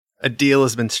A deal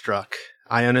has been struck.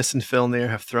 Ionis and Filnir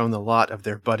have thrown the lot of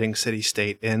their budding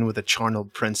city-state in with the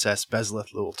charneled princess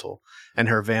Bezleth Lultal and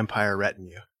her vampire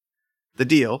retinue. The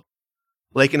deal: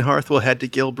 Lakenhearth will head to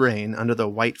Gilbrain under the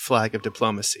white flag of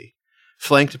diplomacy,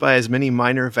 flanked by as many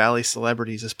minor valley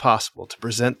celebrities as possible to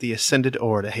present the ascended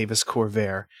ore to Havis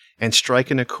Corvair and strike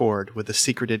an accord with the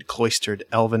secreted, cloistered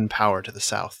elven power to the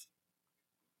south.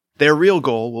 Their real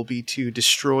goal will be to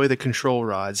destroy the control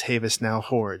rods Havis now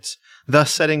hoards,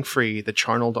 thus setting free the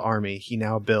charneled army he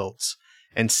now builds,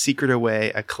 and secret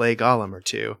away a clay golem or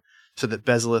two, so that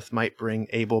Bezleth might bring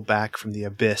Abel back from the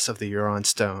abyss of the Euron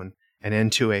Stone and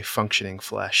into a functioning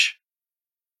flesh.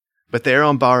 But they are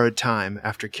on borrowed time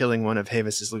after killing one of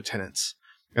Havis's lieutenants,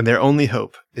 and their only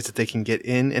hope is that they can get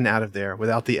in and out of there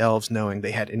without the elves knowing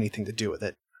they had anything to do with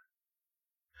it.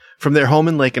 From their home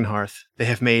in Lakenhearth, they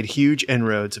have made huge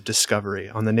inroads of discovery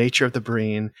on the nature of the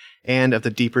Breen and of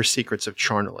the deeper secrets of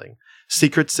charneling,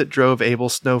 secrets that drove Abel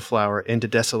Snowflower into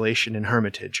desolation and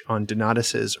hermitage on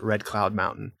Donatus's Red Cloud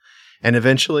Mountain, and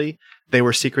eventually they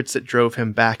were secrets that drove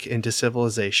him back into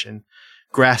civilization,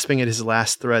 grasping at his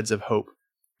last threads of hope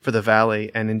for the valley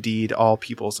and indeed all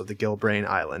peoples of the Gilbrain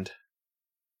Island.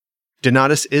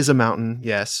 Donatus is a mountain,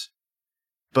 yes,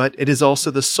 but it is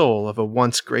also the soul of a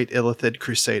once great Illithid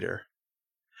crusader.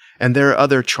 And there are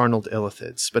other charneled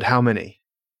Illithids, but how many?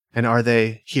 And are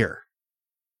they here?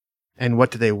 And what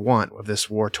do they want of this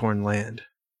war-torn land?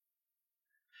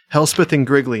 Helspeth and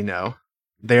Griggly know.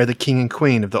 They are the king and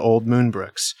queen of the old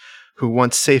Moonbrooks, who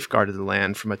once safeguarded the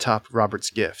land from atop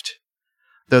Robert's gift.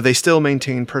 Though they still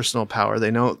maintain personal power,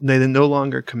 they no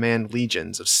longer command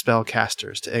legions of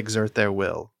spellcasters to exert their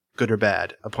will, good or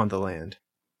bad, upon the land.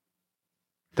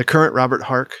 The current Robert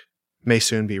Hark may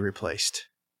soon be replaced.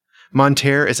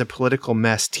 Monterre is a political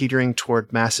mess teetering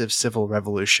toward massive civil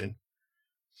revolution.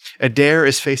 Adair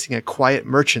is facing a quiet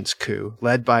merchant's coup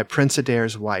led by Prince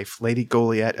Adair's wife, Lady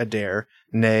Goliath Adair,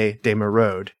 née de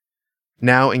Merode,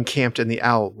 now encamped in the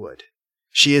Owlwood.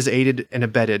 She is aided and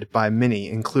abetted by many,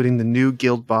 including the new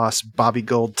guild boss Bobby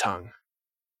Goldtongue.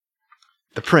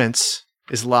 The prince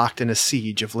is locked in a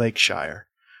siege of Lakeshire,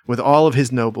 with all of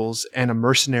his nobles and a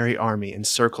mercenary army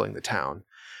encircling the town.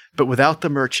 But without the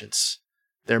merchants,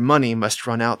 their money must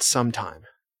run out sometime.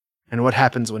 And what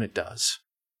happens when it does?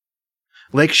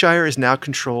 Lakeshire is now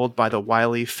controlled by the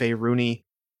wily Faeruni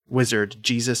wizard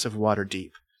Jesus of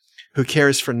Waterdeep, who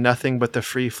cares for nothing but the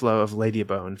free flow of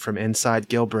Ladybone from inside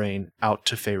Gilbrain out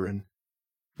to Faerun.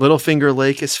 Littlefinger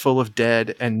Lake is full of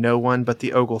dead, and no one but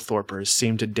the Oglethorpers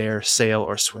seem to dare sail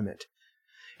or swim it.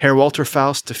 Herr Walter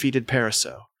Faust defeated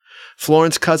Paraso.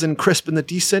 Florent's cousin Crispin the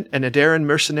Decent and a Adaran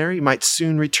mercenary might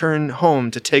soon return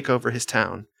home to take over his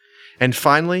town. And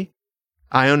finally,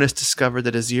 Ionis discovered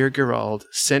that Azir Gerald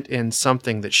sent in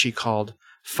something that she called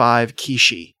 5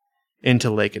 Kishi into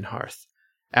Lakenhearth,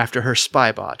 after her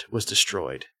spybot was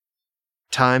destroyed.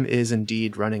 Time is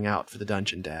indeed running out for the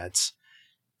Dungeon Dads.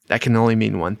 That can only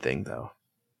mean one thing, though.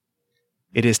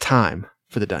 It is time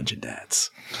for the Dungeon Dads.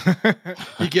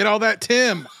 You get all that,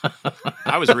 Tim?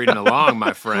 I was reading along,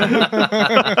 my friend.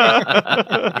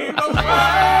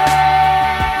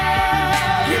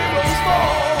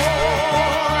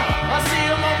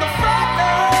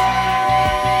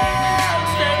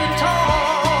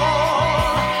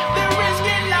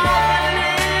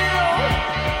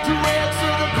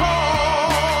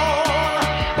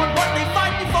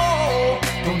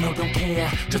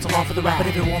 Just along for the ride, but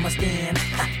everyone must stand.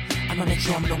 I'm gonna make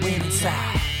sure I'm gonna win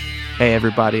inside. Hey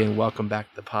everybody, and welcome back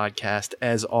to the podcast.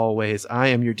 As always, I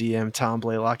am your DM, Tom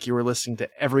Blaylock. You are listening to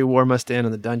Every War Must End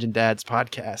on the Dungeon Dads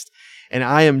podcast, and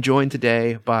I am joined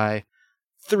today by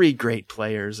 3 great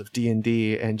players of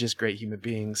D&D and just great human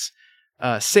beings.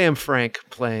 Sam Frank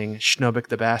playing Schnobik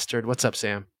the Bastard. What's up,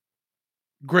 Sam?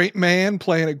 Great man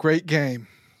playing a great game.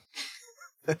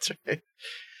 That's right.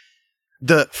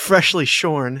 The freshly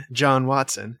shorn John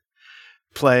Watson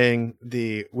playing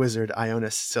the wizard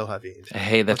Ionis Silhavid.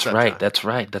 Hey, that's right. That's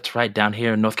right. Down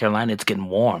here in North Carolina, it's getting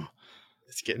warm.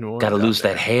 It's getting warm. Got to lose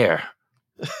that hair.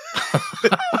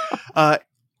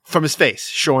 From his face.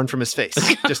 Shorn from his face.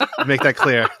 Just to make that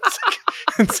clear.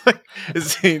 It's like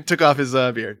he took off his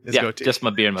beard, his goatee. Just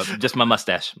my beard, just my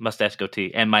mustache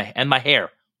goatee, and my hair.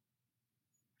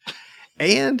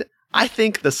 And I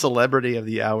think the celebrity of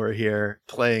the hour here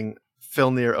playing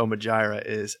Filnir Omajira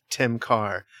is Tim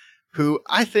Carr, who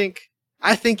I think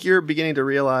you're beginning to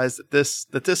realize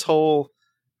that this whole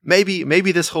maybe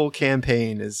this whole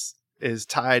campaign is is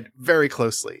tied very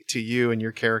closely to you and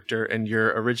your character and your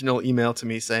original email to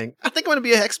me saying, I think I'm going to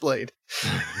be a Hexblade.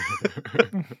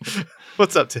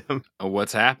 What's up, Tim?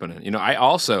 What's happening? I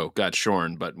also got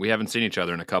shorn, but we haven't seen each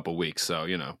other in a couple weeks, so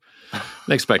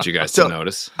I expect you guys to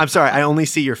notice. I'm sorry, I only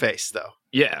see your face though.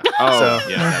 Yeah. Oh,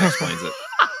 yeah, that explains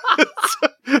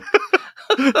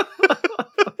it.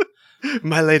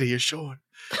 My lady, you're shorn.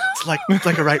 It's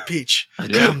like a ripe peach.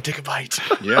 Yeah. Come, take a bite.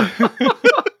 Yeah.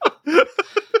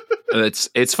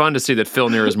 It's fun to see that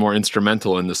Filnir is more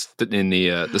instrumental in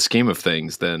the scheme of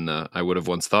things than I would have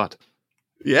once thought.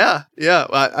 Yeah.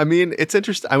 I mean, it's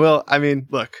interesting.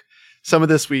 Look, some of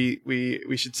this we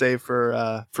should save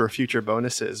for future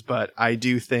bonuses, but I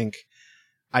do think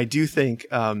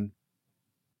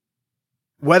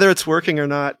whether it's working or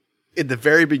not, in the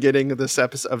very beginning of this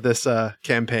episode of this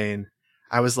campaign,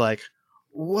 I was like,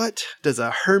 what does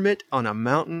a hermit on a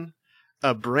mountain,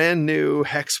 a brand new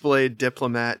Hexblade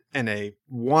diplomat, and a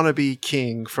wannabe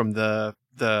king from the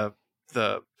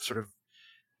sort of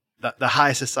the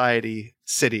high society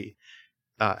city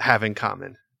have in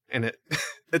common? And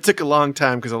it took a long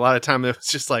time because a lot of time it was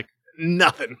just like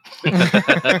nothing.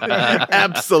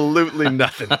 Absolutely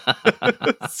nothing.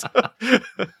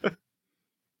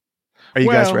 Are you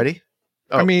guys ready?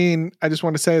 Oh. I mean, I just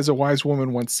want to say, as a wise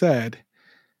woman once said,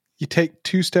 you take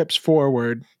 2 steps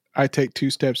forward, I take 2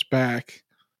 steps back.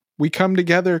 We come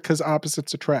together because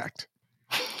opposites attract.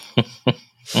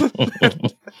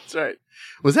 That's right.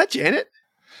 Was that Janet?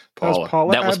 That was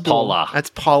Paula That was Abdul. Paula. That's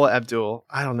Paula Abdul.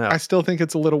 I don't know. I still think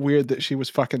it's a little weird that she was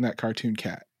fucking that cartoon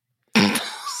cat.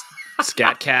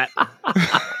 Scat cat.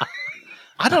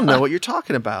 I don't know what you're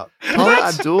talking about. Paula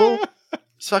Abdul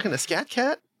is fucking a scat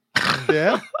cat?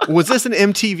 Yeah. Was this an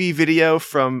MTV video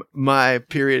from my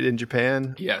period in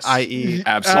Japan? Yes. I.e.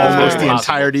 Absolutely. almost the Very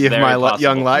entirety of possible. my Very possible.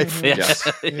 young life? Yes.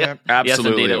 Yeah.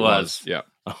 Absolutely, indeed it was. Yeah.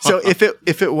 So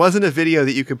if it wasn't a video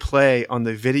that you could play on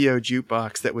the video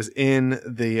jukebox that was in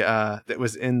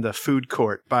the food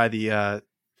court by the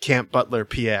Camp Butler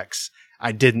PX,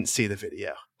 I didn't see the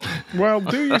video. Well,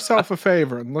 do yourself a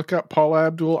favor and look up Paula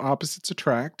Abdul, Opposites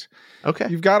Attract. Okay.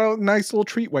 You've got a nice little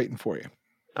treat waiting for you.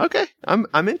 Okay.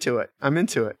 I'm into it.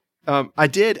 I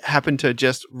did happen to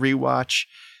just rewatch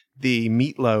the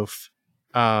Meatloaf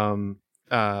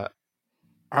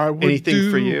I would Anything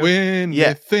do for you?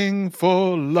 anything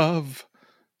for love.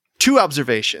 2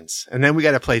 observations, and then we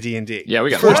got to play D&D. Yeah, we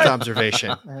got First What?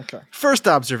 observation. Okay. First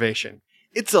observation.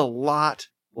 It's a lot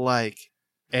like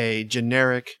a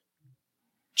generic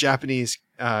Japanese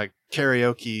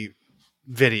karaoke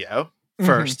video.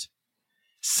 First.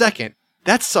 Second,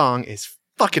 that song is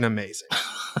fucking amazing.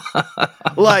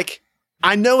 Like,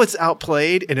 I know it's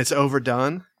outplayed and it's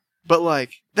overdone, but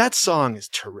like that song is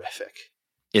terrific.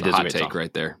 It is a hot great take song.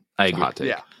 right there. I It's a agree. hot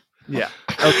take. Yeah.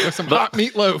 With some hot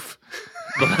meatloaf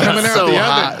coming out so the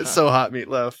hot, oven. so hot,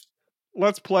 Meatloaf.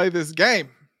 Let's play this game.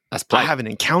 Let's I play. have an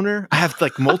encounter. I have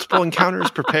like multiple encounters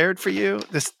prepared for you.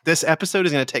 This episode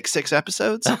is going to take 6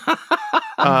 episodes.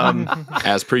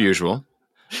 As per usual.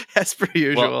 As per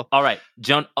usual. Well, all right.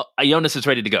 Jonas is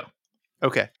ready to go.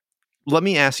 Okay. Let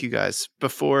me ask you guys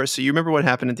before. So you remember what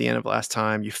happened at the end of last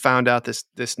time? You found out this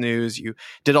news. You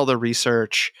did all the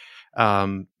research.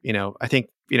 I think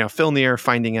Filnir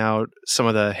finding out some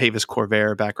of the Havis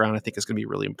Corvair background, I think, is going to be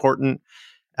really important.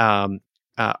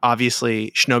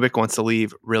 Obviously, Schnobik wants to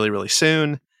leave really, really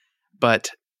soon. But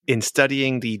in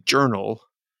studying the journal,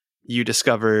 you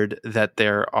discovered that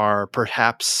there are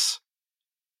perhaps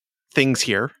things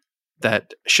here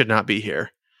that should not be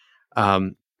here.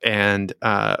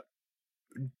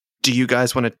 Do you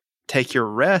guys want to take your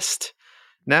rest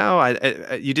now?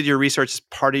 You did your research as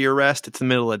part of your rest. It's the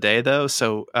middle of the day, though,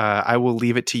 so I will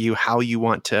leave it to you how you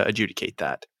want to adjudicate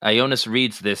that. Ionis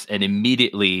reads this and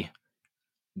immediately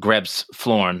grabs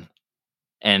Florn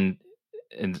and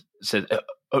says,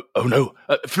 "Oh no,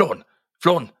 Florn,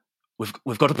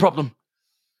 we've got a problem.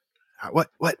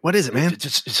 What is it, man?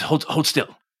 Just hold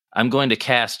still. I'm going to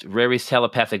cast Rary's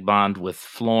telepathic bond with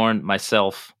Florn,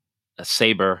 myself, a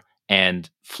Saber, and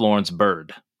Florn's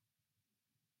bird.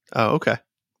 Oh, okay.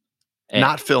 And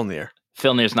Not Filnir.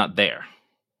 Filnir's not there,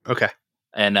 Okay.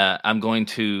 and I'm going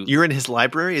to. You're in his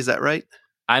library, is that right?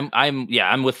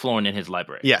 I'm with Florn in his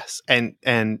library. Yes. And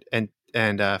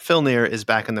Filnir is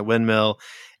back in the windmill,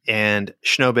 and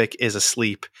Schnobik is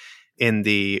asleep in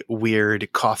the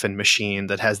weird coffin machine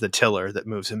that has the tiller that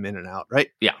moves him in and out,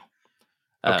 right? Yeah.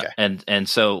 Okay. And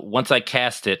so once I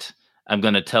cast it, I'm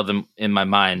going to tell them in my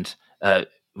mind,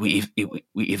 we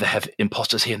either have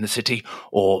imposters here in the city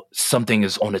or something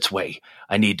is on its way.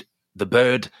 I need the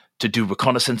bird to do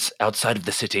reconnaissance outside of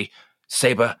the city.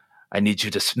 Saber, I need you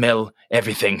to smell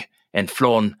everything. And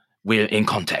Florn, we're in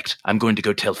contact. I'm going to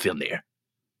go tell Filnir.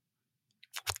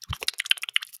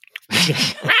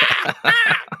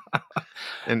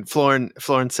 And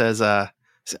Florin says, "All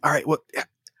right, what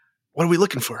are we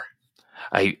looking for?"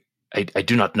 I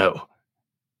do not know.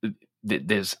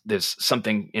 There's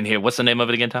something in here. What's the name of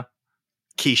it again, Tom?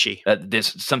 Kishi.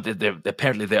 There's something there.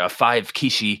 Apparently, there are 5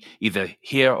 Kishi either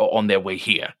here or on their way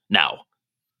here now.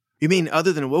 You mean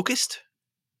other than Wokest?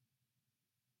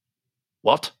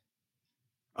 What?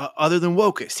 Other than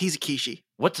Wokest, he's a Kishi.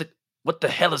 What the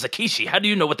hell is a Kishi? How do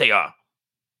you know what they are?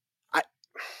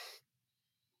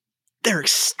 They're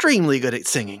extremely good at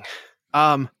singing.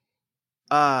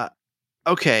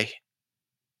 Okay.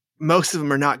 Most of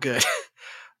them are not good.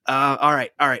 All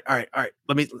right.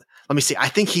 Let me see. I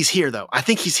think he's here, though. I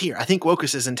think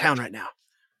Wokest is in town right now.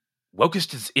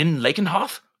 Wokest is in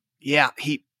Lakenhearth? Yeah,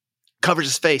 he covers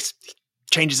his face,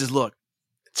 changes his look.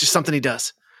 It's just something he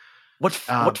does. What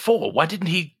for? Why didn't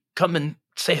he come and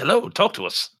say hello, talk to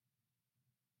us?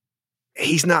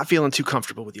 He's not feeling too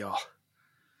comfortable with y'all.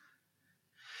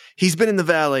 He's been in the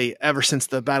valley ever since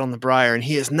the battle in the Briar, and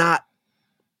he is not...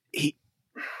 He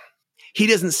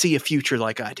doesn't see a future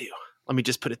like I do. Let me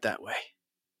just put it that way.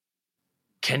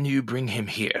 Can you bring him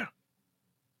here?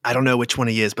 I don't know which one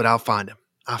he is, but I'll find him.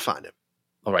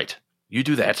 All right, you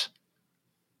do that.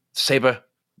 Saber,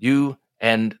 you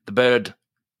and the bird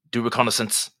do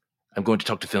reconnaissance. I'm going to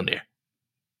talk to Filnir.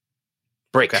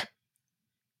 Break. Okay.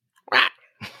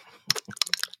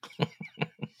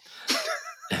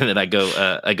 And then I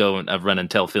go and I run and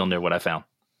tell Filnir what I found.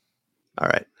 All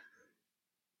right.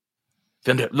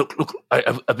 Filnir, look!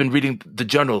 I've been reading the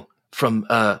journal from.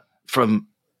 God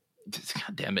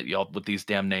damn it, y'all, with these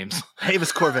damn names.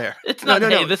 Havis Corvair. It's not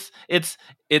Havis. No.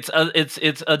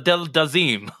 It's Adel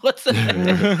Dazim. What's that?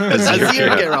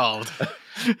 Azir Gerald.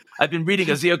 I've been reading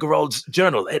Azir Gerald's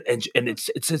journal, and it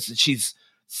says that she's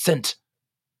sent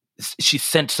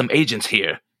some agents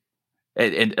here.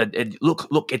 And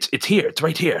look, it's here. It's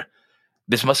right here.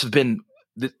 This must have been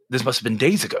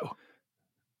days ago.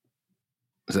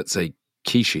 Does that say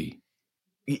Kishi?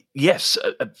 Yes.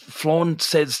 Florin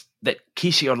says that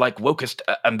Kishi are like Wokest.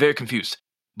 I'm very confused.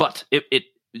 But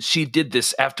she did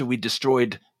this after we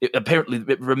destroyed. Apparently,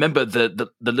 remember the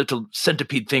little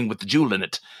centipede thing with the jewel in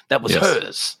it? That was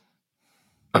hers.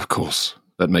 Of course,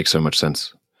 that makes so much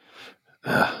sense.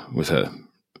 With her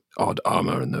odd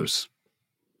armor and those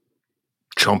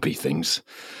chompy things.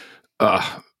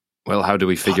 Well, how do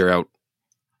we figure out?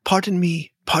 Pardon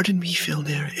me,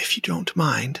 Filnir, if you don't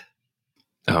mind.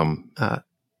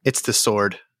 It's the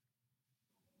sword.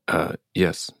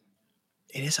 Yes.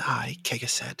 It is I,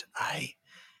 Kegaset. I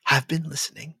have been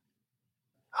listening.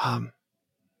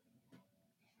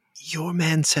 Your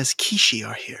man says Kishi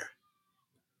are here.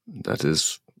 That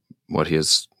is what he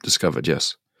has discovered,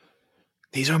 yes.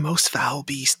 These are most foul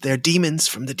beasts. They're demons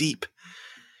from the deep.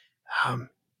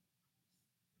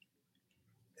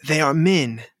 They are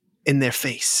men in their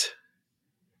face.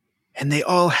 And they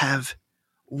all have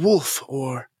wolf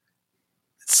or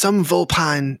some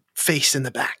vulpine face in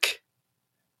the back.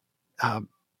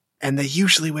 And they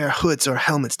usually wear hoods or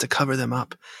helmets to cover them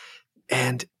up.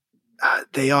 And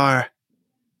they are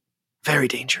very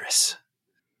dangerous.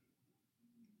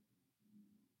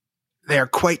 They are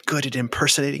quite good at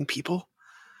impersonating people.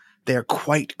 They are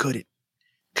quite good at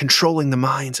controlling the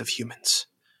minds of humans.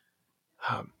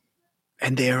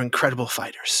 And they are incredible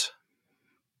fighters.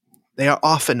 They are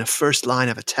often a first line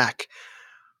of attack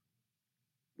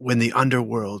when the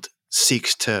underworld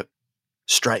seeks to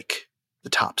strike the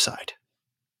top side.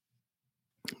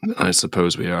 I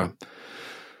suppose we are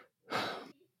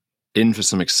in for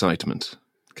some excitement,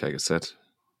 Kegaset.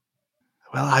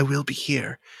 Well, I will be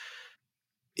here.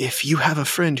 If you have a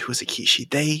friend who is a Kishi,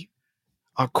 they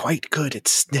are quite good at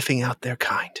sniffing out their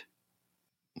kind.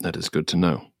 That is good to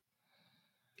know.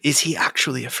 Is he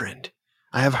actually a friend?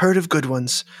 I have heard of good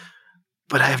ones,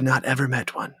 but I have not ever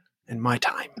met one in my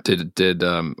time. Did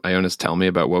Ionis tell me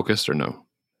about Wokest or no?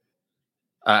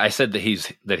 I said that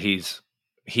he's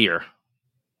here.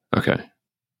 Okay.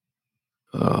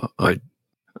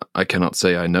 I cannot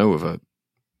say I know of a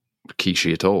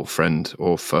Kishi at all, friend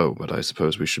or foe, but I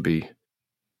suppose we should be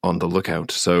on the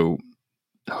lookout. So,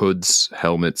 hoods,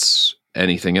 helmets,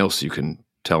 anything else you can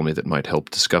tell me that might help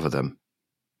discover them?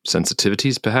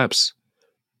 Sensitivities, perhaps?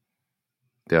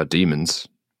 They are demons.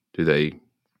 Do they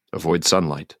avoid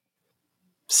sunlight?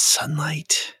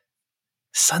 Sunlight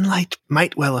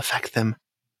might well affect them.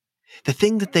 The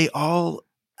thing that they all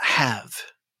have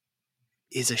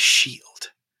is a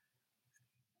shield.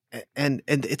 And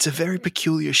it's a very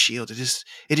peculiar shield. It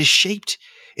is shaped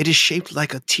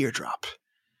like a teardrop.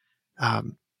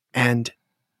 And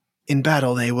in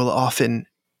battle, they will often,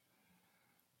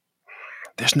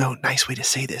 there's no nice way to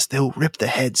say this, they'll rip the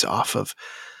heads off of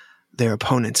their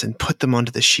opponents and put them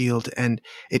onto the shield, and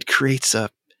it creates an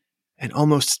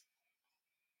almost,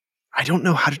 I don't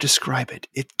know how to describe it.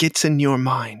 It gets in your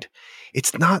mind.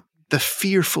 It's not the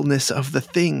fearfulness of the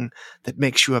thing that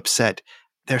makes you upset.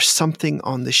 There's something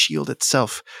on the shield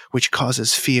itself which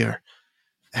causes fear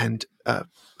and a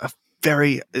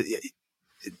very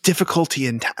difficulty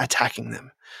in attacking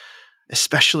them,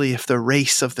 especially if the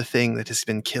race of the thing that has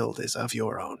been killed is of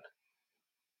your own.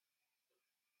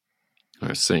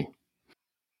 I see.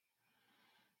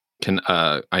 Can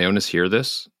Ionis hear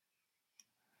this?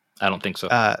 I don't think so.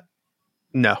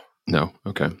 No. No.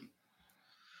 Okay.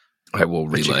 I will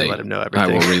But you can relay. let him know I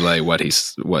everything. will relay what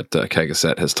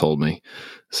Kegaset has told me,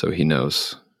 so he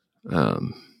knows.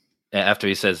 After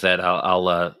he says that,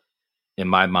 I'll in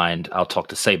my mind, I'll talk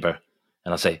to Saber,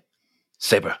 and I'll say,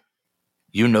 Saber,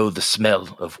 you know the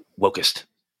smell of Wokest.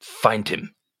 Find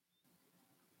him.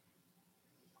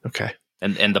 Okay.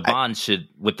 And the bond should,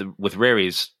 with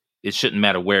Raries, it shouldn't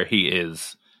matter where he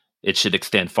is. It should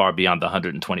extend far beyond the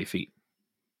 120 feet.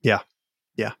 Yeah.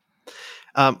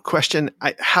 Question: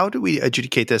 how do we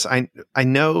adjudicate this? I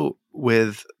know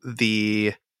with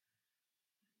the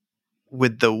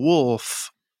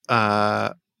wolf,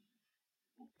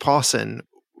 Pawson,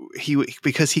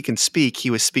 because he can speak, he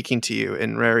was speaking to you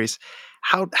in Raries.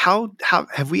 How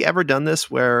have we ever done this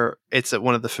where it's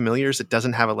one of the familiars that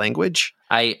doesn't have a language?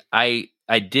 I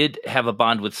did have a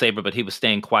bond with Saber, but he was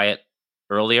staying quiet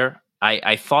earlier.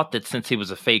 I thought that since he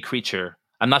was a fey creature,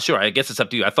 I'm not sure. I guess it's up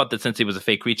to you. I thought that since he was a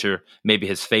fey creature, maybe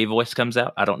his fey voice comes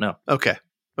out. I don't know. Okay.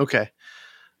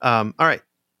 All right.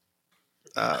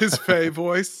 His fey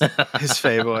voice. His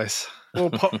fey voice. Well,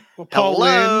 Paul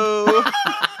Lynn. Hello.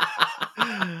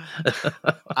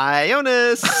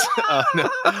 Ionis. No.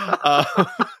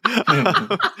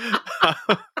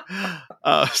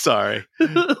 Sorry.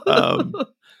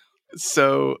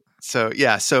 So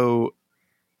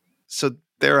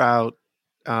they're out.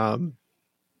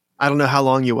 I don't know how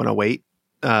long you want to wait.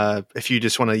 If you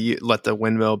just want to let the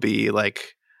windmill be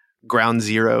like ground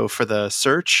zero for the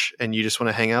search and you just want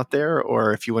to hang out there,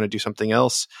 or if you want to do something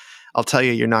else, I'll tell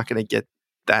you, you're not going to get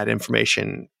that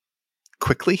information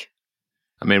quickly.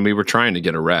 I mean, we were trying to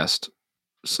get a rest,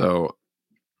 so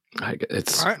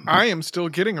it's. I am still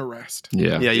getting a rest.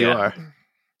 Yeah, you are.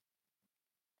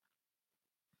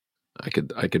 I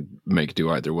could make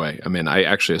do either way. I mean, I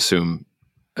actually assume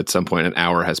at some point an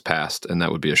hour has passed, and that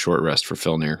would be a short rest for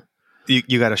Filnir.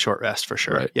 You got a short rest for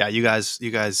sure. Right. Yeah, you guys.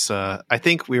 I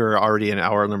think we were already in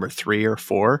hour number 3 or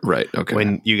 4. Right. Okay.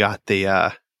 When you got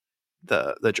the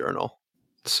journal.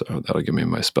 So that'll give me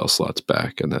my spell slots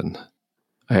back, and then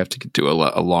I have to do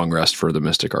a long rest for the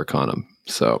Mystic Arcanum.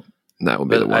 So that will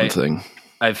be the one thing.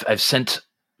 I've sent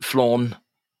Flawn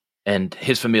and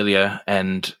his familiar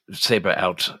and Saber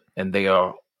out, and they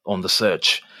are on the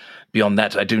search. Beyond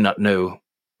that, I do not know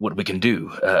what we can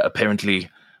do. Apparently,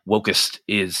 Wokest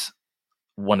is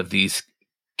one of these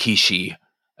Kishi,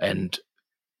 and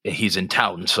he's in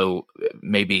town. So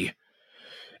maybe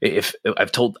if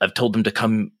I've told them to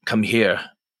come here,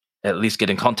 at least get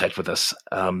in contact with us.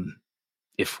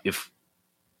 If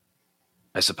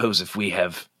I suppose if we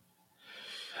have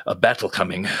a battle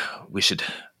coming, we should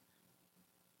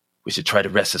try to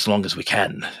rest as long as we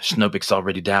can. Schnobik's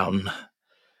already down.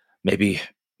 Maybe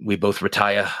we both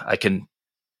retire. I can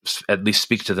at least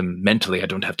speak to them mentally. I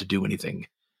don't have to do anything.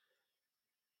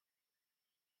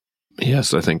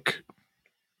 Yes, I think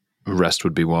rest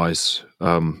would be wise.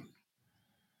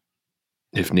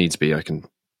 If needs be, I can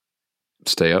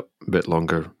stay up a bit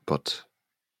longer, but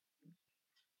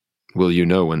will you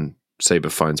know when Saber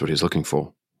finds what he's looking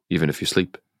for, even if you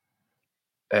sleep?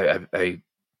 I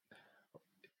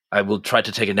will try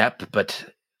to take a nap,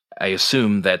 but I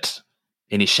assume that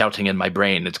any shouting in my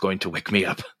brain is going to wake me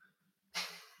up.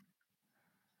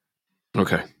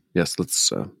 Okay. Yes,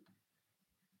 let's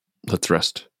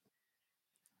rest.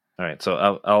 All right.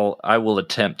 So I will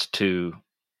attempt to,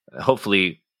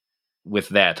 hopefully with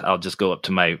that, I'll just go up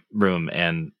to my room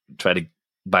and try to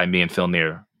buy me and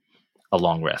Filnir a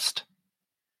long rest.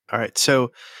 All right.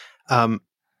 So,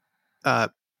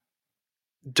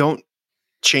 don't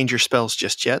change your spells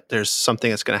just yet. There's something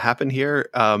that's going to happen here.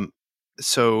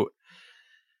 So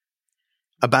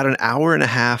about an hour and a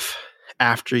half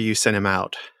after you send him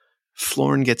out,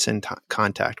 Florn gets in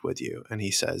contact with you and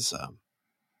he says,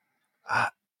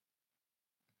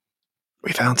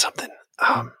 we found something.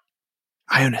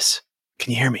 Ionis,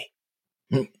 can you hear me?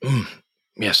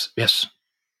 Yes.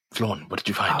 Florn, what did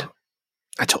you find?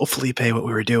 I told Felipe what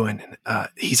we were doing. And,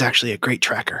 he's actually a great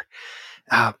tracker.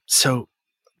 So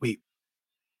we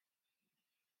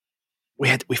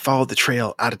we followed the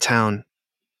trail out of town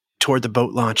toward the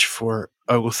boat launch for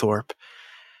Oglethorpe,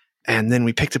 and then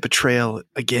we picked up a trail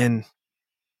again,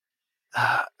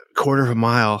 a quarter of a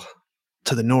mile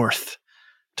to the northwest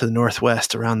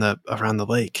around the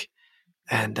lake,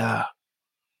 and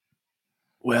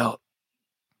well,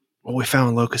 we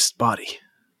found Locust's body.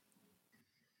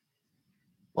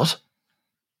 What?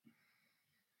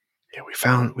 Yeah, we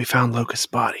found Locust's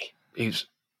body.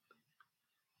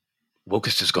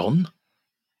 Locust is gone?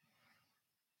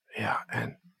 Yeah,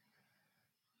 and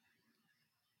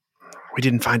we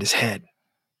didn't find his head.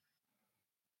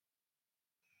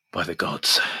 By the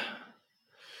gods.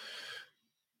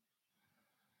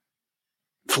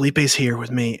 Felipe's here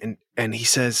with me, and he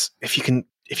says if you can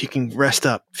rest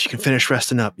up, if you can finish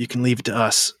resting up, you can leave it to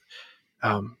us.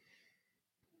 I'm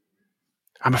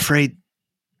afraid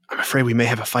we may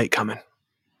have a fight coming.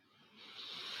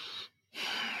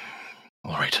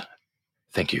 All right.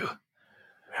 Thank you.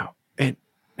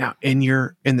 Now in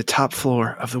the top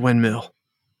floor of the windmill,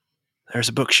 there's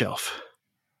a bookshelf.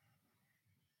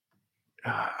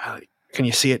 Can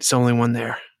you see it? It's the only one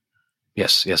there.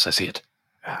 Yes, I see it.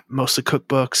 Mostly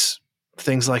cookbooks,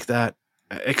 things like that.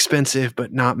 Expensive,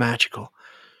 but not magical.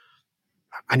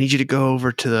 I need you to go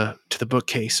over to the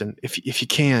bookcase, and if you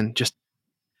can, just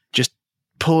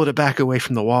pull it back away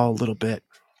from the wall a little bit.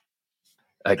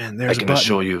 I can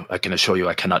assure you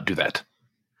I cannot do that.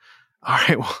 All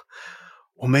right,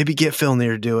 well, maybe get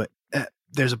Filnir to do it.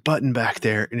 There's a button back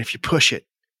there, and if you push it,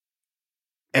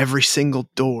 every single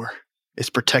door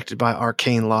is protected by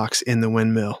arcane locks in the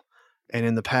windmill and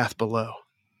in the path below.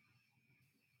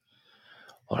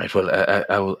 All right, well,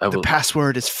 I will. The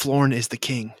password is Florn is the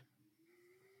king.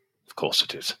 Of course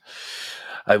it is.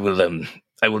 I will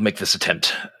make this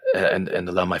attempt and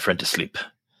allow my friend to sleep.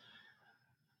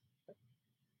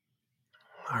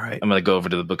 All right. I'm going to go over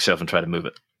to the bookshelf and try to move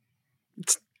it.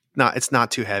 It's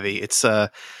not too heavy. It's a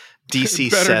DC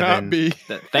It better 7. not be.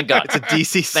 Thank God. It's a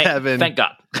DC 7. Thank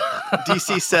God.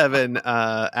 DC 7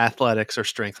 athletics or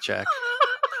strength check.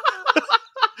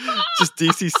 Just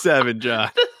DC 7,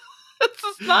 John. This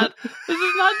is not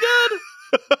good.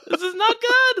 This is not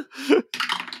good.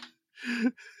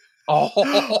 Oh.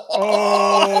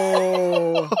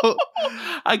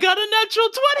 I got a natural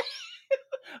 20.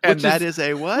 And that is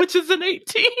a what? Which is an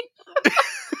 18.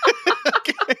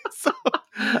 Okay,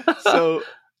 so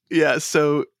yeah,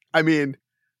 so I mean,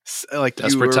 like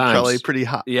Desperate you were times. probably pretty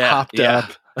hopped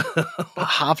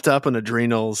up on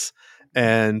adrenals,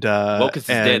 and Locust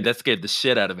is dead. That scared the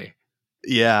shit out of me.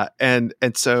 Yeah, and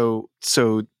so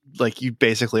like you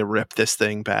basically rip this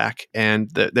thing back, and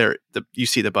you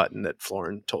see the button that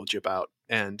Florin told you about,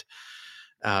 and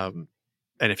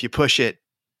if you push it,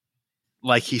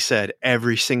 like he said,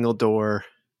 every single door,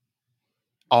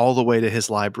 all the way to his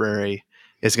library,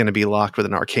 is going to be locked with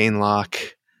an arcane lock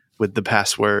with the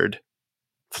password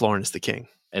Florin is the king.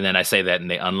 And then I say that,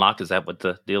 and they unlock. Is that what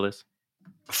the deal is?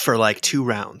 For like 2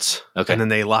 rounds, Okay. and then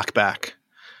they lock back.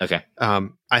 Okay.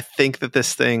 I think that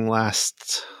this thing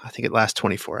lasts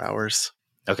 24 hours.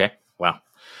 Okay. Wow.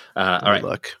 All Let me right.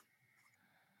 Look.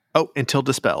 Oh, until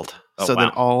dispelled. Oh, so wow. then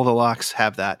all the locks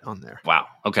have that on there. Wow.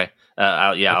 Okay.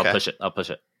 I'll Okay. push it. I'll push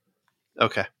it.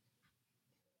 Okay.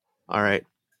 All right.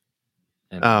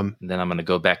 And then I'm going to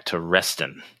go back to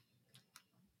Reston.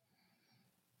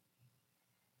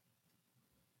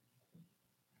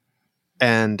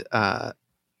 And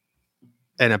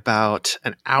about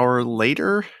an hour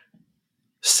later,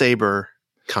 Saber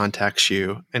contacts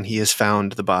you, and he has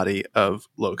found the body of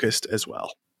Locust as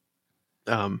well.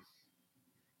 And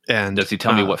Does he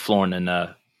tell me what Florin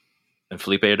and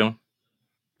Felipe are doing?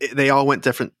 They all went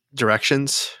different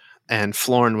directions, and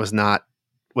Florin was not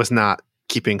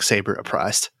keeping Saber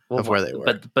apprised of where they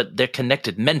were. But they're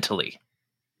connected mentally.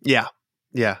 Yeah.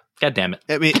 God damn it!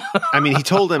 I mean, he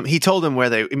told him where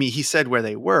they. I mean, he said where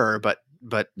they were, but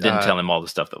Didn't tell him all the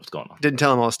stuff that was going on. Didn't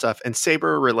tell him all the stuff. And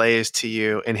Saber relays to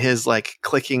you in his like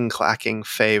clicking, clacking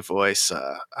Fey voice.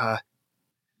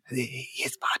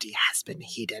 His body has been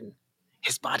hidden.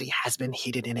 His body has been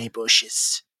hidden in a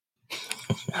bushes.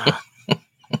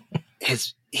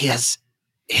 His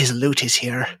loot is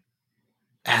here,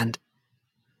 and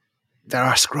there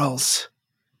are scrolls.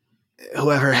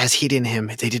 Whoever has hidden him,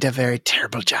 they did a very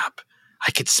terrible job. I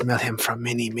could smell him from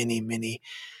many, many, many,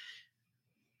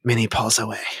 many paws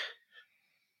away.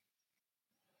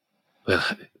 Well,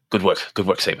 good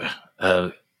work, Saber.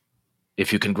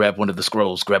 If you can grab one of the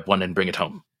scrolls, grab one and bring it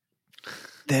home.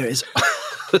 There is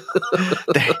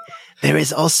there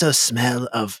is also smell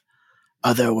of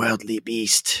otherworldly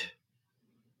beast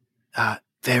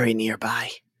very nearby.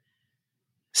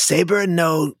 Saber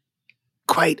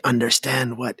quite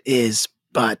understand what is,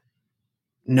 but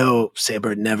no,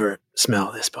 Saber never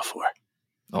smelled this before.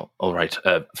 Oh, all right.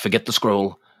 Forget the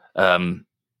scroll. You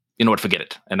know what? Forget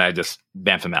it. And I just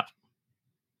bamf him out.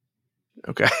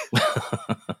 Okay.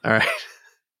 All right.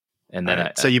 And then All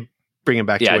right. So you bring him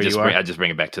back to where you are? I just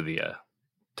bring it back to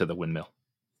the windmill.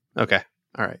 Okay.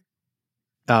 All right.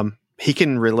 He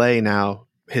can relay now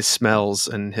his smells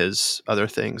and his other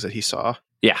things that he saw.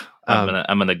 Yeah.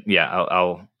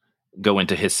 I'll go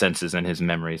into his senses and his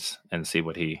memories and see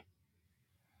what he...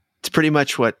 It's pretty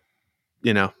much what,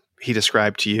 he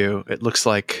described to you. It looks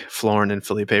like Florin and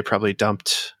Felipe probably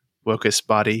dumped Wokus'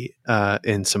 body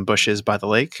in some bushes by the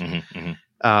lake. Mm-hmm,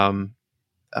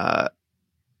 mm-hmm.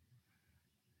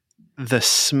 The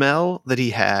smell that he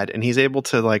had, and he's able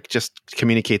to just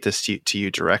communicate this to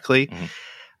you directly.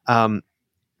 Mm-hmm.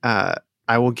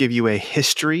 I will give you a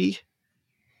history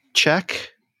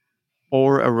check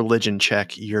or a religion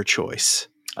check, your choice.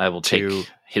 I will take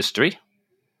history.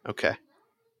 Okay.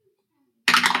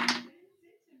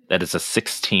 That is a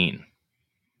 16.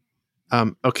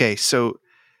 Okay, so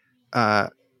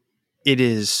it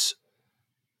is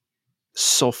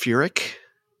sulfuric,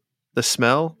 the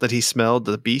smell that he smelled,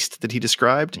 the beast that he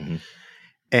described. Mm-hmm.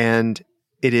 And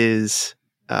it is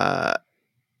a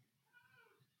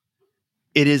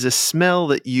smell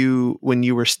that when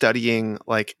you were studying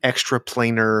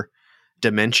extraplanar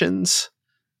dimensions,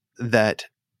 that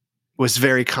was a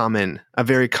very common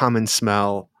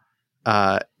smell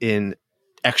in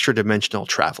extra dimensional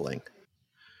traveling.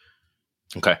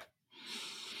 Okay.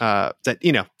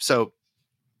 So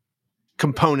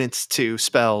components to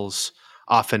spells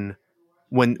often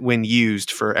when used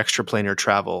for extraplanar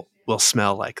travel will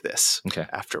smell like this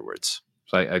afterwards.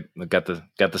 So I got the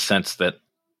sense that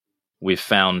we've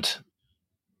found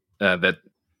that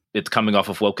it's coming off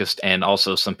of Wokus and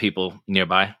also some people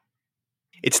nearby.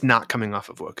 It's not coming off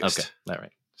of Wokus. Okay. All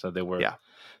right. So there were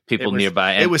people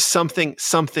nearby. It was something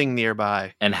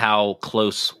nearby. And how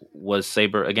close was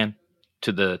Saber again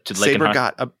to the Lake? Saber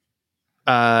got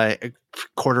a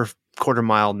quarter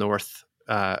mile north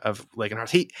of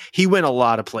Lakenhearth. He went a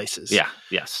lot of places. Yeah.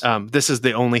 Yes. This is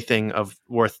the only thing of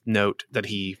worth note that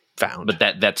he found. But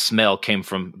that smell came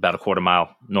from about a quarter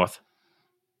mile north.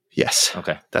 Yes.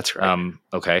 Okay. That's right.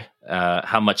 Okay.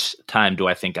 How much time do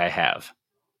I think I have?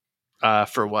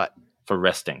 For what? For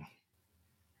resting.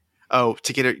 Oh,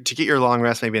 to get your long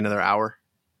rest, maybe another hour.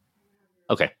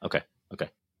 Okay.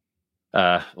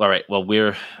 All right. Well,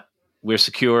 we're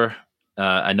secure.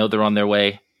 I know they're on their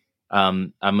way.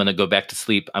 I'm gonna go back to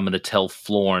sleep. I'm gonna tell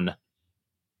Florn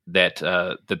that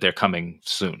they're coming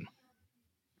soon.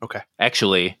 Okay.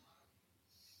 Actually,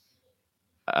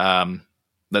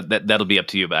 that'll be up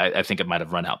to you. But I think it might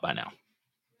have run out by now.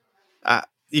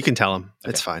 You can tell him.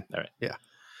 Okay. It's fine. All right. Yeah.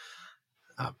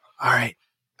 All right.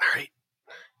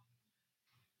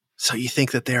 So you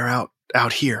think that they're out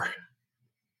here?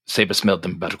 Saber smelled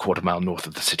them about a quarter mile north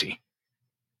of the city.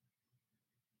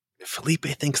 Felipe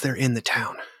thinks they're in the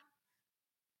town.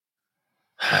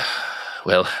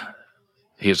 Well,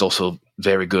 he is also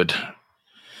very good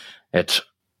at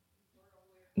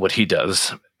what he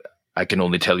does. I can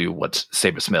only tell you what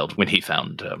Saber smelled when he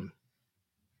found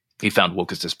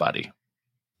Wokus' body.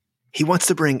 He wants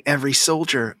to bring every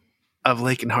soldier of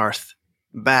Lakenhearth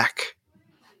back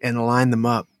and line them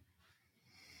up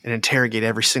and interrogate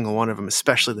every single one of them,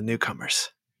 especially the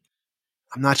newcomers.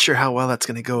 I'm not sure how well that's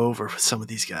going to go over with some of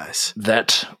these guys.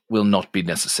 That will not be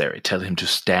necessary. Tell him to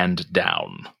stand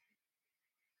down.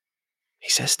 He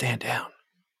says stand down.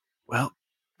 Well,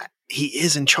 he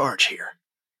is in charge here.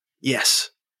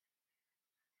 Yes.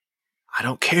 I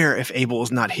don't care if Abel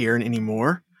is not here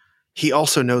anymore. He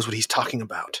also knows what he's talking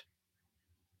about.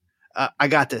 I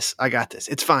got this.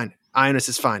 It's fine. Ionis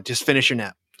is fine. Just finish your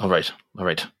nap. All right.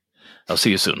 I'll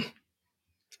see you soon.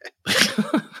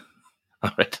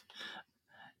 All right.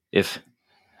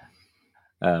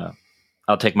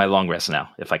 I'll take my long rest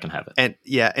now if I can have it.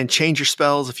 And change your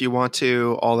spells if you want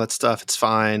to. All that stuff. It's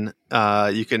fine.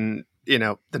 You can,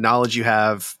 the knowledge you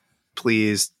have,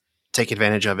 please take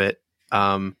advantage of it.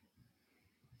 I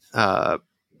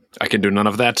can do none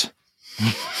of that.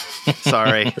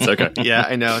 Sorry. It's okay. Yeah,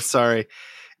 I know. Sorry.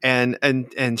 And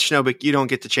Schnobik, you don't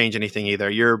get to change anything either.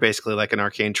 You're basically like an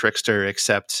arcane trickster,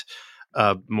 except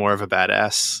more of a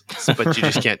badass. But you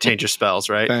just can't change your spells,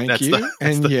 right? Thank you.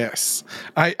 Yes,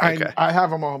 I have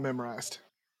them all memorized.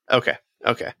 Okay.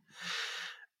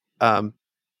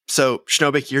 So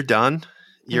Schnobik, you're done.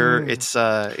 It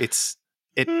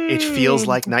feels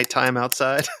like nighttime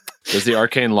outside. Does the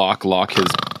arcane lock his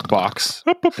box.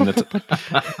 And that's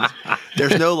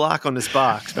There's no lock on this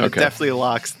box, but Okay. it definitely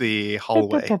locks the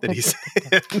hallway that he's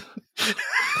in.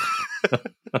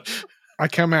 I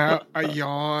come out, I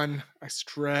yawn, I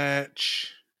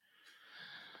stretch.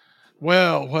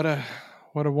 Well, what a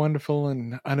wonderful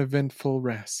and uneventful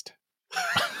rest.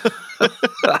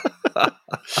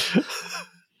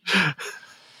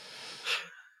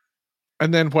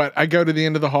 And then what? I go to the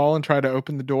end of the hall and try to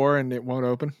open the door and it won't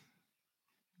open.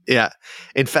 Yeah.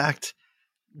 In fact,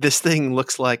 this thing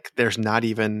looks like there's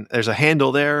a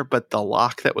handle there, but the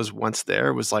lock that was once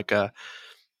there was like a,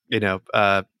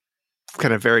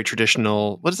 kind of very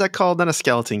traditional, what is that called? Not a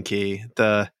skeleton key.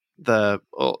 The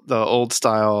old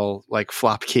style, like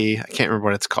flop key. I can't remember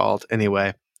what it's called.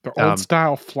 Anyway, The old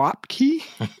style flop key?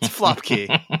 it's flop key.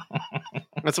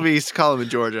 That's what we used to call them in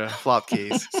Georgia. Flop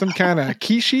keys. Some kind of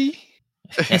quiche?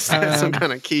 Some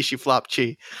kind of quiche flop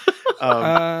key.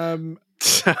 All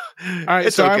right,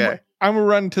 it's so okay. I'm gonna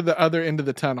run to the other end of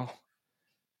the tunnel.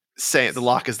 The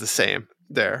lock is the same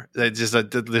there.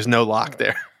 There's no lock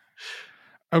there.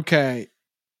 Okay.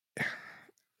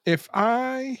 This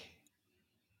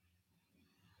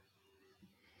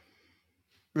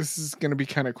is going to be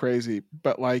kind of crazy,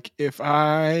 but like if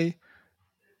I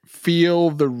feel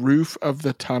the roof of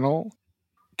the tunnel,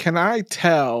 can I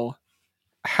tell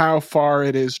how far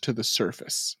it is to the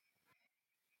surface?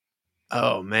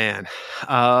 Oh man.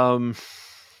 I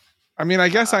mean, I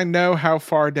guess I know how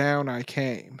far down I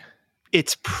came.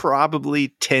 It's probably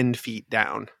 10 feet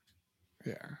down,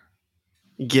 Yeah.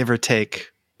 give or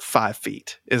take 5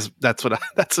 feet. That's what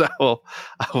I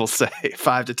will say.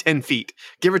 5 to 10 feet,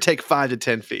 give or take 5 to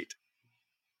 10 feet.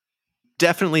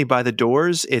 Definitely by the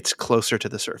doors, it's closer to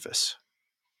the surface.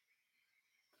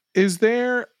 Is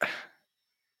there,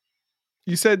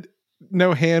 you said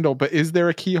no handle, but is there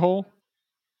a keyhole?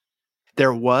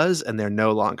 There was, and there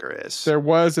no longer is. There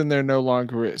was, and there no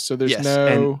longer is. So there's Yes,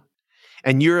 no,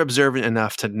 and you're observant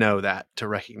enough to know that, to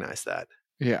recognize that.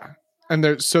 yeah. And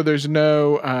there's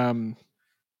no,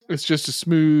 it's just a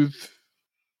smooth,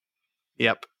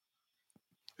 Yep.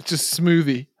 it's just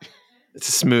smoothie. It's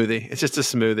a smoothie. It's just a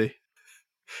smoothie.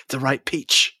 It's a ripe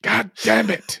peach. God damn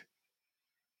it.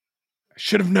 I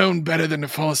should have known better than to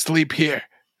fall asleep here.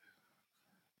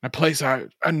 A place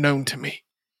unknown to me.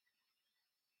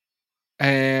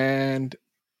 And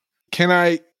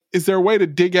is there a way to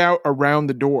dig out around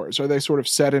the doors? Are they sort of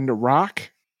set into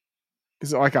rock?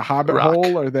 Is it like a hobbit Rock.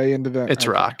 hole? Or are they into the? It's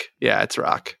okay. rock. Yeah, it's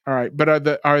rock. All right, but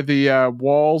are the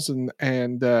walls and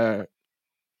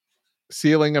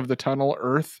ceiling of the tunnel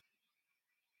earth?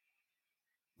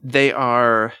 They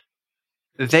are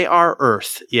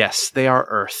earth. Yes, they are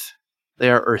earth. They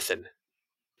are earthen.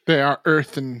 They are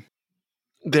earthen.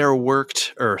 They're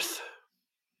worked earth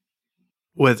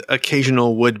with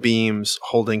occasional wood beams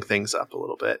holding things up a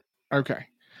little bit. Okay,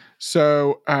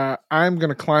 so I'm going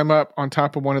to climb up on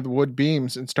top of one of the wood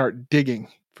beams and start digging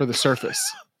for the surface.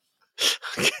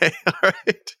 Okay, all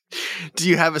right. Do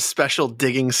you have a special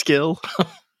digging skill?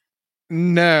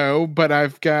 No, but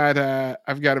I've got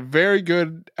a very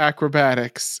good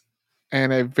acrobatics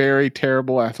and a very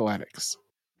terrible athletics.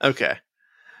 Okay.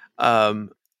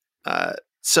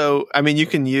 So I mean, you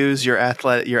can use your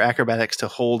acrobatics to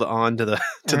hold on to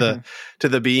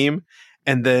the beam,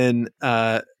 and then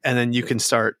you can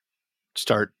start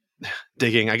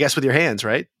digging. I guess with your hands,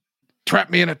 right?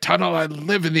 Trap me in a tunnel. I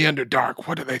live in the Underdark.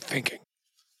 What are they thinking?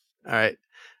 All right.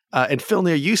 And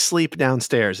Filnir, you sleep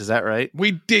downstairs. Is that right?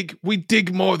 We dig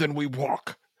more than we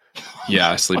walk.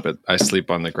 Yeah, I sleep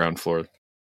on the ground floor.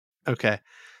 Okay.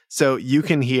 So you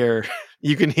can hear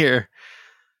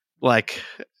like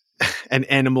an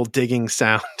animal digging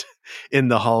sound in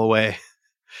the hallway.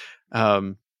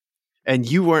 And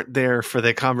you weren't there for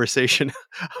the conversation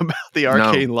about the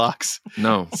arcane locks.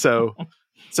 No. So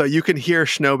you can hear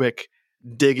Schnobik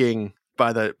digging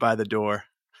by the door.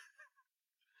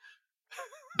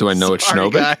 Do I know it's Sorry,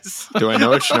 Schnobik? guys. Do I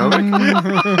know it's Schnobik?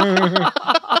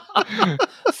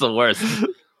 It's the worst.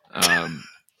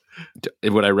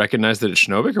 Would I recognize that it's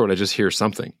Schnobik, or would I just hear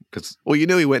something? Well, you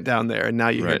knew he went down there, and now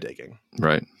you hear Right. digging.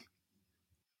 Right.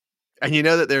 And you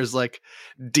know that there's like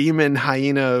demon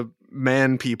hyena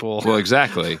man people. Well,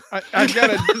 exactly. I've got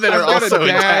That are a also in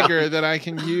town. dagger that I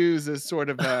can use as sort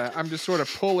of I'm just sort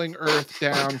of pulling earth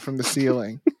down from the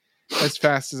ceiling as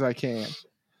fast as I can.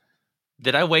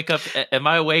 Did I wake up? Am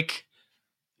I awake?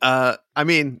 I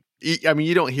mean,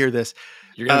 you don't hear this.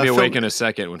 You're going to be awake Phil- in a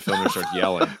second when Filner starts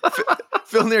yelling.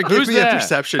 Filnir, give Who's me a there?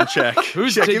 perception check.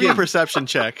 Who's Give me a digging? perception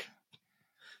check.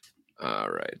 All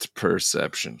right.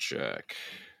 Perception check.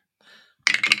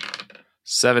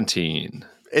 17.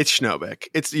 It's Schnobik.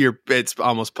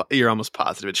 You're almost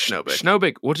positive it's Schnobik.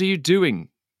 Schnobik, what are you doing?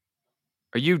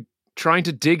 Are you trying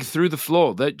to dig through the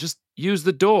floor? Just use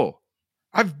the door.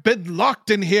 I've been locked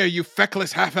in here, you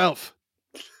feckless half-elf.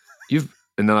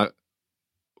 And then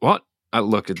what? I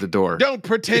look at the door. Don't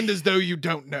pretend as though you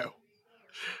don't know.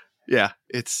 Yeah,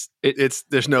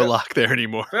 there's no lock there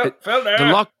anymore. Phil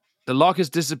there. The lock has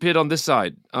disappeared on this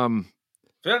side. Phil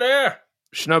there.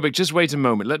 Schnobik, just wait a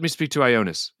moment. Let me speak to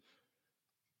Ionis.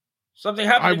 Something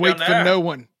I happened. wait for no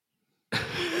one.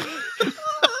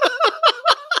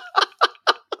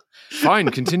 Fine,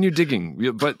 continue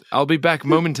digging, but I'll be back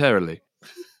momentarily.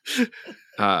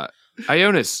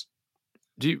 Ionis,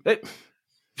 do you... Hey,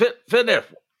 Phil there.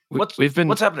 What's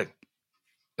happening?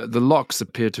 The locks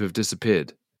appear to have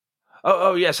disappeared.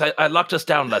 Oh yes, I locked us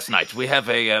down last night. We have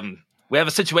a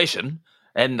situation,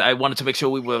 and I wanted to make sure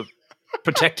we were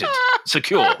protected,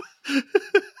 secure.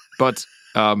 But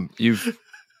you've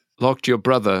locked your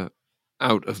brother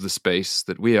out of the space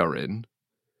that we are in.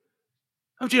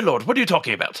 Oh dear Lord, what are you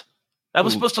talking about? I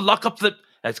was supposed to lock up the...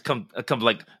 I come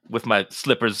like with my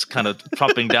slippers kind of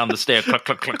tromping down the stair. Cluck,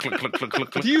 cluck, cluck, cluck, cluck, cluck,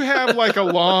 cluck. Do you have like a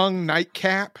long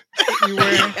nightcap that you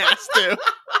wear? He has to.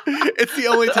 It's the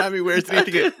only time he wears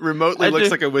anything that remotely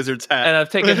looks like a wizard's hat.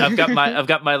 And I've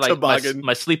got my like Toboggan.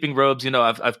 my sleeping robes.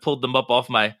 I've pulled them up off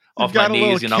my You've got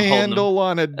knees. a little I'm holding them. candle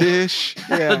on a dish.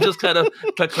 Yeah. Just kind of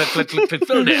click, click, click, click, click.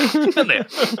 Phil there.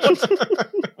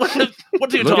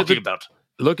 What are you talking about?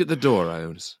 Look at the door,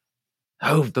 Ionis.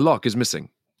 Oh, The lock is missing.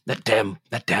 that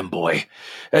damn boy.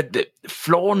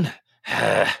 Flawn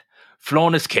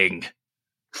is king.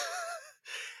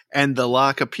 And the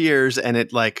lock appears and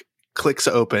it like clicks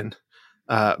open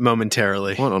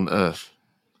momentarily. What on earth?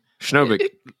 Schnobik,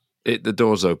 the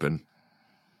door's open.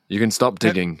 You can stop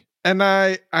digging. And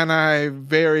I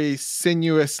very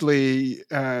sinuously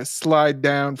slide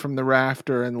down from the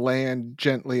rafter and land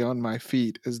gently on my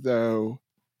feet as though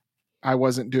I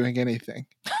wasn't doing anything.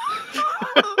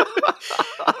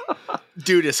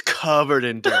 Dude is covered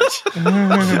in dirt.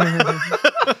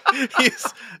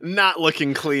 He's not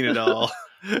looking clean at all.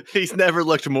 He's never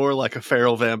looked more like a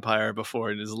feral vampire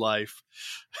before in his life.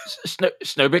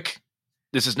 Schnobik,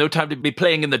 this is no time to be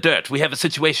playing in the dirt. We have a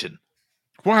situation.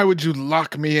 Why would you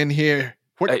lock me in here?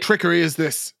 What trickery is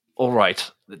this? All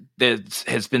right. There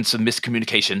has been some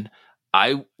miscommunication.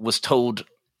 I was told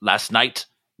last night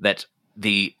that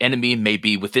the enemy may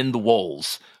be within the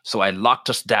walls, so I locked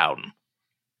us down.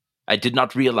 I did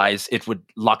not realize it would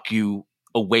lock you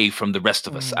away from the rest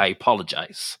of us. I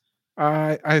apologize.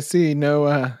 I see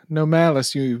no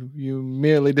malice. You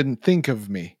merely didn't think of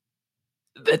me.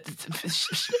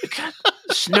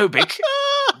 Schnobik,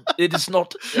 it is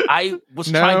not. I was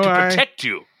trying to protect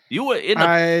you. You were in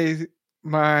a.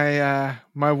 My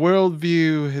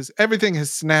worldview everything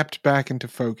has snapped back into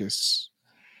focus.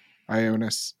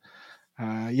 Ionis.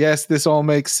 Yes, this all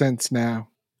makes sense now.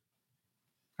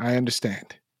 I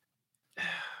understand.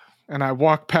 And I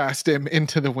walk past him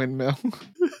into the windmill.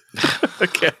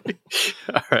 Okay.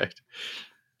 All right.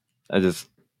 I just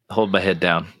hold my head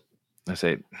down. I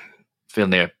say,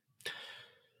 Filnir,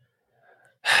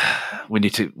 we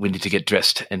need to get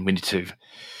dressed and we need to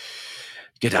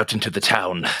get out into the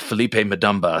town. Felipe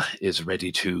Madumba is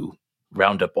ready to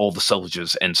round up all the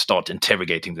soldiers and start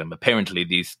interrogating them. Apparently,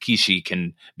 these Kishi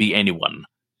can be anyone.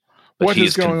 But What he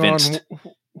is going convinced. on?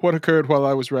 What occurred while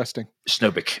I was resting?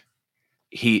 Schnobik,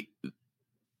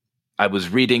 I was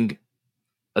reading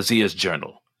Azia's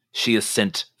journal. She has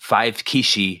sent 5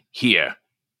 Kishi here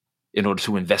in order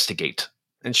to investigate.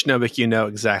 And Schnobik, you know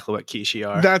exactly what Kishi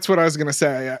are. That's what I was going to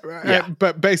say. Yeah.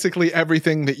 But basically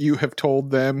everything that you have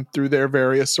told them through their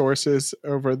various sources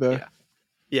over the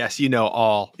Yes, you know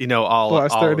all. You know all.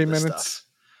 last all 30 of this minutes. stuff.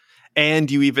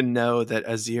 And you even know that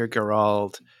Azir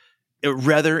Gerald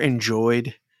rather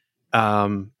enjoyed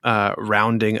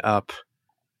rounding up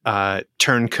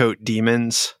turncoat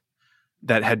demons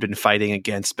that had been fighting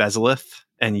against Bezalith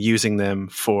and using them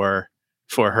for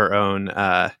her own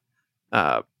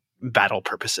battle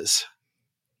purposes.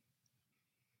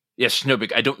 Yes,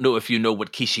 Schnobik, I don't know if you know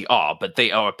what Kishi are, but they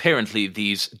are apparently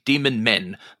these demon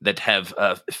men that have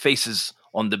faces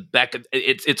on the back.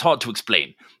 It's hard to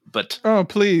explain, but... Oh,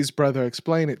 please, brother,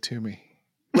 explain it to me.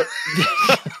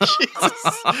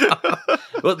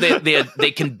 Well,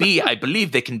 they can be, I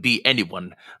believe they can be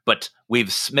anyone, but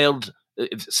we've smelled,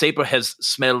 Saber has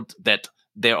smelled that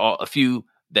there are a few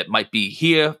that might be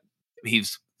here.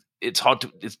 It's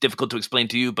difficult to explain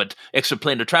to you, but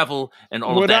extraplanar travel and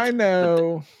all of that. Would I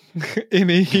know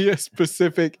any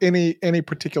specific, any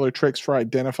particular tricks for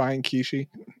identifying Kishi?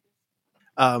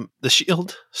 The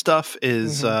shield stuff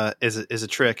is a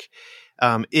trick.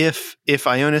 If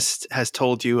Ionis has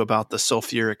told you about the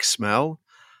sulfuric smell,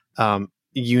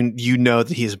 you know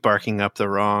that he's barking up the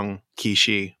wrong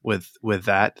Kishi with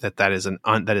that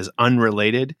is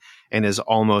unrelated and is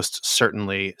almost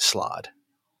certainly Slod.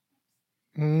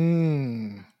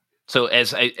 So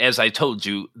as I told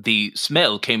you, the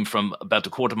smell came from about a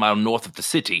quarter mile north of the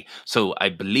city. So I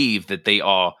believe that they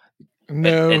are at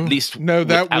least that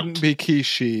without. wouldn't be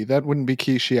Kishi. That wouldn't be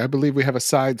Kishi. I believe we have a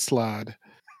side Slod.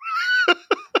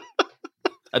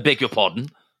 I beg your pardon.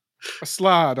 A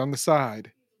Slod on the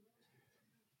side.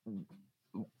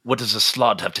 What does a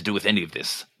Slod have to do with any of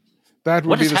this? That would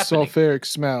What be is the happening? sulfuric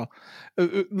smell.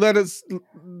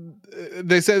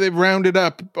 They say they've rounded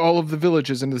up all of the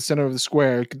villages into the center of the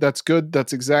square. That's good.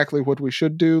 That's exactly what we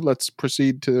should do. Let's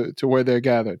proceed to where they're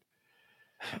gathered.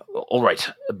 All right.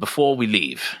 Before we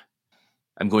leave,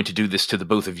 I'm going to do this to the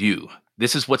both of you.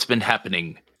 This is what's been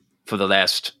happening for the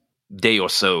last day or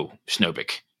so,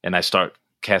 Schnobik. And I start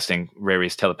casting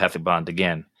Rary's telepathic bond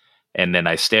again. And then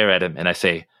I stare at him and I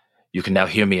say, you can now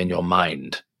hear me in your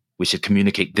mind. We should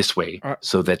communicate this way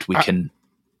so that we can...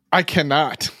 I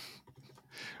cannot.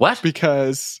 What?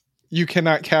 Because you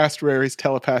cannot cast Rary's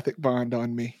telepathic bond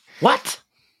on me. What?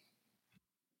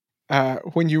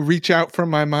 When you reach out from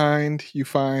my mind, you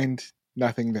find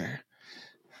nothing there.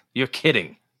 You're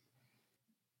kidding.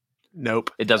 Nope.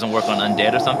 It doesn't work on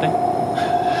undead or something?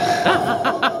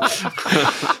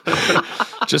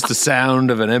 Just the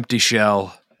sound of an empty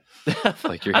shell,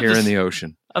 like you're here in the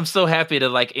ocean. I'm so happy to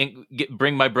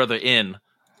bring my brother in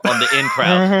on the in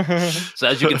crowd. So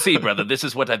as you can see, brother, this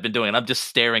is what I've been doing. I'm just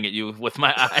staring at you with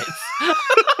my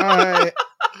eyes.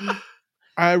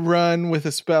 I run with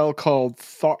a spell called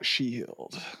Thought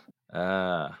Shield,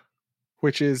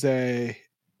 which was a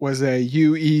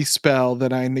UE spell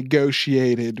that I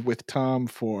negotiated with Tom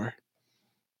for.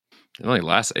 It only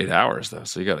lasts 8 hours though,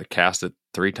 so you got to cast it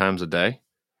 3 times a day.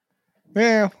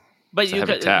 Yeah, but It's a you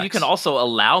heavy tax. you can also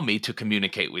allow me to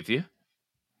communicate with you.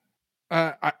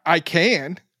 I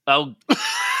can. Oh,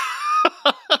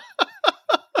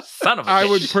 son of a I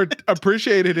bitch. would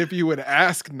appreciate it if you would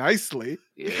ask nicely,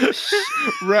 Yes.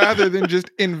 rather than just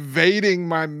invading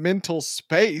my mental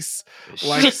space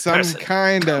like Shit some person.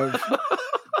 kind of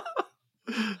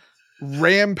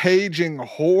rampaging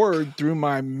horde through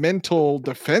my mental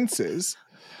defenses.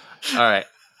 All right.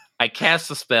 I cast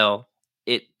the spell.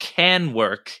 It can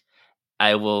work.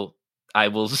 I will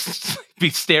be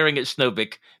staring at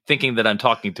Schnobik, thinking that I'm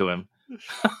talking to him,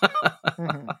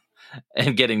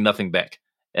 and getting nothing back.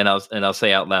 And I'll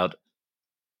say out loud,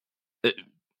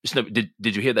 Schnobik,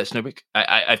 did you hear that, Schnobik?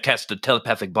 I've cast a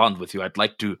telepathic bond with you. I'd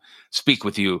like to speak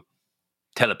with you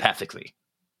telepathically.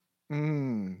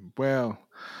 Well,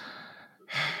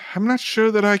 I'm not sure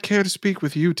that I care to speak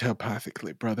with you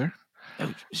telepathically, brother.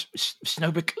 No,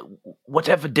 Schnobik,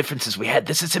 whatever differences we had,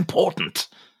 this is important.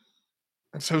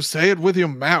 So say it with your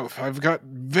mouth. I've got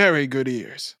very good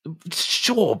ears.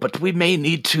 Sure, but we may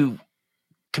need to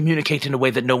communicate in a way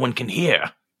that no one can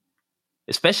hear,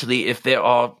 especially if there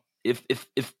are if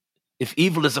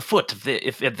evil is afoot,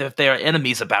 if there are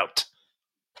enemies about.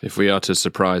 If we are to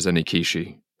surprise any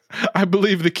Kishi, I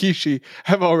believe the Kishi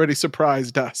have already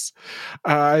surprised us.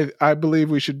 I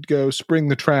believe we should go spring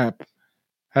the trap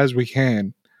as we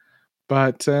can.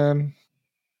 But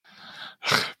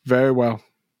very well.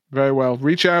 Very well.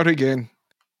 Reach out again.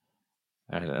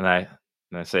 All right, and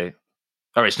I say,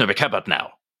 all right, Schnobik, how about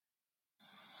now?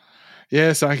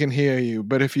 Yes, I can hear you,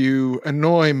 but if you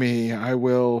annoy me, I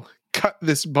will cut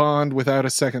this bond without a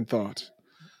second thought.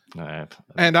 All right.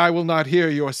 And I will not hear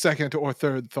your second or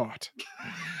third thought.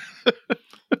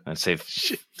 I say,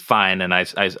 fine, and I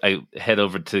head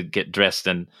over to get dressed,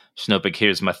 and Schnobik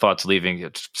hears my thoughts leaving.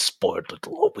 It's spoiled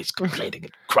little, always complaining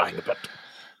and crying about.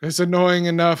 It's annoying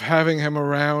enough having him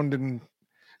around and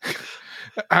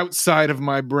outside of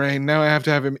my brain. Now I have to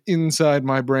have him inside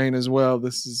my brain as well.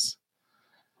 This is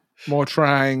more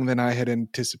trying than I had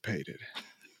anticipated.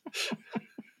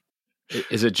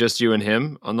 is it just you and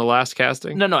him on the last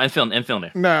casting? No, and Phil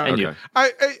there. No, and okay. you.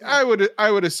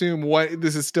 I would assume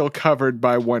this is still covered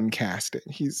by one casting.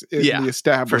 He's in the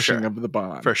establishing sure. of the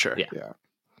bond. For sure. Yeah.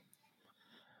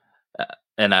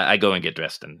 And I go and get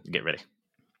dressed and get ready.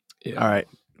 Yeah. All right.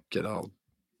 Get all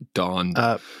donned.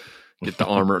 Uh, Get the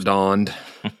armor donned.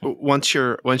 once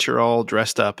you're all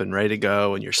dressed up and ready to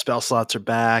go, and your spell slots are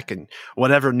back, and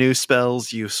whatever new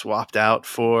spells you swapped out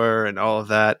for, and all of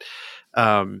that,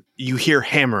 you hear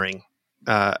hammering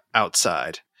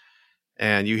outside,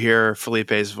 and you hear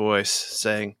Felipe's voice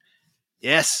saying,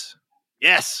 "Yes,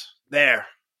 there.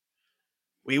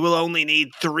 We will only need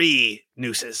 3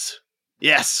 nooses.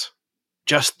 Yes,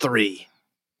 just 3."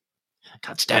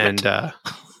 God damn it.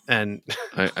 And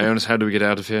Ionis, how do we get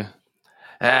out of here?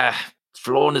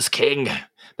 Florn is king.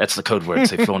 That's the code word.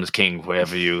 Say Florn is king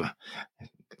wherever you...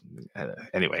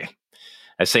 anyway,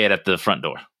 I say it at the front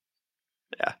door.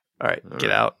 yeah. All right, All get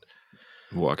right. out.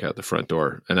 Walk out the front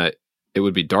door. And it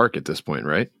would be dark at this point,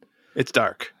 right? It's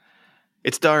dark.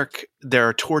 It's dark. There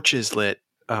are torches lit.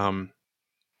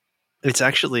 It's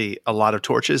actually a lot of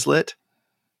torches lit,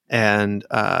 and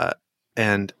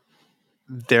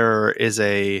there is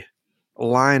a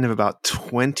line of about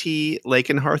 20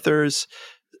 Lakenharthers.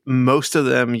 Most of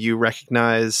them you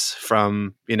recognize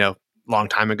from, long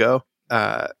time ago.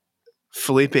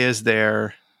 Felipe is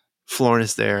there, Florn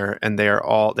is there, and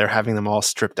they're having them all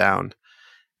stripped down.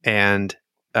 And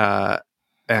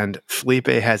Felipe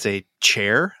has a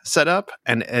chair set up,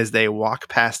 and as they walk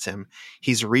past him,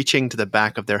 he's reaching to the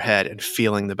back of their head and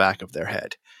feeling the back of their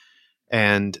head.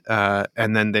 And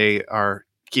then they are,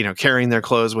 carrying their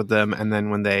clothes with them, and then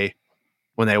when they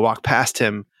walk past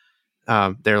him,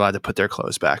 they're allowed to put their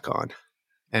clothes back on.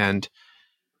 And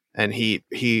he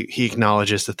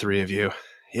acknowledges the three of you.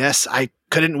 Yes, I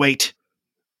couldn't wait.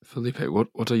 Felipe,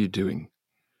 what are you doing?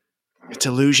 It's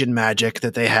illusion magic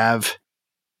that they have.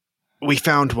 We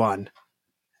found one,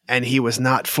 and he was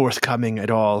not forthcoming at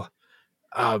all.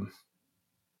 And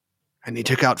he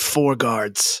took out 4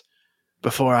 guards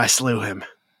before I slew him.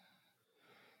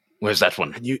 Where's that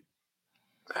one? And you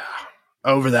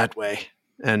over that way.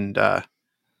 And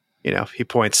he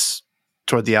points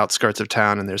toward the outskirts of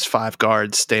town, and there's 5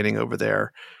 guards standing over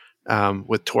there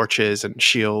with torches and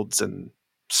shields and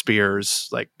spears,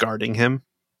 like guarding him.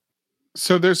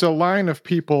 So there's a line of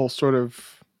people sort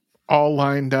of all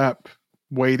lined up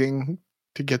waiting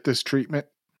to get this treatment.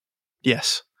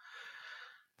 Yes.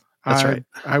 That's right.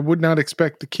 I would not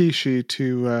expect the Kishi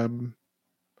to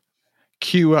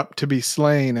queue up to be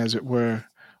slain, as it were.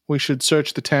 We should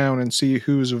search the town and see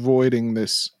who's avoiding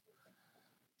this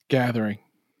gathering.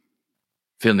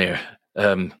 Filnir,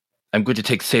 I'm going to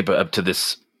take Saber up to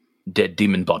this dead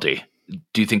demon body.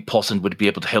 Do you think Paulson would be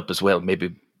able to help as well?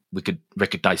 Maybe we could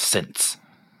recognize scents.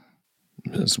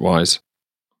 That's wise.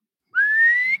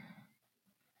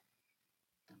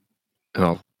 And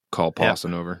I'll call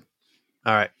Paulson over.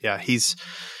 All right. Yeah, he's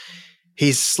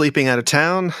sleeping out of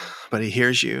town, but he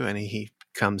hears you, and he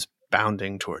comes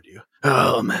bounding toward you.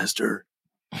 Oh, Master.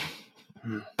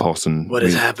 Paulson, What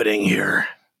is happening here?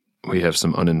 We have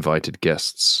some uninvited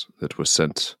guests that were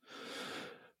sent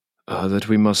that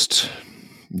we must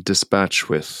dispatch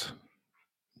with.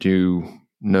 Do you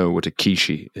know what a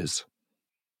Kishi is?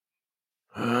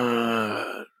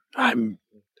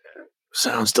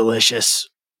 Sounds delicious.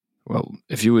 Well,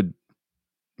 if you would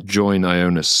join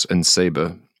Ionis and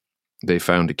Saber, they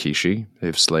found a Kishi.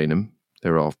 They've slain him.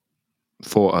 There are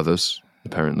 4 others,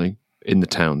 apparently, in the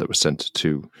town that were sent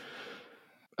to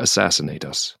assassinate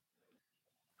us.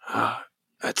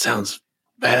 That sounds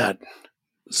bad.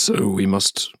 So we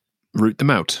must root them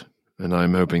out, and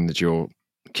I'm hoping that your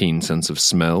keen sense of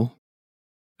smell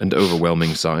and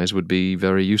overwhelming size would be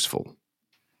very useful.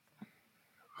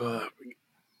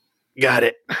 Got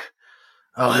it.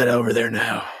 I'll head over there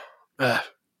now.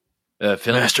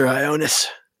 Master Ionis.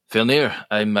 Filnir,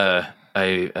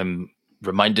 I'm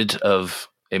reminded of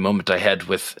a moment I had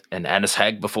with an Annis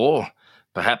hag before.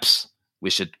 Perhaps we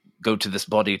should go to this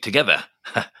body together.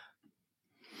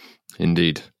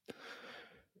 Indeed.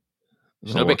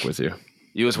 I'll work Snowbeck, with you.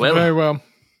 you as well? Very well.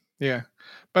 Yeah.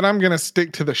 But I'm going to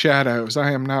stick to the shadows.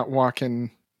 I am not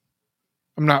walking.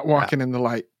 I'm not walking in the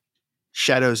light.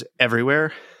 Shadows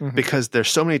everywhere Mhm. because there's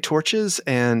so many torches,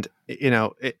 and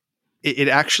it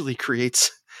actually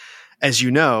creates, as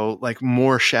you know, like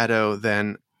more shadow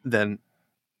than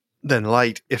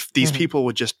light. If these Mhm. people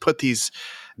would just put these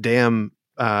damn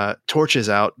torches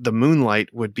out, the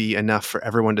moonlight would be enough for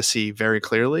everyone to see very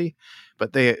clearly.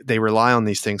 But they rely on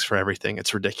these things for everything.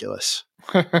 It's ridiculous.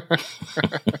 Can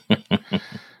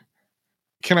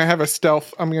I have a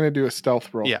stealth? I'm going to do a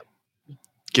stealth roll. Yeah.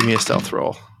 Give me a stealth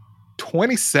roll.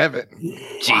 27.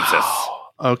 Jesus.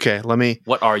 Okay, let me.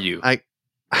 What are you? I've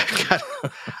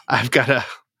got a.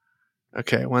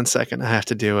 Okay, 1 second. I have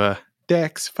to do a.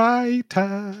 Dex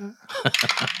fighter.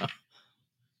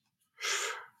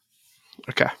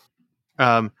 Okay.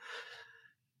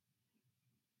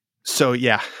 So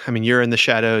yeah, I mean, you're in the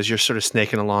shadows. You're sort of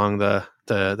snaking along the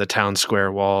town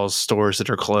square walls, stores that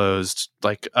are closed,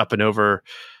 like up and over,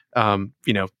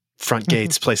 front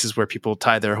gates, places where people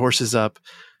tie their horses up.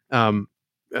 You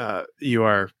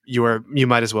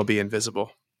might as well be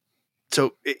invisible.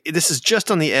 So this is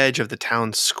just on the edge of the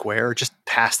town square, just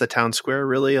past the town square,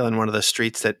 really, on one of the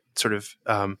streets that sort of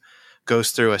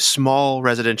goes through a small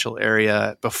residential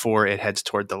area before it heads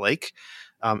toward the lake.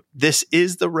 This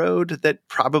is the road that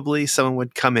probably someone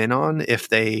would come in on if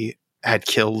they had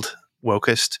killed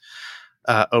Wokest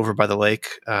over by the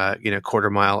lake, quarter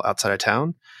mile outside of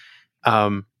town.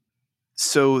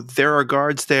 So there are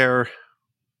guards there.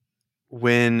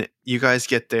 When you guys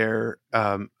get there,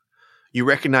 you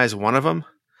recognize one of them,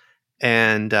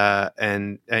 and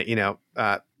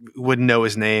wouldn't know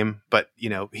his name, but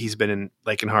he's been in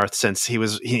Lakenhearth since he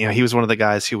was one of the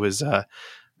guys who was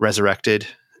resurrected,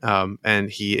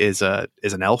 and he is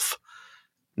an elf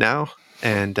now,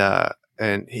 and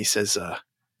he says,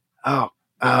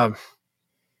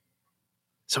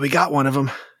 so we got one of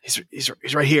them. He's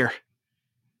right here,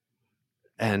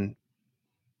 and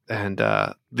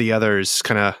the others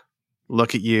kind of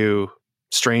look at you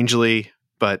strangely,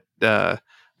 but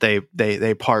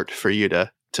they part for you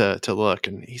to look.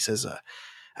 And he says,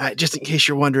 just in case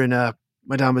you're wondering,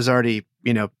 Madame has already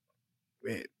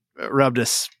rubbed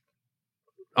us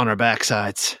on our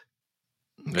backsides.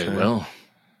 Very well.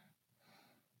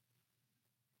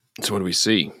 So what do we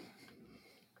see?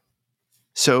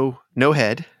 So no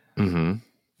head, Mm-hmm.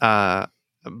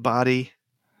 body.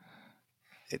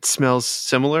 It smells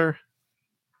similar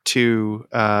to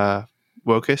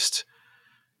Wokest,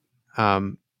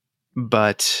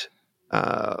 but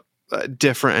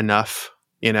different enough.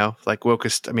 Like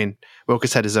Wokest. I mean,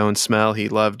 Wokest had his own smell. He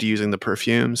loved using the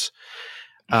perfumes,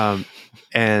 and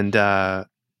the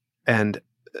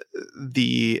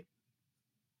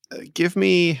give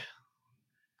me.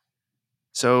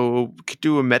 So, could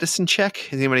do a medicine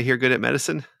check. Is anybody here good at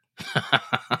medicine?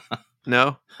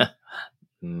 No.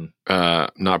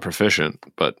 Not proficient,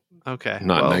 but Okay.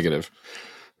 not well, negative.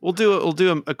 We'll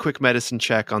do a quick medicine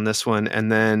check on this one, and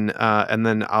then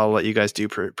I'll let you guys do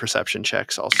perception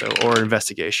checks also, or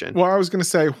investigation. Well, I was going to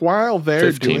say, while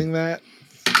they're 15. doing that,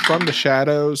 from the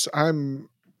shadows, I'm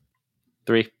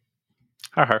 3.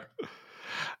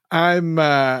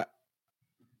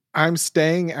 I'm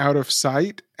staying out of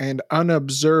sight and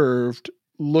unobserved,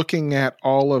 looking at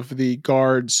all of the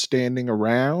guards standing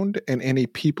around and any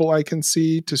people I can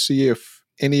see to see if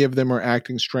any of them are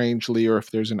acting strangely or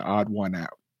if there's an odd one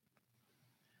out.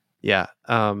 Yeah.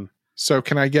 So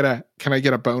can I get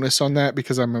a bonus on that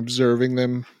because I'm observing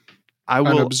them? I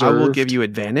will unobserved? give you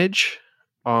advantage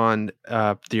on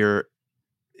your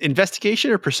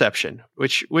investigation or perception.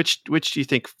 Which do you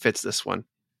think fits this one?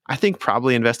 I think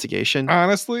probably investigation.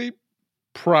 Honestly,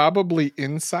 probably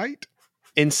insight.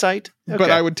 Insight? But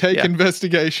Okay. I would take Yeah.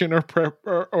 investigation or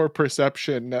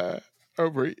perception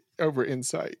over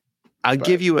insight. I'll but-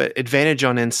 give you an advantage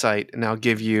on insight, and I'll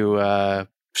give you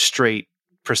straight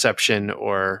perception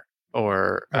or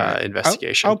right.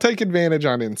 investigation. I'll take advantage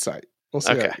on insight. We'll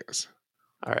see how Okay. it goes.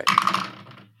 All right.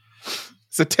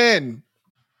 It's a 10.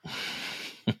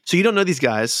 So you don't know these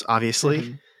guys,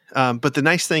 obviously. Mhm. But the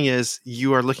nice thing is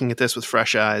you are looking at this with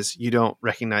fresh eyes. You don't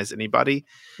recognize anybody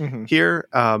Mhm. here.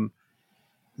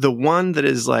 The one that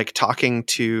is like talking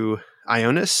to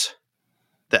Ionis,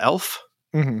 the elf,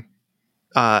 Mhm.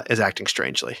 is acting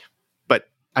strangely. But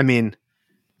I mean,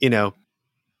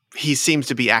 he seems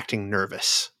to be acting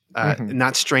nervous. Mhm.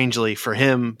 Not strangely for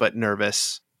him, but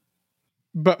nervous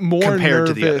But more Compared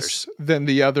to the nervous than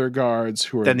the other guards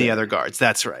who are than the there. other guards.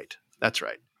 That's right. That's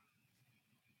right.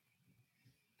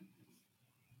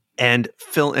 And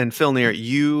Filnir,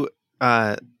 you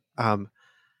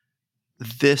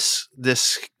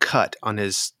this cut on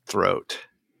his throat,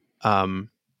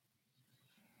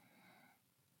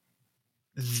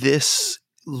 this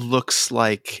looks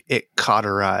like it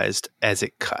cauterized as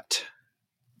it cut.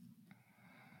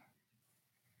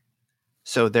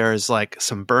 So there's like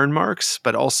some burn marks,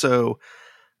 but also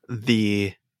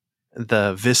the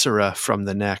viscera from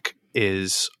the neck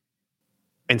is,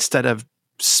 instead of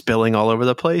spilling all over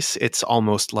the place, it's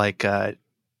almost like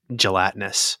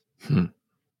gelatinous. Wait,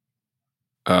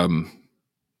 I'll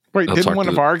didn't talk one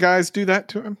to of the- our guys do that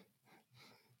to him?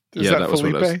 Is Yeah, that that was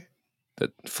what I was- Felipe?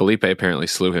 That Felipe apparently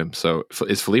slew him. So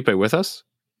is Felipe with us?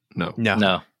 No. No.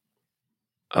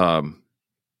 No.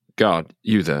 God,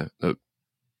 you there.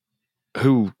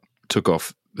 Who took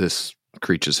off this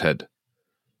creature's head?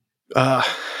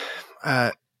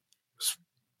 The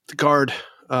guard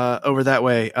over that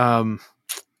way.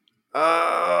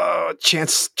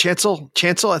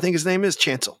 Chancel, I think his name is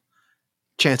Chancel.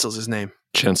 Chancel's his name.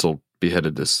 Chancel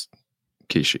beheaded this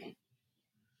Kishi.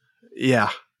 Yeah.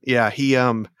 He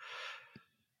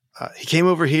came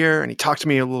over here and he talked to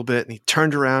me a little bit, and he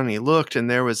turned around and he looked, and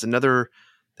there was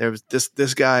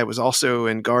this guy was also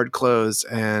in guard clothes,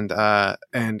 and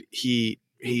he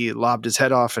lobbed his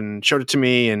head off and showed it to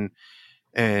me, and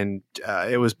and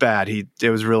it was bad. It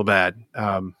was real bad.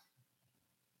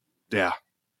 Yeah,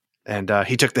 and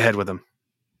he took the head with him.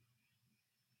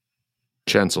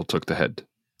 Chancel took the head.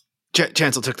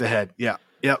 Chancel took the head. Yeah,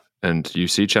 yep. And you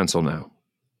see Chancel now?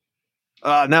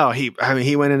 No, he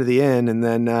went into the inn and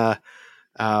then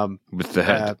With the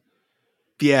head?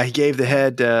 Yeah, he gave the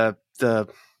head the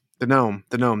gnome,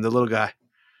 the little guy.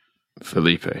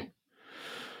 Felipe.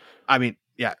 I mean,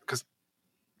 yeah, because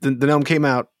the gnome came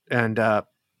out and got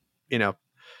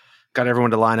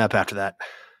everyone to line up after that.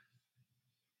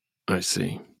 I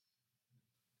see.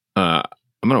 I'm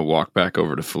going to walk back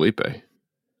over to Felipe.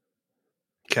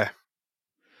 Okay.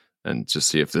 And just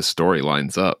see if this story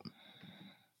lines up.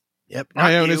 Yep.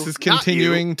 Ionis is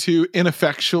continuing to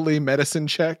ineffectually medicine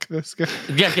check this guy.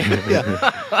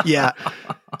 Yeah. Yeah.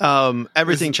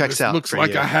 Everything checks this out. Looks for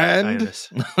like you, a hand. Ionis.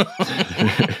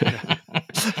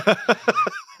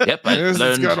 Yep, I Yes,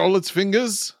 it's got all its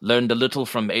fingers. learned a little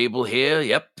from Abel here.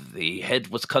 Yep, the head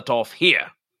was cut off here.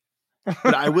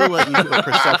 But I will let you do a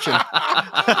perception.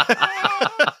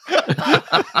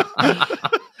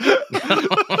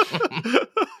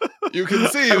 You can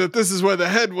see that this is where the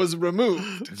head was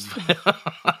removed.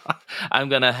 I'm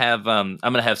gonna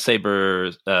have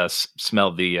Saber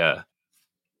smell the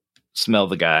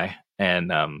guy,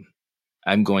 and I'm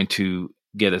going to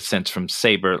get a sense from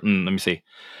Saber. Let me see.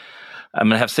 I'm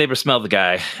gonna have Saber smell the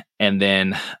guy, and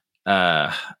then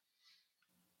I'm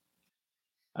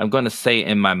going to say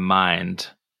in my mind.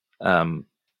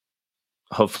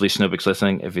 Hopefully, Snowbick's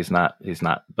listening. If he's not, he's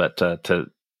not. But to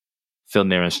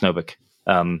Filnir and Snowbick,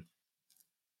 I'm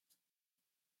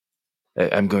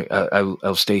going.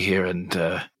 I'll stay here and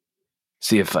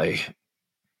see if I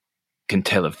can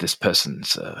tell if this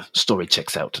person's story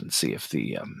checks out, and see if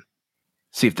the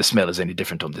smell is any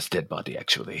different on this dead body.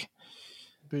 Actually,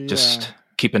 just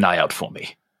keep an eye out for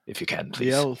me if you can,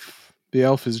 please. The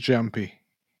elf is jumpy,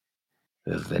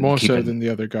 Then more so than the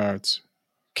other guards.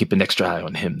 Keep an extra eye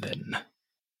on him. Then,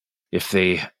 if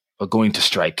they are going to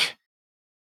strike,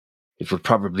 it will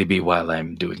probably be while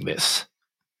I'm doing this.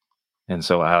 And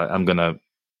so I'm going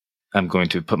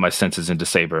to put my senses into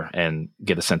Saber and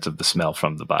get a sense of the smell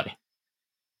from the body.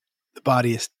 The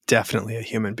body is definitely a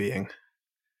human being.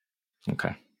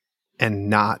 Okay. And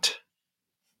not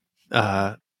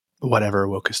whatever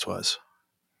Wokest was.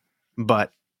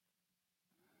 But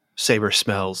Saber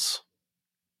smells.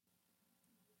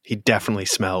 He definitely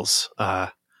smells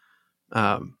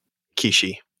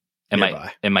Kishi.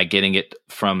 Am I getting it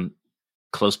from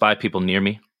close by, people near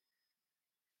me?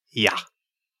 Yeah.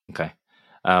 Okay.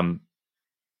 I'm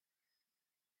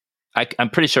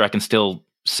pretty sure I can still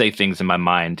say things in my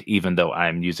mind, even though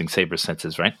I'm using Saber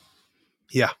senses, right?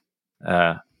 Yeah.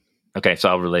 Okay, so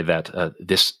I'll relay that.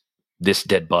 This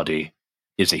dead body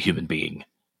is a human being,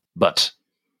 but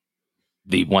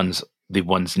the ones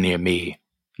near me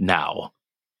now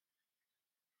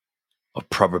are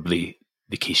probably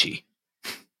the Kishi.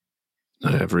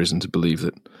 I have reason to believe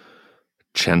that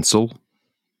Chancel,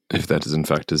 if that is in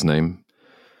fact his name,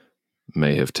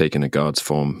 may have taken a guard's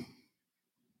form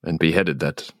and beheaded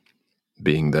that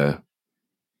being there.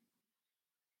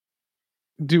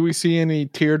 Do we see any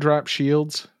teardrop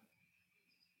shields?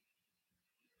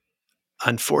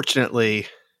 Unfortunately,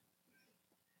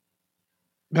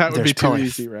 That would There's be too probably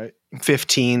easy, right?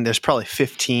 15. There's probably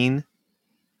 15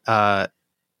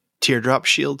 teardrop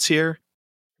shields here.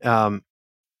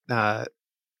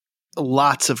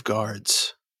 Lots of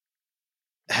guards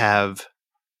have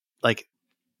like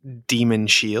demon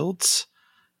shields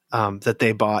that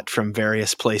they bought from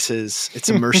various places. It's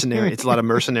a mercenary. It's a lot of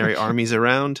mercenary armies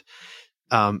around.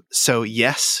 So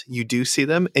yes, you do see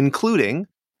them, including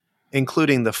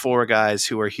the 4 guys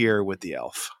who are here with the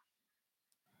elf.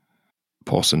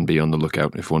 Pause and be on the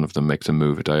lookout if one of them makes a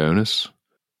move at Ionis,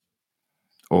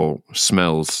 or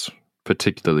smells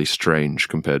particularly strange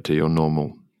compared to your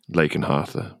normal Lake and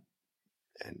Hartha.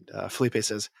 And Felipe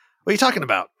says, "What are you talking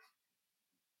about?"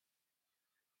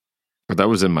 But that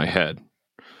was in my head.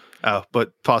 Oh,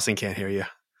 but Pausing can't hear you.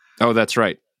 Oh, that's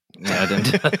right. I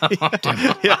didn't.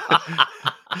 Yeah.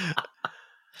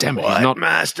 Damn it, What,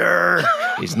 master?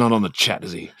 he's not on the chat,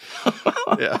 is he?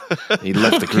 Yeah. He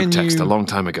left the group Can text you- a long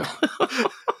time ago.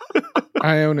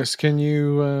 Ionis, can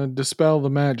you dispel the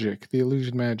magic, the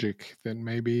illusion magic that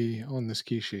may be on this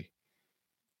Kishi?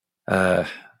 All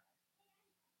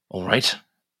right.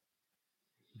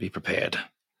 Be prepared.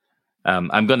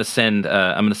 I'm going to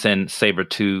send Saber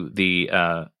to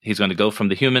the. He's going to go from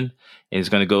the human, and he's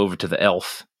going to go over to the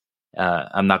elf.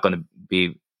 I'm not going to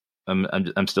be.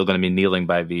 I'm still going to be kneeling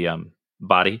by the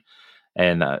body,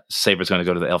 and Saber's going to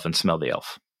go to the elf and smell the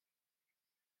elf.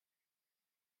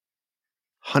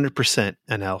 100%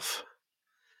 an elf.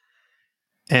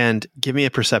 And give me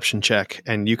a perception check,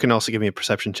 and you can also give me a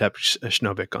perception check,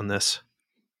 Schnobik, on this.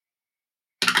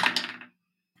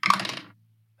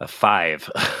 A 5.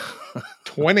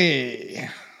 20.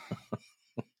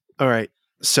 All right.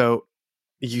 So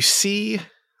you see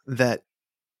that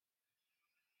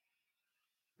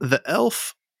the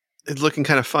elf is looking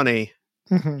kind of funny.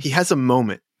 Mhm. He has a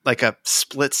moment, like a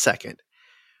split second,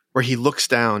 where he looks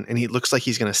down and he looks like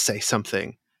he's going to say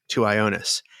something to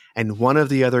Ionis. And one of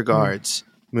the other guards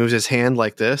moves his hand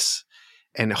like this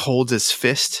and holds his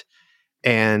fist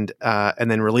and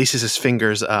then releases his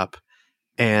fingers up.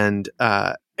 And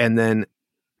then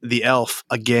the elf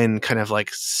again kind of like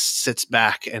sits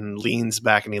back and leans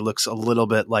back, and he looks a little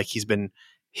bit like he's been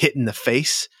hit in the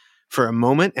face for a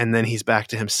moment, and then he's back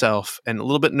to himself and a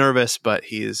little bit nervous, but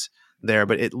he's there.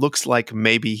 But it looks like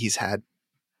maybe he's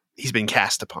been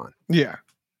cast upon. Yeah.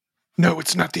 No,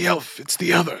 it's not the elf. It's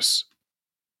the others.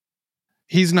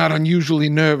 He's not unusually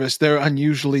nervous. They're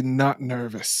unusually not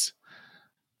nervous.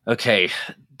 Okay,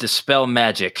 dispel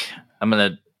magic. I'm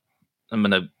gonna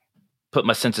put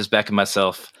my senses back in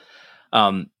myself.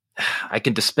 I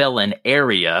can dispel an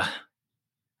area,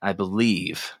 I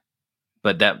believe,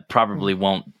 but that probably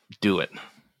won't do it.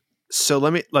 So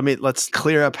let's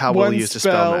clear up how we'll use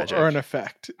dispel magic. Or an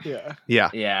effect. Yeah. Yeah.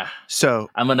 Yeah, So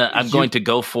I'm going to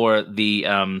go for the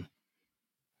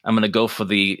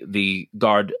the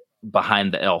guard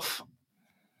behind the elf,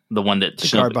 the one that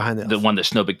guard behind the elf. the one that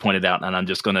Schnobik pointed out, and I'm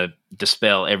just going to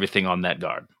dispel everything on that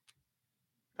guard.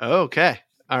 okay.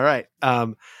 All right.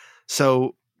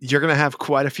 So you're going to have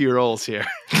quite a few rolls here.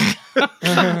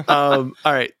 All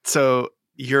right. So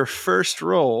your first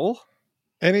roll.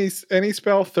 Any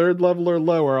spell 3rd level or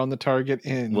lower on the target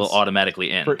ends. Will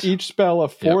automatically end. For each spell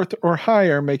of 4th or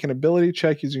higher, make an ability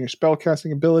check using your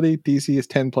spellcasting ability. DC is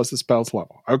 10 plus the spell's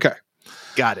level. Okay.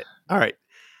 Got it. All right.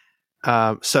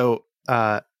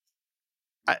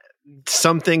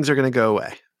 Some things are going to go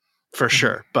away for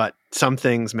sure, but some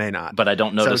things may not. But I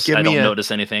don't notice. give I me don't a-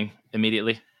 notice anything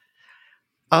immediately.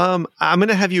 I'm going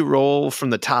to have you roll from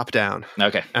the top down,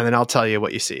 Okay. and then I'll tell you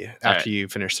what you see after right. you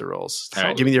finish the rolls. All So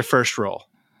right. give me your first roll.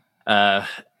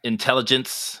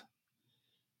 Intelligence.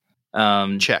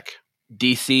 Check.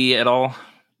 DC at all?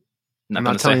 I'm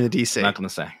gonna not telling say. you the DC. Not going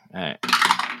to say. All right.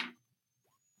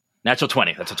 Natural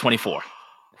 20. That's a 24.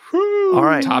 All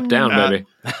right. Top down, baby.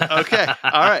 Okay.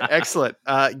 All right. Excellent.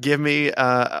 Give me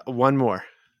one more.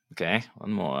 Okay.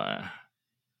 One more.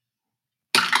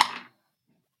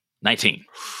 19.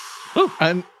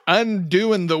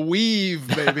 Undoing the weave,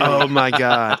 baby. Oh my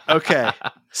God. Okay.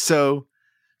 So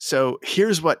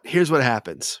here's what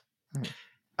happens.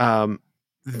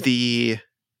 The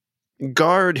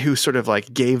guard who sort of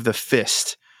like gave the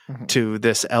fist to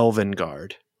this elven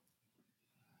guard,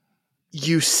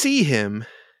 you see him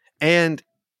and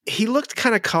he looked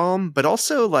kind of calm, but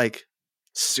also like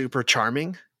super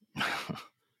charming.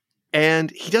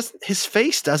 And his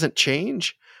face doesn't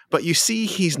change, but you see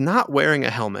he's not wearing a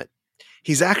helmet.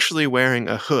 He's actually wearing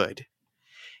a hood.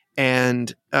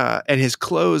 And his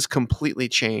clothes completely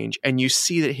change, and you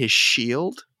see that his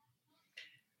shield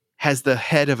has the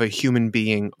head of a human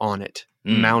being on it,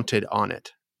 mounted on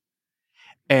it.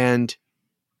 And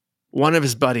one of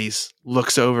his buddies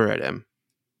looks over at him,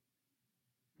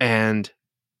 and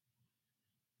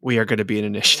we are going to be an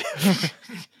initiative.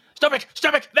 Stop it!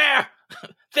 There!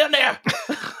 There!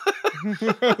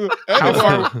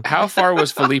 How far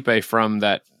was Felipe from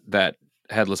that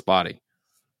headless body?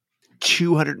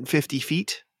 250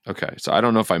 feet. Okay, so I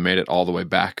don't know if I made it all the way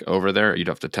back over there. You'd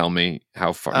have to tell me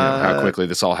how far, how quickly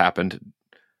this all happened.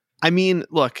 I mean,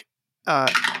 look,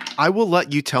 I will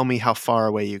let you tell me how far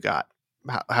away you got.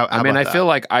 I feel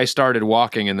like I started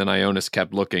walking and then Ionis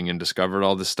kept looking and discovered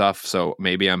all this stuff. So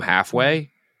maybe I'm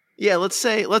halfway. Yeah, let's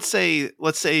say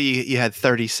you had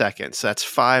 30 seconds. That's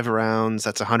 5 rounds.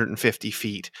 That's 150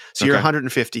 feet. So you're Okay.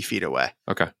 150 feet away.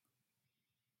 Okay.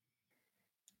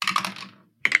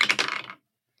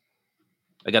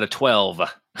 I got a 12.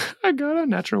 I got a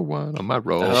natural 1 on my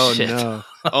roll. Oh shit. no!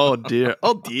 Oh dear!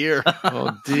 Oh dear!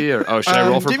 Oh dear. Oh, should I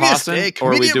roll for Give me a Pawson? steak, Or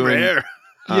are we medium doing rare.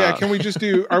 Yeah, can we just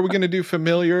are we going to do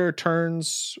familiar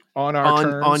turns on our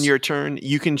turns? on your turn?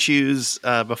 You can choose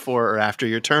before or after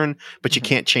your turn, but you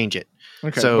can't change it.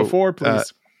 Okay, so, before,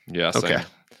 please. Yeah, same. Okay.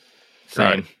 Same.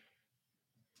 Right.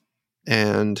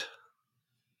 And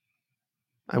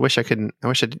I wish you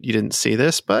didn't see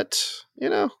this, but you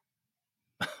know.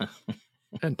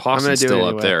 And gonna Pawson's do it still up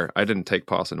anyway. there. I didn't take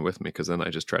Pawson with me because then I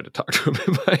just tried to talk to him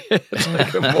in my head.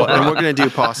 Like a Well, and moron. we're gonna do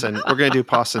Pawson. We're gonna do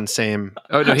Pawson same.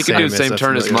 Oh no, he can do the as same a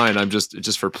turn as familiar. mine. I'm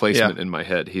just for placement in my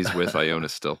head. He's with Ionis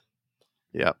still.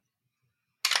 Yep.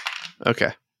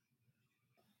 Okay.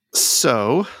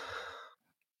 So,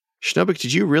 Schnobik,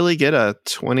 did you really get a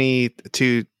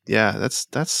 22? Yeah,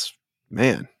 that's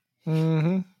man.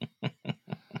 Mm-hmm.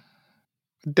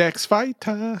 Dex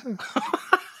fighter.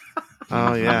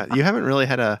 Oh yeah, you haven't really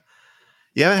had a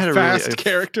Fast really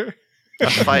character. a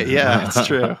fight. Yeah, that's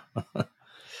true.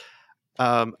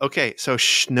 Okay, so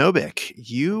Schnobik,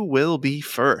 you will be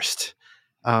first.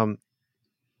 One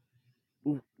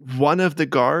of the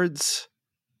guards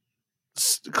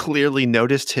clearly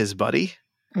noticed his buddy,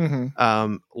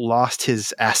 Mm-hmm. lost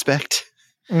his aspect,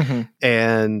 Mm-hmm.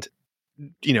 and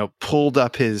pulled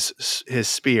up his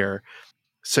spear.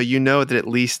 So you know that at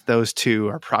least those two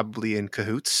are probably in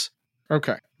cahoots.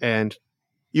 Okay. And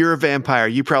you're a vampire.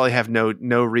 You probably have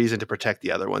no reason to protect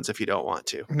the other ones if you don't want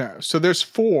to. No. So there's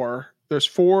four. There's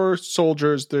four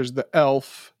soldiers. There's the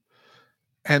elf,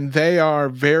 and they are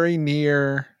very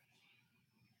near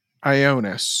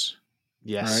Ionis.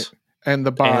 Yes. Right? And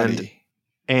the body.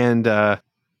 And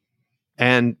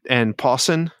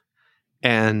Pawson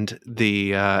and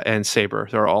the and Saber,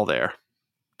 they're all there.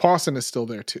 Pawson is still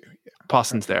there too. Yeah.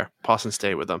 Pawson's there. Pawson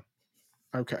stayed with them.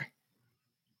 Okay.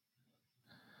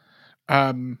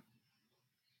 I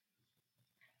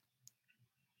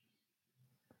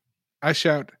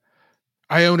shout,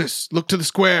 Ionis, look to the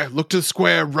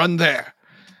square, run there.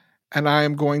 And I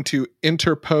am going to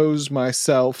interpose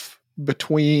myself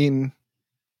between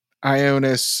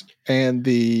Ionis and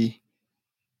the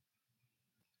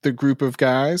group of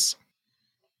guys.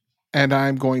 And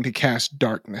I'm going to cast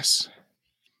darkness.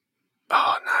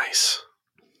 Oh, nice.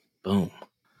 Boom.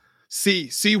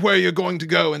 See where you're going to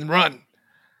go and run.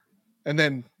 And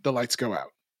then the lights go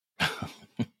out.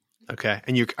 Okay.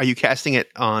 And are you casting it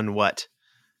on what?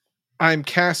 I'm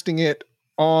casting it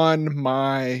on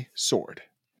my sword.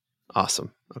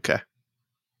 Awesome. Okay.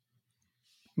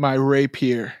 My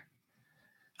rapier.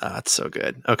 That's so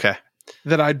good. Okay.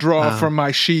 That I draw from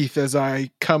my sheath as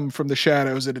I come from the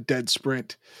shadows at a dead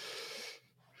sprint.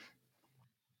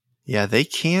 Yeah, they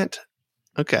can't.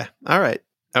 Okay. All right.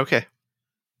 Okay.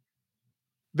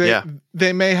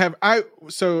 They may have. I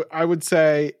would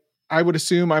say, I would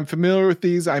assume I'm familiar with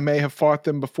these. I may have fought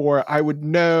them before. I would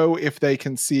know if they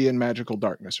can see in magical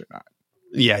darkness or not.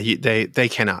 Yeah, they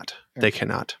cannot. Okay. They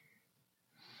cannot.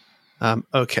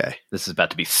 Okay. This is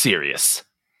about to be serious.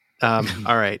 All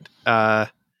right.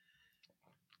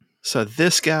 So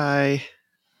this guy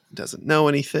doesn't know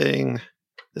anything.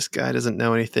 This guy doesn't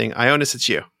know anything. Ionis, it's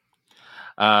you.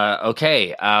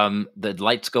 Okay. The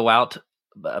lights go out,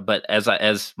 but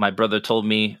as my brother told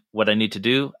me what I need to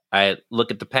do, I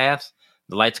look at the path,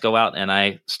 the lights go out, and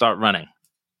I start running.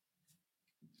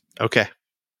 Okay.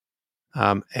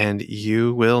 And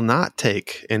you will not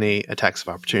take any attacks of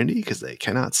opportunity because they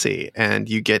cannot see. And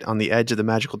you get on the edge of the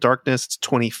magical darkness. It's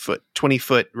 20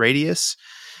 foot radius,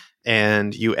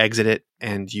 and you exit it,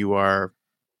 and you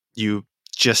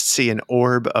just see an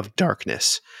orb of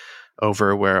darkness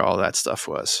over where all that stuff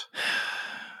was.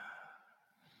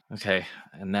 Okay,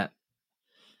 and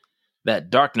that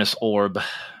darkness orb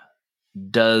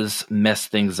does mess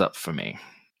things up for me.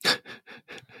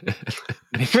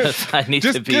 Because I need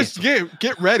to be... Just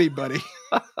get ready, buddy.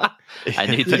 I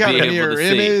need to be able to see. You got a mirror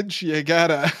image. You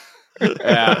gotta...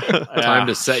 Time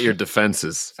to set your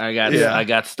defenses. I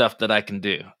got stuff that I can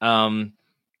do.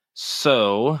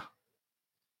 So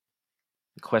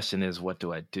the question is, what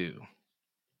do I do?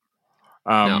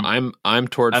 No, I'm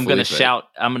toward. I'm gonna shout.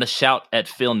 I'm gonna shout at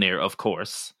Filnir, of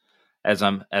course, as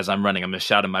I'm running. I'm gonna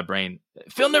shout in my brain,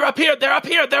 Filnir, up here! They're up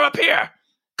here! They're up here!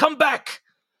 Come back!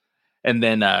 And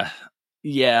then,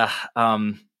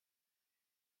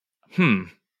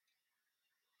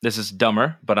 this is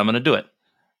dumber, but I'm gonna do it.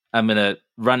 I'm gonna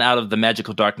run out of the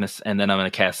magical darkness, and then I'm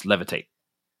gonna cast Levitate.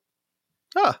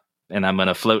 And I'm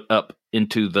gonna float up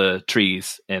into the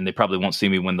trees, and they probably won't see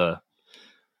me when the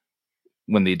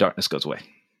darkness goes away.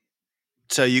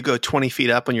 So you go 20 feet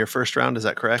up on your first round, is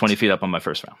that correct? 20 feet up on my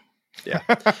first round. Yeah.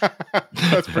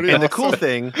 That's pretty and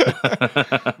awesome.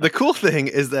 the cool thing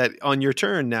is that on your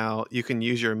turn now, you can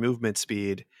use your movement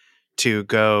speed to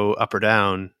go up or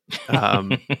down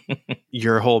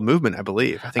your whole movement, I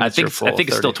believe. I think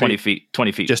it's still 20 feet.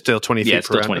 20 feet. Just still 20 feet yeah, per it's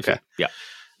still round? 20 feet. Yeah.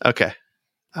 Okay.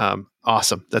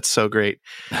 Awesome. That's so great.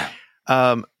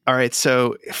 All right.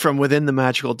 So from within the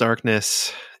magical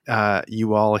darkness,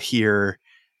 you all hear,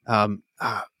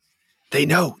 they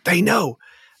know.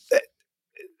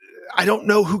 I don't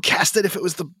know who cast it, if it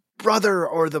was the brother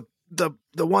or the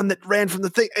one that ran from the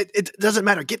thing. It doesn't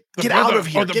matter. Get out of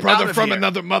here. Or the brother from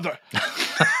another mother.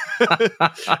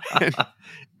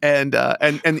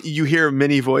 and you hear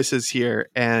many voices here,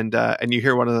 and you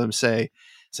hear one of them say,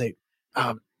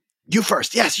 You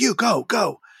first. Yes, you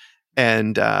go.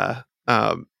 And the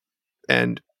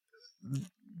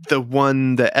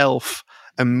elf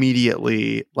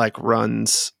immediately like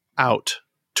runs out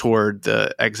toward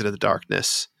the exit of the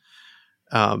darkness.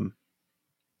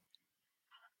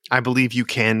 I believe you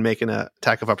can make an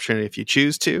attack of opportunity if you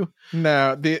choose to.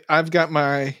 No, I've got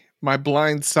my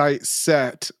blind sight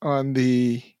set on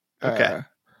the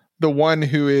the one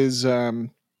who is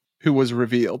who was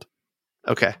revealed.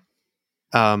 Okay.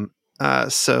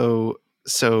 So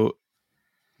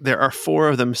there are 4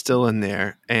 of them still in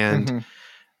there, and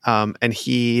and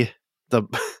he the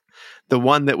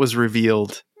one that was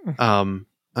revealed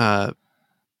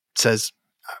says,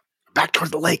 "Back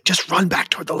toward the lake. Just run back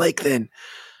toward the lake, then."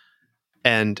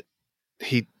 And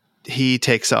he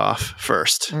takes off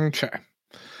first. Okay.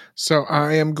 So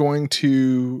I am going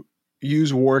to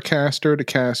use Warcaster to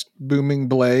cast Booming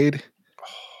Blade.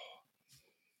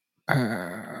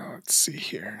 Let's see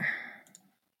here.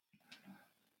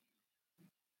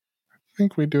 I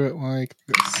think we do it like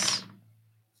this.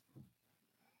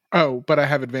 Oh, but I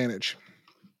have advantage.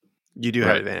 You do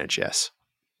have advantage, yes.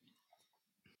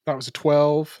 That was a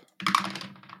 12.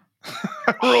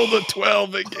 I rolled a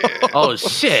 12 again. Oh,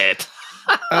 shit.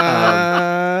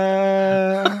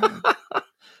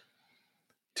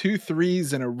 2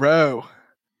 3s in a row.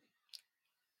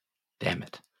 Damn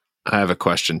it. I have a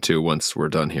question too once we're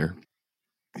done here.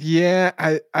 Yeah,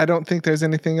 I don't think there's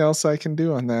anything else I can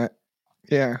do on that.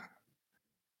 Yeah.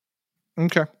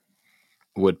 Okay.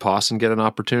 Would Pawson get an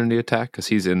opportunity attack? Because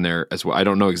he's in there as well. I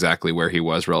don't know exactly where he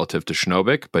was relative to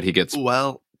Schnobik, but he gets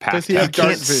does he he have dark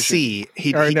can't vision? see.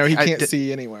 He can't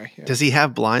see anyway. Yeah. Does he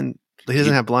have blind? He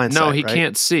doesn't have blind sight. No, he right?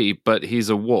 can't see, but he's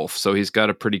a wolf, so he's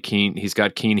got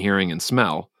keen hearing and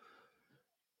smell.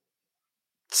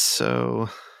 So,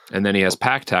 and then he has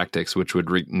pack tactics, which would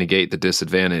negate the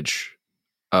disadvantage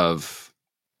of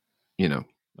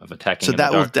attacking. So in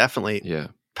that the will dark. definitely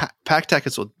pack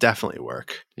tactics will definitely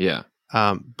work. Yeah.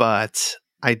 But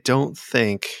I don't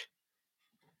think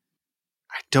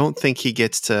he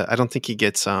gets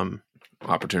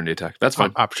opportunity attack. That's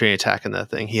fine. Opportunity attack in that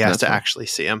thing. He has That's to fine. actually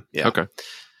see him. Yeah. Okay.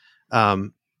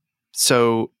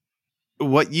 So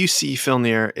what you see,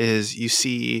 Filnir, is you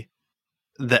see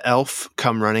the elf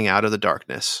come running out of the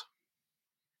darkness.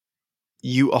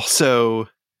 You also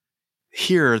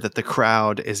hear that the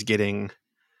crowd is getting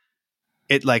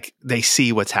it, like they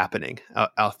see what's happening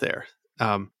out there.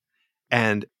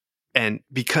 And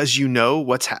because you know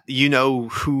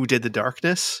who did the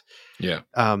darkness. Yeah.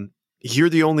 You're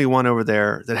the only one over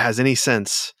there that has any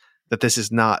sense that this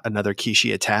is not another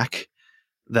Kishi attack,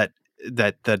 that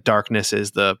the darkness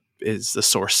is the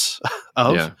source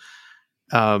of. Yeah.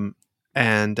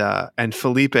 And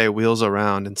Felipe wheels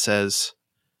around and says,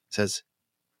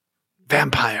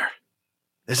 "Vampire.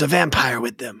 There's a vampire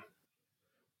with them."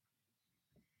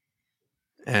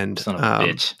 And Son of a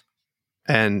bitch.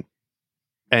 And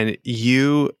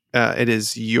you, it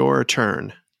is your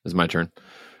turn. It's my turn.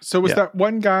 So was that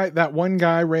one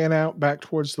guy ran out back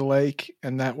towards the lake,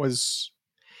 and that was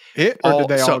it, or did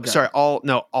they all go? Sorry,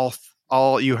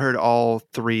 all you heard all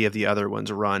 3 of the other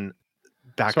ones run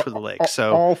back to the lake.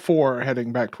 So all 4 are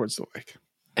heading back towards the lake.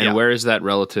 And where is that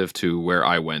relative to where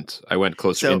I went? I went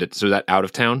closer into that out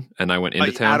of town, and I went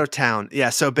into town. Out of town, yeah.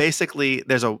 So basically,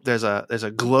 there's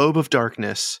a globe of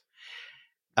darkness.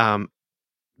 An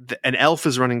elf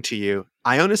is running to you.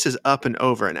 Ionis is up and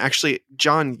over, and actually,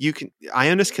 John,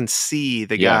 Ionis can see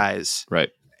the guys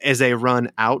as they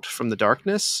run out from the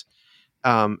darkness,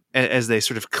 as they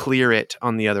sort of clear it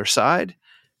on the other side.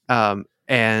 And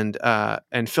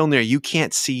Filnir, you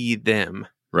can't see them.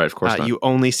 Right, of course not. You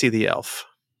only see the elf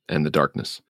and the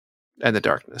darkness. And the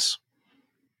darkness.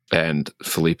 And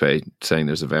Felipe saying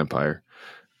there's a vampire.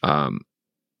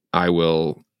 I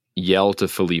will yell to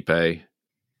Felipe,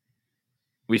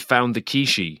 "We found the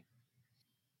Kishi.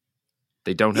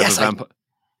 They don't have a vampire.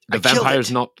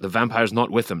 The vampire's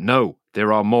not with them. No,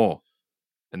 there are more."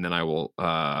 And then I will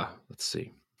let's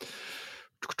see.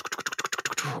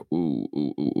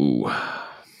 Ooh.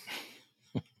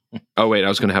 Oh wait, I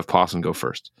was gonna have Pawson go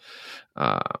first.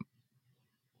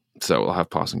 So I'll have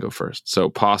Pawson go first. So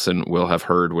Pawson will have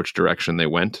heard which direction they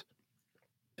went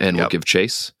and will give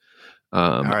chase.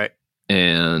 All right.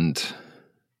 And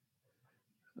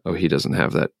he doesn't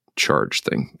have that charge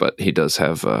thing, but he does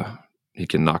have he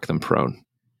can knock them prone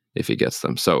if he gets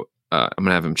them. So I'm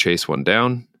gonna have him chase one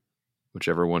down,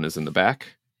 whichever one is in the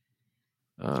back.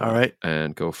 All right.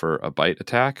 And go for a bite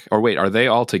attack. Or wait, are they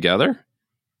all together?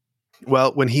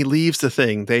 Well, when he leaves the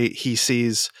thing, he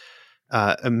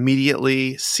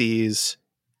immediately sees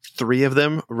 3 of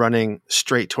them running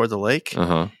straight toward the lake.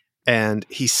 Uh-huh. and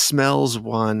he smells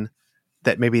one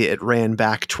that maybe it ran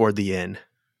back toward the inn.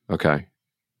 Okay.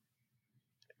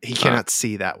 He cannot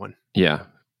see that one. Yeah.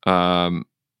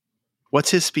 What's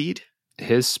his speed?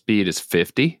 His speed is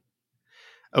 50.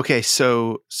 Okay,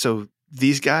 so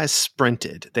these guys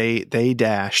sprinted. They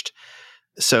dashed.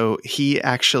 So he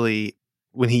actually,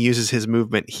 when he uses his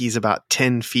movement, he's about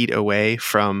 10 feet away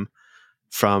from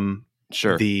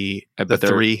Sure. the But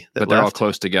three that But they're all left.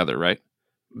 close together, right?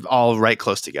 All right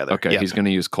close together. Okay, Yeah. he's going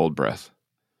to use cold breath,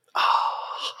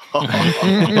 Oh.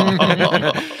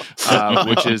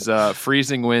 which is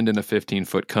freezing wind in a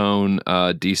 15-foot cone,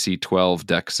 DC 12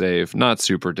 deck save. Not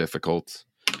super difficult.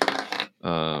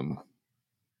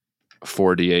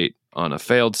 48 on a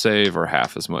failed save or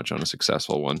half as much on a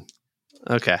successful one.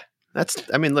 Okay. That's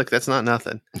not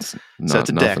nothing. It's So not it's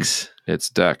a nothing. dex. It's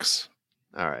dex.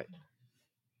 All right.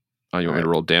 Oh, you want me to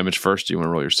roll damage first? Or you want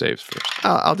to roll your saves first?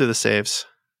 I'll do the saves.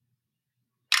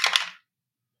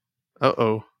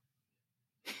 Uh-oh.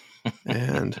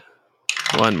 And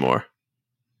one more.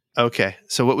 Okay.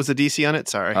 So what was the DC on it?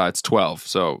 Sorry. It's 12.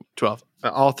 So 12.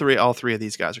 All three of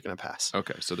these guys are going to pass.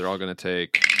 okay, so they're all going to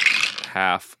take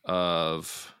half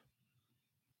of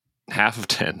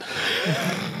 10.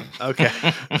 Okay.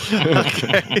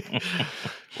 Okay.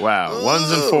 Wow,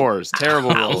 ones and fours,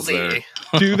 terrible rolls there.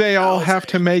 Do they all have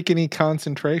to make any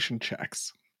concentration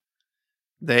checks?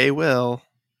 They will.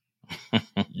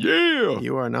 Yeah.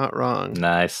 You are not wrong.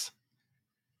 Nice.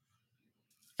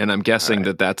 And I'm guessing All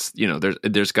right. that's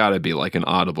there's got to be like an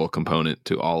audible component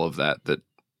to all of that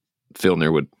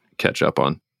Filner would catch up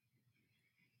on.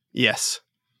 Yes.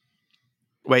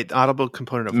 Wait, the audible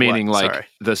component of Meaning what? like Sorry.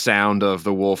 the sound of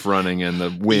the wolf running and the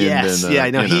wind. Yes. and the, Yeah.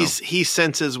 No. you know. He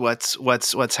senses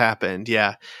what's happened.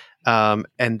 Yeah.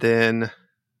 And then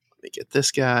let me get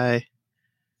this guy.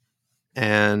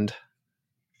 And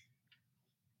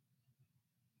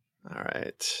all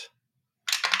right.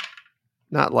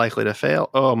 Not likely to fail.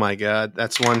 Oh my God,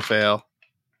 that's one fail.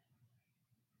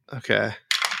 Okay.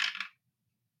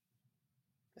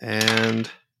 And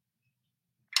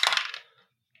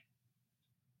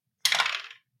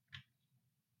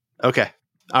okay.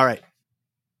 All right.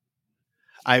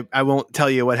 I won't tell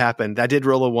you what happened. I did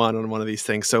roll a 1 on one of these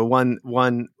things. So one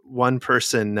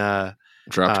person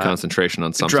dropped concentration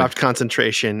on something. dropped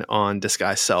concentration on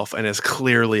disguise self and is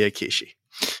clearly a Kishi.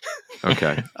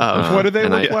 Okay. What do they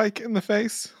and look I- like in the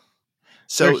face?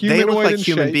 So They're they look humanoid like in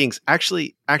human shape? beings.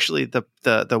 Actually,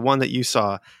 the one that you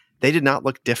saw, they did not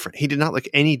look different. He did not look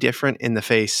any different in the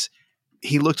face.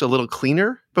 He looked a little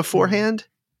cleaner beforehand,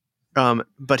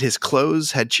 but his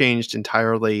clothes had changed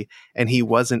entirely, and he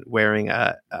wasn't wearing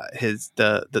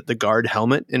the guard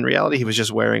helmet. In reality, he was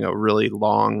just wearing a really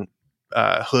long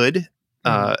hood.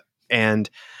 And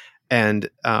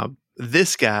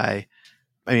this guy,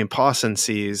 I mean, Pawson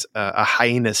sees a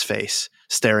hyena's face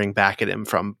staring back at him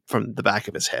from the back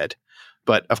of his head.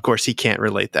 But of course, he can't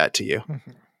relate that to you.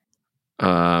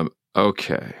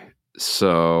 Okay.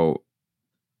 So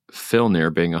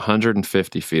Filner, being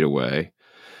 150 feet away,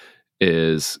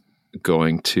 is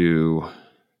going to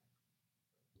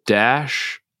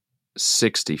dash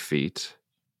 60 feet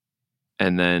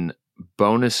and then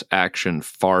bonus action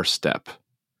far step,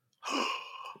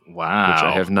 Wow. which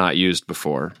I have not used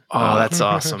before. Oh, that's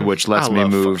awesome. Which lets I me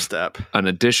love move First step. an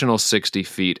additional 60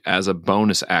 feet as a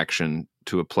bonus action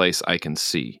to a place I can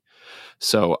see.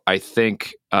 So I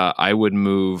think I would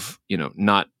move,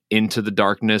 not into the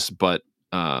darkness, but,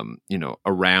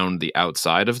 around the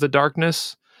outside of the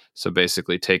darkness. So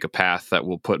basically take a path that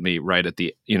will put me right at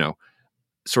the,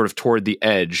 sort of toward the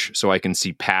edge so I can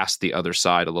see past the other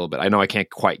side a little bit. I know I can't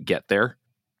quite get there.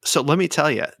 So let me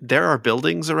tell you, there are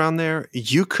buildings around there.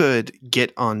 You could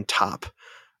get on top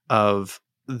of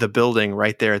the building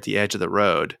right there at the edge of the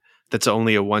road. That's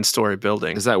only a 1-story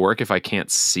building. Does that work if I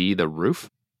can't see the roof?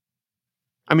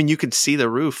 I mean, you could see the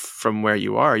roof from where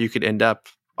you are. You could end up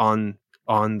on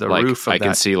the Like, roof of I that.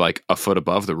 can see like a foot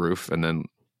above the roof and then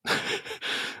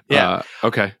Yeah.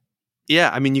 Okay. Yeah,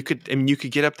 I mean, you could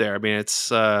get up there. I mean, it's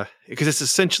because it's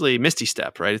essentially Misty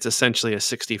Step, right? It's essentially a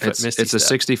 60-foot It's Misty a Step.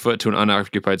 60 foot to an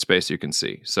unoccupied space you can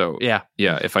see. So Yeah,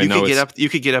 if I you know could it's get up. You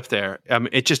could get up there.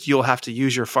 It just you'll have to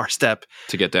use your far step,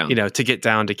 to get down. to get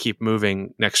down to keep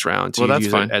moving next round. So Well, you that's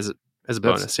use fine. it as a That's-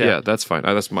 bonus. Yeah. that's fine.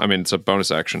 It's a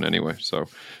bonus action anyway. So,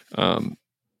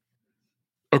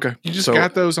 okay. You just So,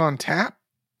 got those on tap?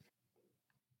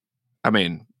 I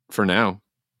mean, for now,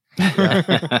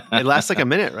 It lasts like a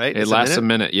minute, right? it It's lasts a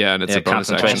minute. Yeah, and it's Yeah, a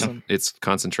bonus action. concentration. It's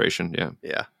concentration. Yeah.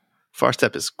 Yeah, far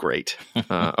step is great.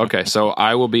 Okay, so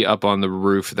I will be up on the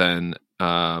roof then.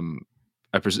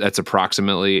 That's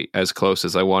approximately as close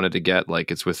as I wanted to get. Like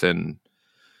it's within,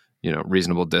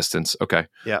 reasonable distance. Okay.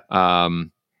 Yeah.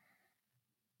 And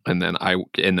then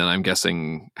I'm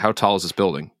guessing, how tall is this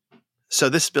building? So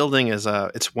this building is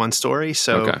it's 1 story.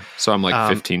 So okay. So I'm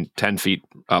like 10 feet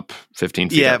up, 15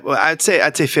 feet yeah, up. well, I'd say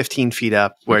 15 feet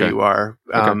up where Okay. you are.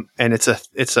 And it's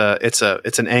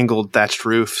an angled thatched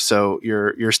roof. So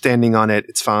you're standing on it.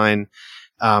 It's fine.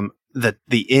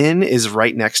 The inn is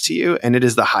right next to you, and it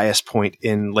is the highest point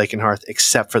in Lakenhearth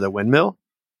except for the windmill.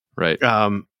 Right.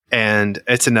 And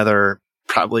it's another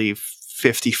probably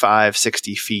 55,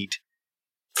 60 feet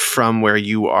from where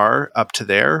you are up to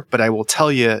there. But I will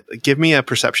tell you, give me a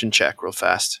perception check real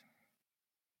fast.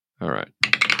 All right.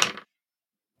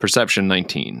 Perception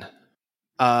 19.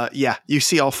 Yeah, you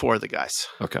see all 4 of the guys.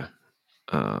 Okay.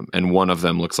 And one of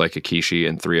them looks like a Kishi,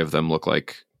 and 3 of them look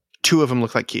like... 2 of them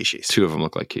look like Kishis. 2 of them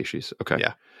look like Kishis. Okay.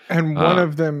 Yeah. And one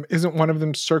of them, isn't one of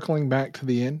them circling back to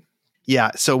the inn?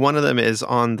 Yeah, so one of them is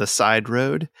on the side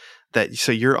road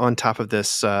so you're on top of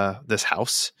this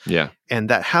house. Yeah. And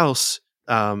that house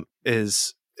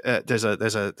is there's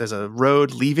a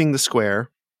road leaving the square,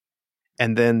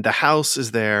 and then the house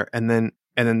is there, and then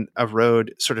a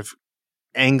road sort of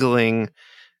angling,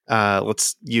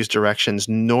 let's use directions,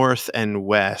 north and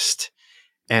west,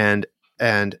 and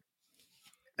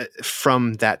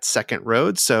from that second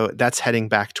road. So that's heading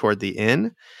back toward the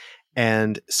inn.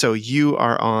 And so you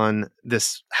are on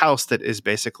this house that is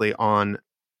basically on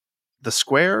the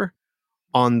square,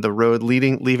 on the road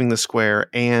leaving the square,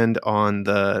 and on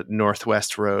the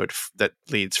northwest road that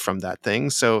leads from that thing.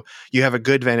 So you have a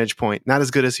good vantage point, not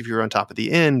as good as if you were on top of the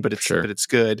inn, but it's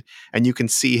good. And you can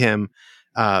see him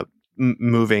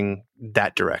moving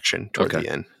that direction toward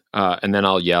the inn. And then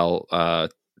I'll yell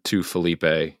to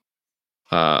Felipe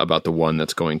about the one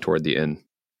that's going toward the inn.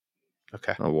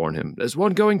 Okay. I'll warn him. There's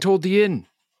one going toward the inn.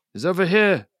 He's over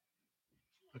here.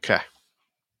 Okay.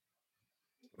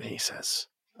 He says,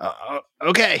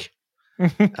 okay.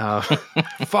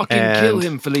 Fucking kill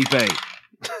him, Felipe.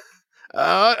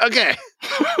 Okay.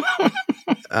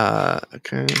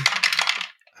 Okay.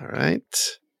 All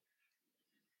right.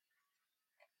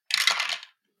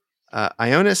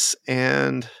 Ionis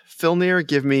and Filnir,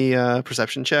 give me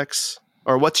perception checks.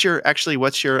 Or what's your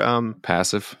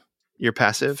passive? Your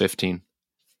passive? 15.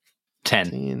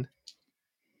 10.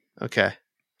 Okay.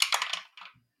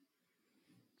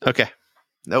 Okay.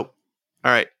 Nope.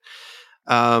 All right.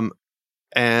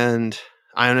 And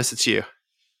Ionis, it's you.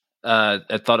 I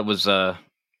thought it was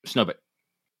Snowbeck.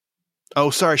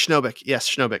 Oh, sorry, Schnobik. Yes,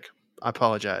 Schnobik. I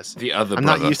apologize. The other I'm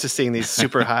brother. not used to seeing these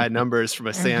super high numbers from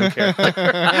a Sam character.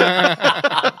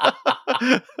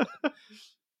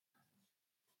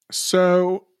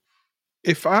 So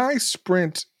if I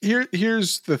sprint,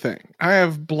 here's the thing. I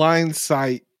have blind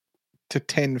sight to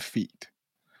 10 feet.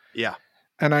 Yeah.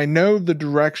 And I know the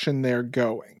direction they're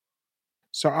going.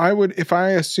 So I would, if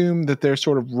I assume that they're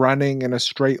sort of running in a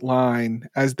straight line,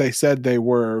 as they said they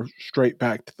were, straight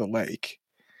back to the lake,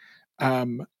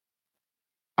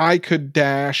 I could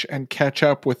dash and catch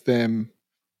up with them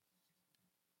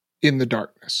in the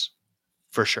darkness.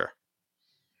 For sure.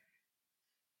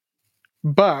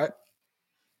 But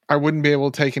I wouldn't be able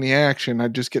to take any action.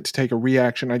 I'd just get to take a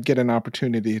reaction. I'd get an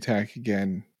opportunity attack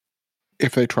again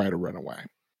if they try to run away.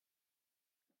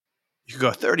 You could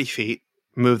go 30 feet,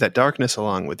 move that darkness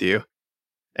along with you,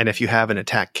 and if you have an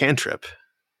attack cantrip,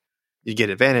 you get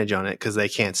advantage on it because they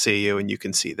can't see you and you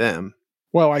can see them.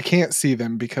 Well, I can't see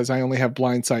them because I only have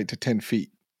blind sight to 10 feet.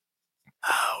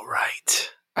 Oh, right.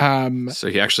 So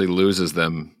he actually loses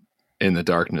them in the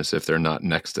darkness if they're not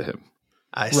next to him.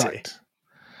 I see. Right.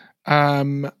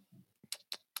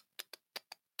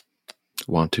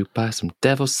 Want to buy some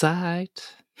devil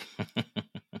sight?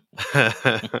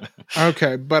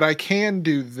 Okay, but I can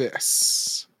do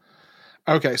this.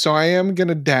 Okay, so I am going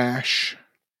to dash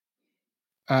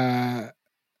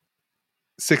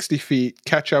 60 feet,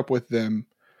 catch up with them,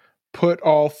 put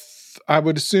all, I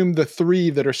would assume the 3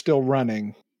 that are still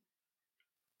running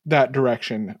that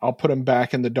direction, I'll put them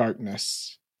back in the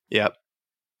darkness. Yep.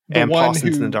 The and one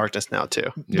Paulson's in who- the darkness now,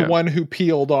 too. The one who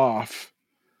peeled off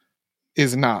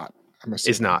is not, I'm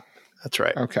assuming. Is not. That's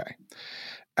right. Okay.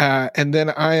 And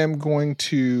then I am going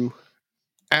to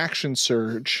action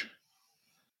surge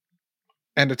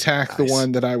and attack the Nice.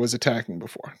 one that I was attacking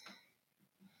before.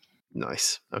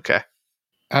 Nice. Okay.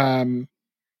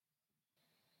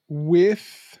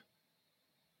 With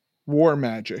war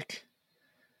magic,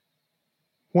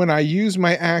 when I use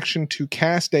my action to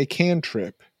cast a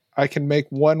cantrip, I can make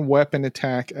one weapon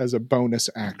attack as a bonus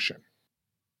action.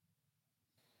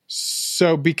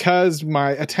 So because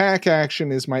my attack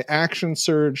action is my action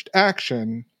surged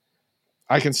action,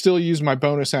 I can still use my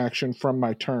bonus action from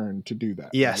my turn to do that.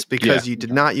 Yes, right? because you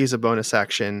did not use a bonus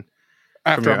action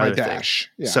After your my other thing. dash.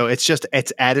 Yeah. So it's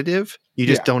additive. You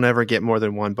just Yeah. don't ever get more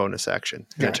than one bonus action.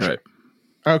 Gotcha. Right.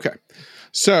 Okay.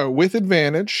 So with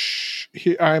advantage,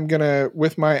 I'm going to,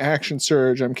 with my action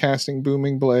surge, I'm casting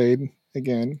Booming Blade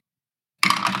again.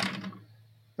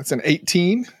 That's an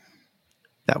 18.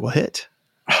 That will hit.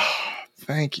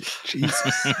 Thank you.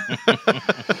 Jesus.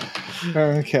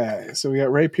 Okay. So we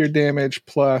got rapier damage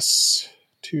plus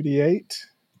 2d8.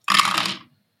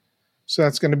 So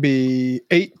that's going to be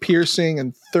 8 piercing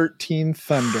and 13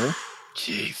 thunder.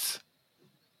 Jeez.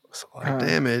 That's a lot of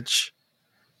damage.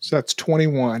 So that's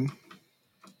 21.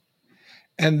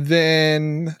 And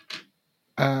then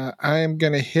I am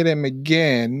going to hit him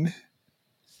again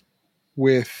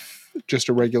with just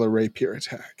a regular rapier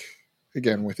attack.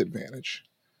 Again, with advantage.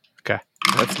 Okay.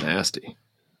 That's nasty.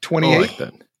 28. I like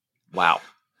that. Wow.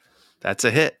 That's a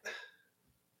hit.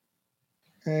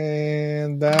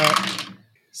 And that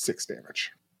 6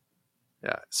 damage.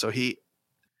 Yeah. So he.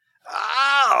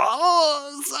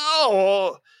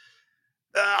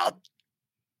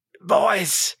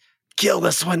 Boys, kill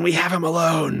this one. We have him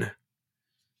alone.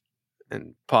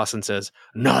 And Pawson says,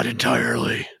 "Not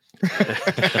entirely."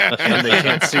 And they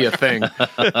can't see a thing.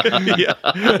 Yeah.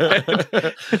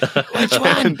 Which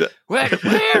one?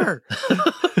 Where?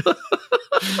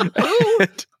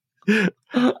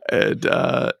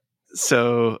 and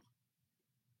so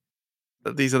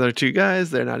these other two guys,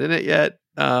 they're not in it yet.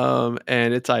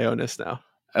 And it's Ionis now.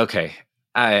 Okay.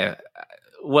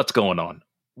 What's going on?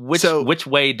 Which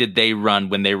way did they run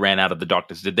when they ran out of the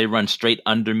darkness? Did they run straight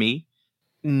under me?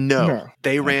 No.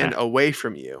 They ran Okay. away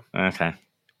from you. Okay.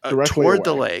 Directly Toward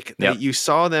the away. lake. Yep. You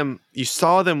saw them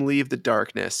leave the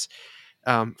darkness.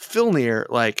 Filnir,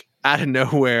 like out of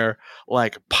nowhere,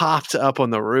 like popped up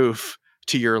on the roof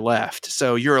to your left.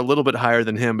 So you're a little bit higher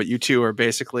than him, but you two are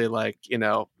basically like,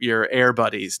 your air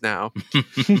buddies now.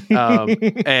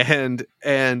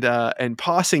 And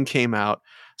Pawson came out,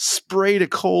 sprayed a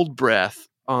cold breath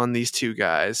on these three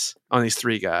guys,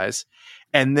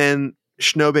 and then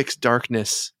Schnobik's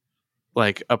darkness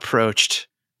like approached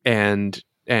and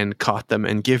caught them.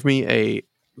 And give me a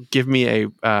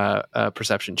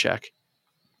perception check.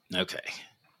 Okay.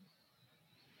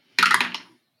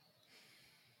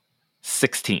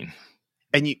 16.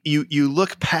 And you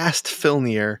look past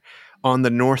Filnir on the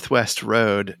northwest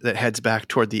road that heads back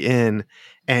toward the inn,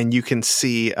 and you can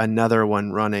see another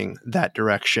one running that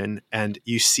direction, and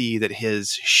you see that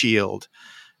his shield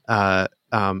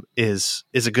is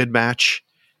a good match,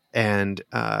 and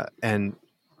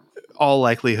all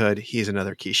likelihood he's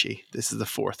another Kishi. This is the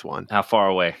fourth one. How far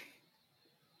away?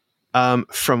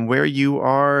 From where you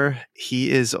are, he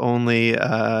is only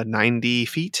 90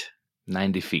 feet.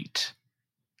 90 feet.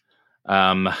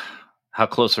 How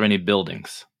close are any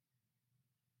buildings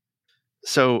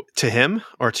So to him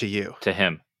or to you? to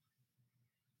him?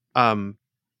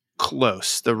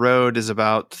 Close. The road is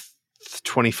about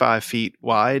 25 feet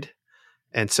wide,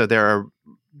 and so there are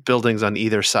buildings on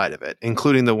either side of it,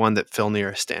 including the one that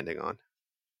Filnir is standing on.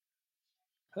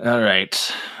 All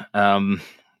right.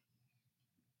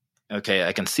 Okay,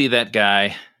 I can see that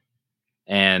guy,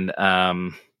 and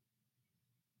no,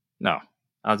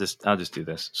 I'll just do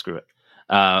this. Screw it.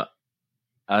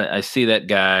 I see that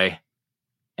guy,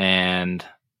 and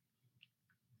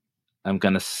I'm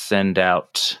gonna send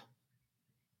out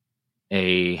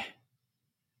a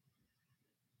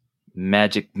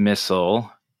magic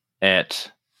missile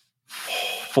at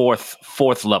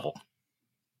fourth level.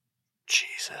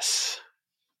 Jesus.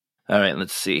 All right,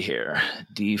 let's see here.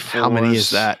 D4. How many is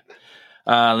that?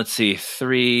 Let's see.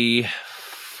 3,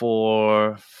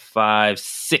 4, 5,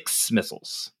 6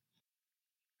 missiles.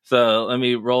 So let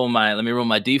me roll my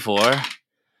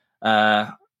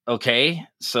D4. Okay,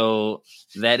 so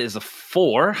that is a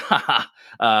 4.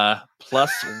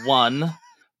 Plus 1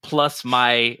 plus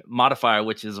my modifier,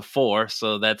 which is a 4.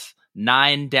 So that's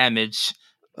 9 damage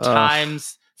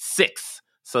times 6.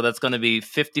 So that's going to be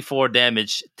 54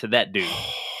 damage to that dude.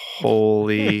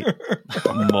 Holy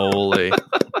moly.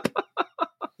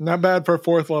 Not bad for a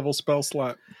 4th level spell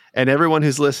slot. And everyone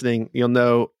who's listening, you'll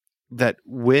know that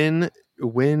when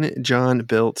John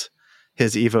built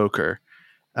his evoker,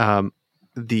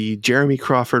 the Jeremy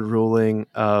Crawford ruling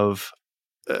of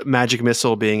magic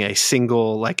missile being a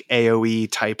single like AoE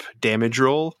type damage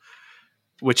roll,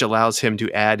 which allows him to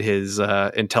add his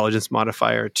intelligence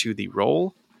modifier to the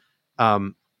roll,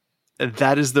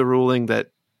 that is the ruling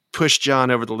that pushed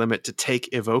John over the limit to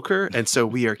take evoker, and so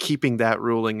we are keeping that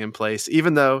ruling in place,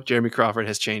 even though Jeremy Crawford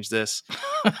has changed this.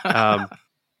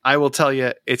 I will tell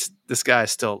you, this guy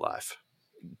is still alive.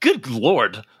 Good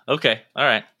lord. Okay. All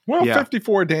right. Well, Yeah.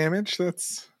 54 damage.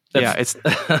 That's Yeah, it's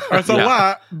a Yeah.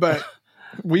 lot, but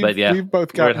we've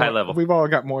both got we're at high more- level. We've all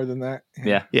got more than that.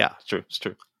 Yeah. yeah. It's true. It's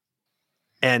true.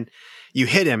 And you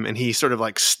hit him, and he sort of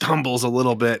like stumbles a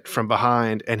little bit from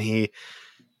behind, and he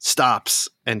stops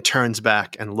and turns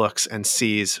back and looks and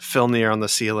sees Filnir on the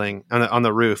ceiling, on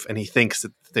the roof, and he thinks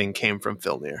that the thing came from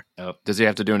Filnir. Does he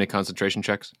have to do any concentration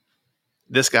checks?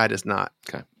 This guy does not.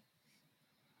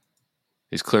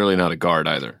 He's clearly not a guard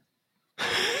either.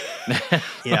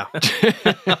 Yeah,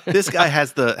 this guy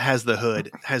has the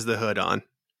hood on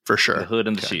for The sure. hood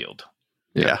and the shield.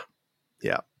 Yeah.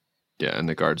 Yeah, and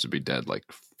the guards would be dead like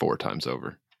 4 times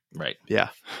over. Right. Yeah.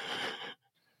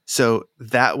 So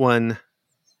that one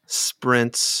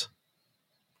sprints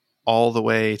all the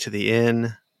way to the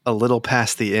inn, a little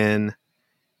past the inn,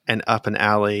 and up an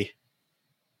alley,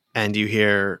 and you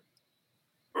hear.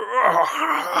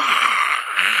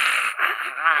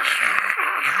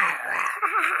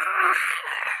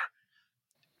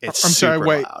 It's I'm sorry, super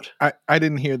wait. loud. I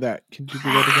didn't hear that. Could you do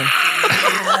that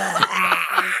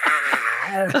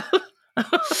again?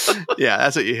 Yeah,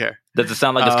 that's what you hear. Does it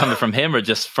sound like it's coming from him or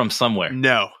just from somewhere?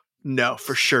 No,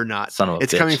 for sure not. Son of a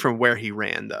It's bitch. coming from where he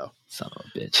ran, though. Son of a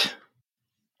bitch.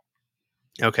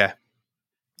 Okay.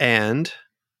 And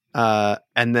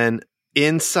then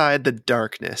inside the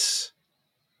darkness.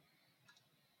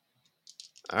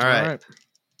 All right.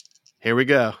 Here we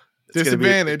go. It's gonna be-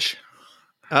 Disadvantage.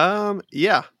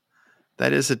 Yeah.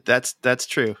 That is it. That's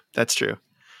true. That's true.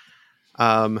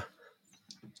 All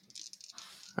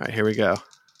right, here we go.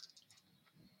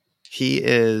 He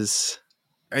is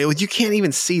you can't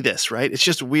even see this, right? It's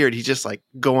just weird. He's just like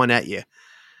going at you.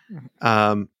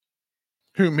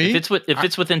 Who, me? If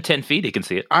it's within 10 feet, he can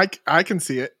see it. I can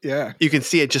see it. Yeah. You can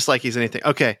see it just like he's anything.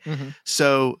 Okay. Mhm.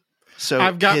 So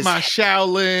I've got his- my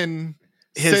Shaolin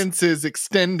his- senses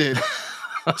extended.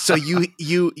 so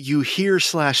you hear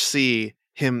 / see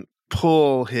him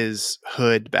pull his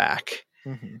hood back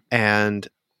Mhm. and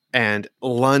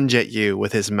lunge at you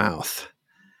with his mouth,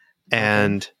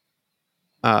 and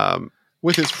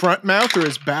With his front mouth or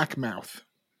his back mouth?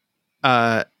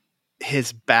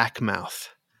 his back mouth,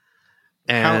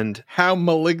 and How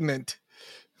malignant.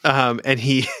 and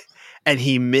he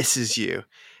misses you,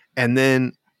 and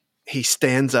then he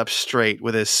stands up straight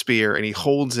with his spear, and he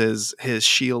holds his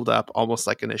shield up almost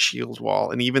like in a shield wall,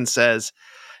 and even says,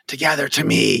 "Together to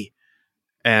me,"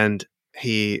 and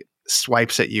he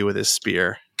swipes at you with his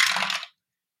spear.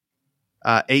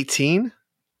 18.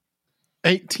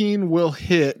 18 will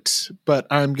hit, but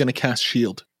I'm going to cast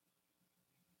shield.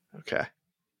 Okay.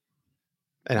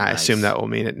 And I Nice. assume that will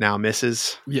mean it now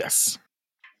misses. Yes.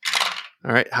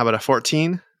 All right. How about a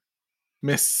 14?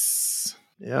 Miss.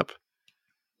 Yep.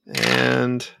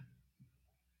 And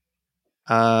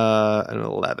an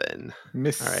 11.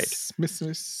 Miss. All right.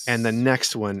 Miss. And the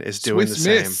next one is doing Swiss the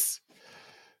same. miss.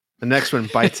 The next one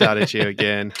bites out at you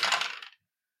again.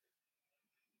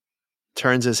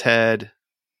 Turns his head,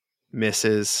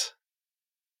 misses,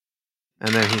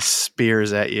 and then he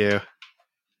spears at you.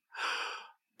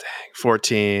 Dang,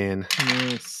 14.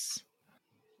 Miss.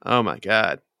 Oh my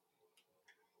god.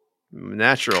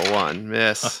 Natural 1,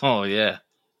 miss. Oh, yeah.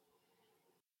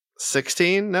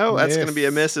 16? No, that's going to be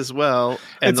a miss as well.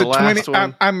 And It's the a last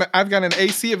 20. one. I've got an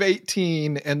AC of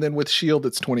 18, and then with shield,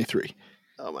 it's 23.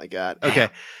 Oh my god. Okay.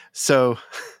 So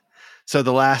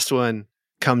the last one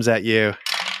comes at you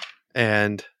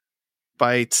and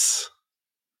bites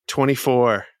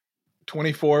 24.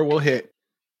 24 will hit.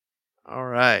 All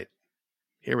right.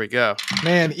 Here we go.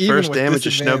 Man, even First with damage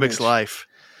of disadvantage, Schnobik's life.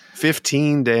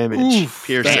 15 damage. Oof,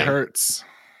 piercing. that hurts.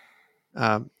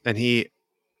 And he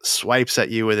swipes at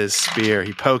you with his spear.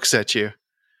 He pokes at you.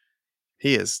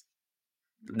 He is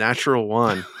natural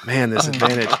 1. Man, this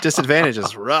disadvantage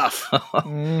is rough.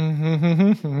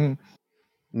 Mhm.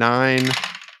 9,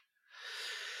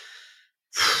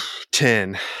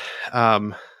 10.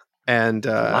 And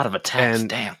A lot of attacks. and-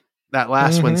 Damn. that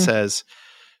last one Mhm.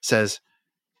 says,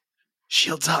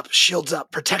 shields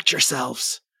up, protect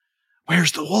yourselves.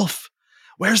 Where's the wolf?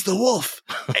 Where's the wolf?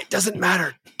 It doesn't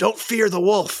matter. Don't fear the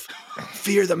wolf.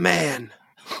 Fear the man.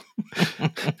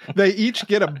 They each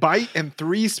get a bite and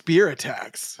 3 spear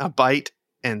attacks. A bite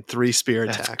and 3 spear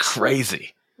That's attacks.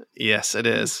 crazy. Yes, it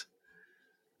is.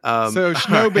 So all right.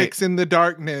 Schnobik's in the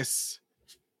darkness,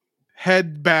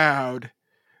 head bowed,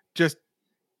 just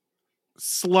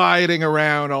sliding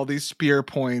around all these spear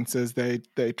points as they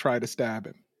try to stab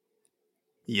him.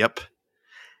 Yep.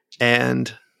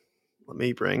 And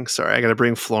I got to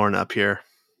bring Florin up here.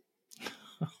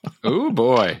 Oh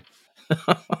boy.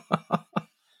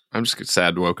 I'm I'm just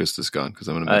sad Wokus is gone because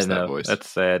I'm going to I miss know. that voice. That's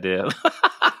sad, yeah.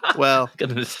 Well,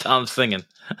 Gonna miss Tom singing.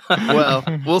 well,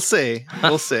 we'll see.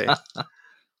 We'll see.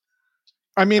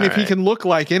 I mean, All if he right. can look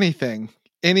like anything,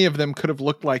 any of them could have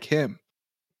looked like him.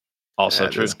 Also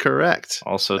That true. is correct.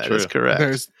 Also That true. is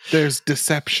correct. There's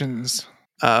deceptions.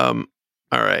 All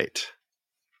right.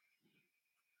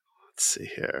 Let's see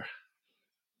here.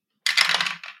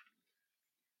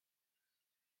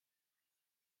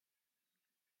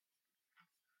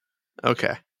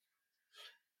 Okay.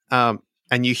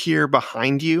 And you hear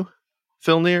behind you,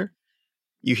 Filnir,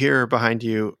 you hear behind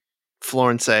you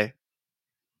Florin say,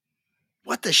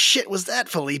 "What the shit was that,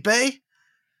 Felipe?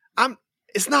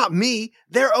 It's not me.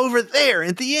 They're over there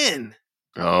at the inn."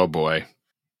 Oh boy.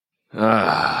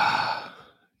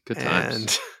 Good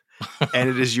times. And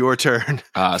it is your turn.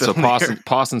 So Filnir.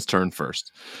 Pawson's turn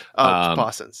first. Oh, Um,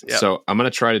 Pawson's. Yeah. So I'm going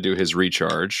to try to do his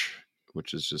recharge,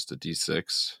 which is just a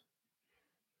D6.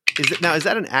 Is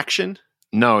that an action?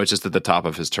 No, it's just at the top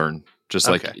of his turn, just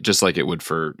like it would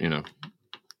for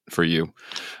you.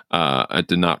 I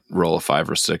did not roll a 5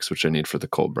 or 6, which I need for the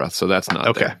cold breath, so that's not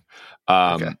Okay. there.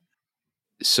 Okay.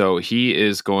 So he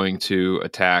is going to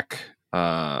attack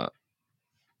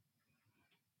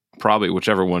probably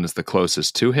whichever one is the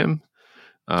closest to him.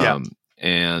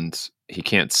 And he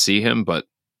can't see him, but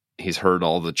he's heard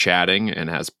all the chatting and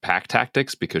has pack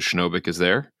tactics because Schnobik is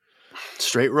there.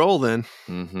 Straight roll then.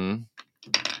 Mm-hmm.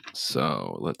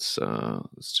 So let's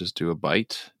just do a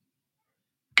bite.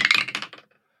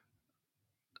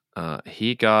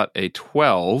 He got a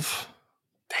 12.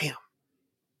 Damn.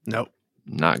 Nope.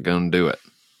 Not gonna do it.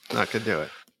 Not gonna do it.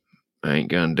 I ain't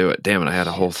gonna do it. Damn it! I had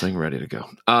a whole thing ready to go.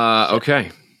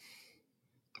 Okay.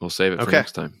 We'll save it for Okay.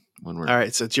 next time when we're All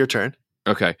right, so it's your turn.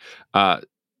 okay.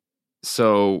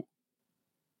 So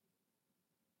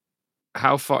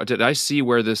how far did I see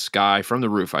where this guy from the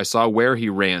roof? I saw where he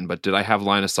ran, but did I have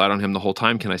line of sight on him the whole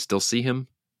time? Can I still see him?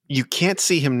 You can't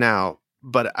see him now,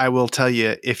 but I will tell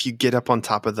you, if you get up on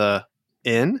top of the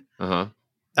inn,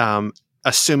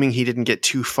 assuming he didn't get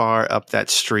too far up that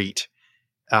street,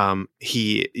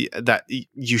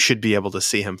 you should be able to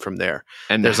see him from there.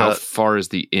 And There's how far is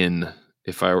the inn?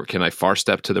 Can I far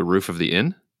step to the roof of the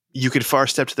inn? You could far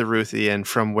step to the roof of the inn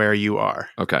from where you are.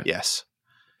 Okay. Yes.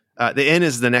 The inn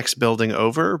is the next building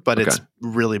over, but it's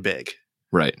really big.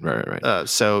 Right.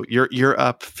 So you're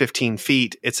up 15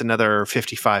 feet. It's another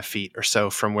 55 feet or so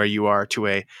from where you are to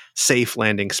a safe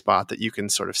landing spot that you can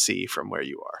sort of see from where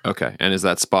you are. Okay. And is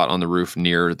that spot on the roof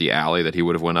near the alley that he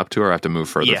would have went up to, or I have to move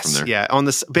further from there? Yeah. On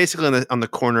this, basically on the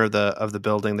corner of the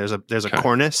building, there's a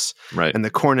cornice, Right. and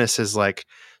the cornice is like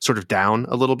sort of down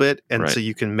a little bit, and Right. so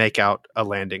you can make out a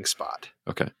landing spot.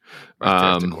 Okay. Right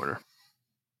there at the corner.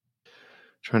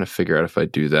 Trying to figure out if I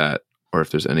do that or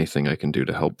if there's anything I can do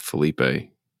to help Felipe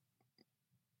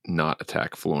not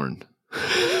attack Florin.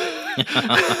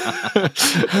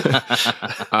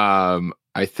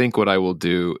 I think what I will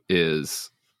do is,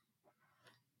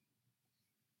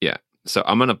 so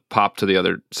I'm going to pop to the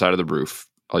other side of the roof.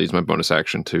 I'll use my bonus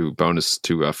action to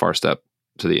far step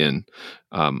to the inn.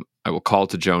 I will call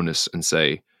to Jonas and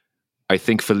say, I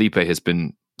think Felipe has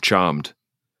been charmed.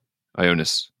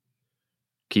 Ionis,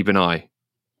 keep an eye.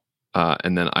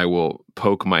 And then I will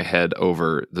poke my head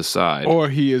over the side. Or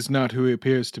he is not who he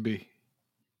appears to be.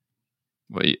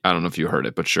 Well, I don't know if you heard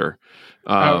it, but sure.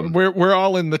 We're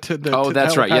all in the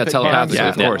that's right. Yeah, telepathically, Yeah.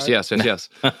 of course. Yes.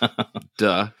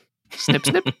 Duh. Snip,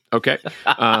 snip. Okay.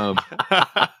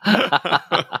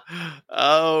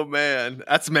 Oh man,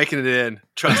 that's making it in.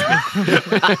 Trust me.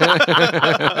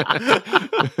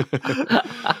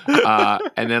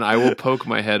 And then I will poke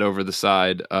my head over the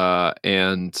side.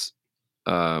 And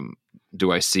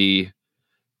do I see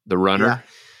the runner?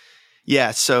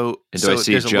 Yeah. So And do I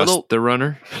see there's just the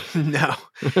runner? No,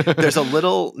 there's a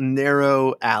little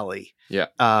narrow alley. Yeah.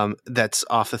 That's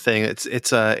off the thing.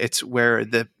 It's where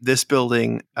this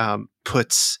building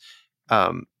puts.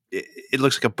 It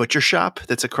looks like a butcher shop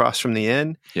that's across from the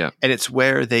inn. Yeah. And it's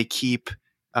where they keep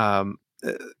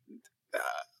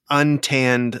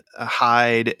untanned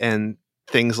hide and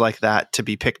things like that to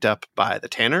be picked up by the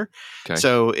tanner. Okay.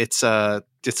 So it's a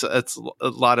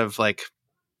lot of like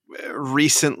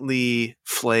recently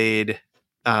flayed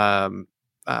furs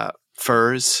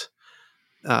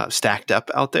stacked up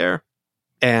out there,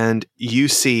 and you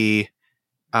see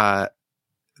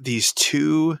these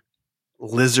two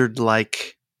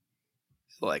lizard-like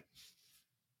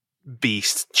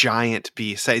beasts, giant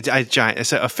beasts. Giant.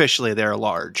 So officially, they're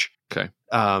large. Okay.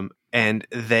 And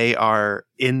they are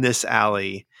in this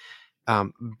alley,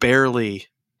 barely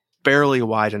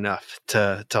wide enough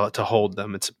to hold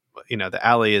them. It's the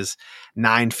alley is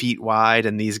 9 feet wide,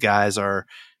 and these guys are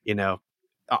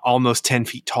almost 10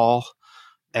 feet tall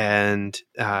and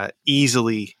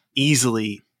easily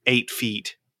 8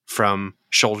 feet from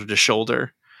shoulder to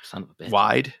shoulder Son of a bitch.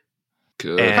 wide.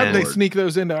 Good. And- How did they Lord. sneak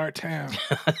those into our town?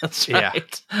 That's Yeah.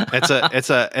 right.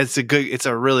 It's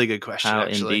a really good question, How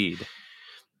actually. indeed.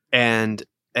 And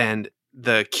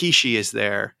the Kishi is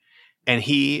there, and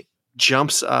he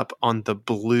jumps up on the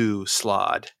blue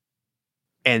slod,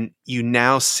 and you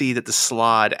now see that the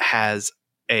slod has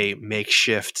a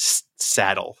makeshift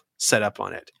saddle set up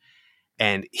on it,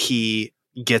 and he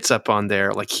gets up on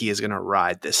there like he is going to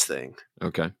ride this thing.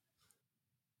 Okay.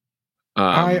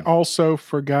 I also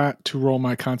forgot to roll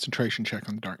my concentration check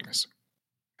on the darkness.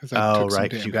 'Cause I took some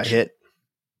 'cause you got damage. hit.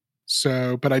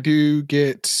 So, but I do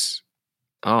get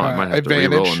I might have to advantage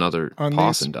re-roll another on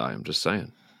Pawson die. I'm just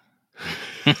saying.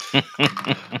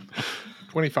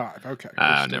 25. Okay.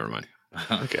 Never mind.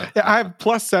 Okay. Yeah, I have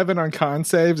 +7 on con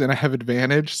saves, and I have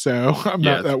advantage, so I'm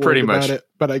Yeah, not that it's worried pretty about much- it.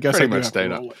 But I guess I pretty do much have to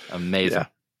stayed up. roll it. Amazing.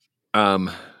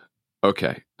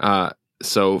 Okay.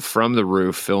 So from the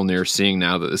roof, Filnir, seeing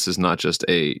now that this is not just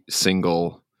a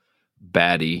single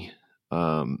baddie,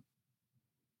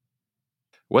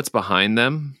 what's behind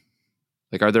them?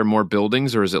 Like, are there more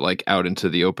buildings, or is it like out into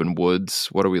the open woods?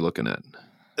 What are we looking at?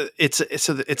 It's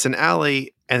an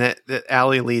alley, and the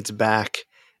alley leads back,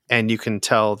 and you can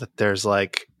tell that there's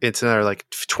it's another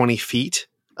 20 feet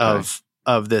of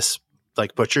this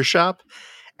like butcher shop,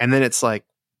 and then it's like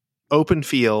open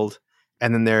field,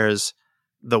 and then there's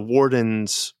the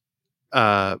warden's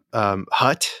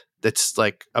hut that's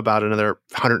like about another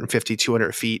 150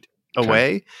 200 feet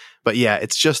away. But yeah,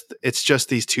 it's just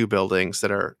these two buildings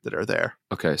that are there.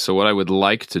 Okay, so what I would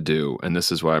like to do, and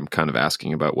this is why I'm kind of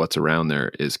asking about what's around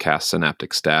there, is cast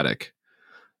Synaptic Static.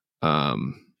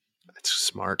 It's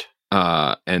smart.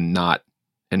 And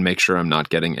make sure I'm not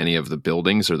getting any of the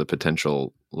buildings or the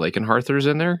potential Lakenhearthers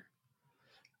in there.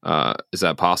 Is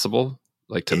that possible?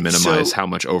 Like to minimize how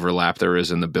much overlap there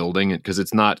is in the building? Because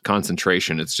it's not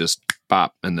concentration, it's just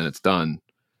bop and then it's done.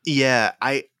 Yeah,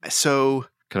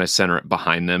 Can I center it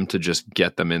behind them to just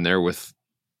get them in there with?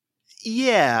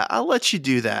 Yeah, I'll let you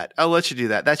do that.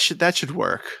 That should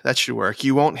work.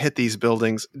 You won't hit these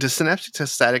buildings. Does Synaptic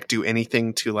Static do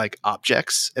anything to like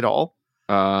objects at all?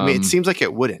 I mean, it seems like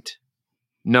it wouldn't.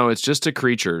 No, it's just to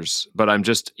creatures, but I'm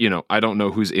just, I don't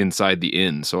know who's inside the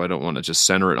inn, so I don't want to just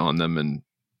center it on them and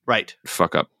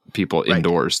fuck up people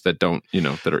indoors that don't, that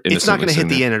are innocently. It's not going to hit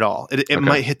the there. inn at all. It Okay.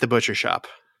 might hit the butcher shop.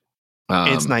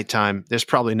 It's nighttime. There's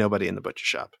probably nobody in the butcher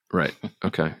shop. Right.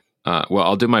 Okay. Well,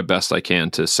 I'll do my best I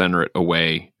can to center it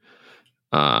away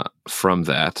from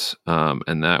that.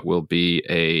 And that will be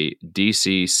a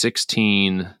DC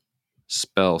 16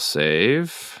 spell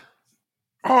save.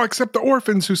 Oh, except the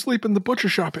orphans who sleep in the butcher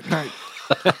shop at night.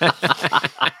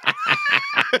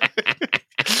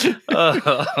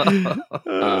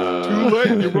 Too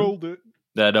late, you rolled it.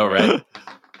 I know, right?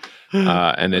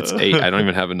 And it's 8. I don't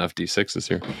even have enough D6s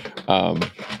here.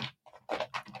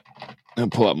 I'll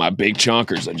pull out my big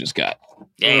chonkers I just got.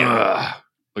 Yeah.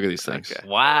 Look at these things. Okay.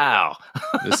 Wow.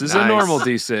 This is Nice. a normal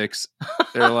D6.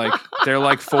 They're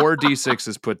like 4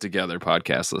 D6s put together,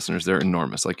 podcast listeners. They're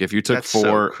enormous. Like if you took That's so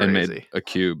 4 and made crazy. a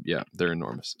cube, yeah, they're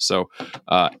enormous. So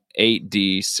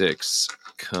 8D6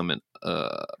 coming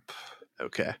up.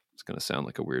 Okay. It's going to sound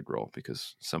like a weird roll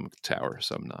because some tower,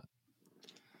 some not.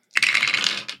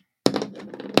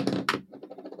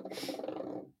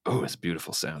 Oh, it's a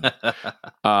beautiful sound.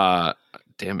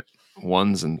 Damn it.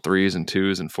 1s and 3s and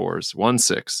 2s and 4s. 1,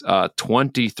 6.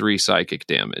 23 psychic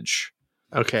damage.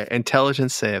 Okay.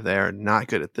 Intelligence save. They are not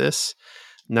good at this.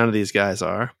 None of these guys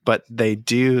are, but they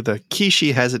do. The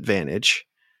Kishi has advantage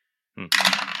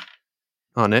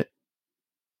on it.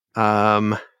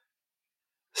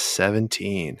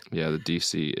 17. Yeah, the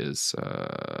DC is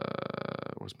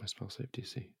what's my spell save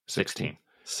DC? 16.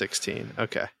 16.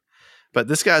 Okay. But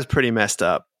this guy's pretty messed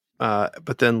up.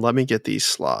 But then let me get these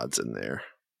slots in there.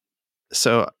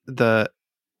 So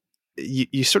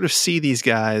you sort of see these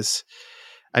guys.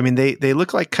 I mean, they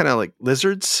look like kind of like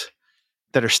lizards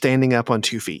that are standing up on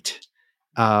 2 feet.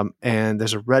 And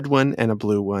there's a red one and a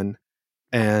blue one.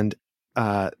 And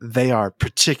they are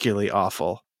particularly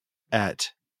awful at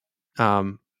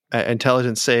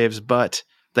intelligence saves, but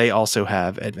they also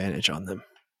have advantage on them,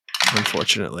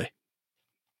 unfortunately.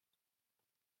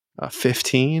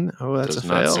 15. Oh, that's Does a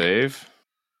not fail. save.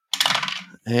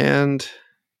 And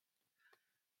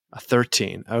a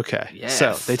 13. Okay. Yes.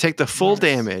 So they take the full Nice.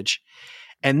 damage.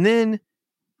 And then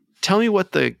tell me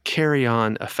what the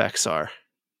carry-on effects are.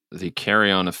 the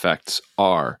carry-on effects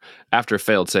are: after a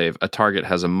failed save, a target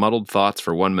has a muddled thoughts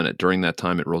for 1 minute. During that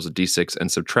time, it rolls a d6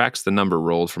 and subtracts the number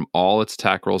rolled from all its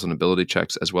attack rolls and ability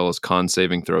checks, as well as con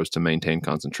saving throws to maintain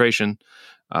concentration.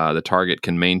 The target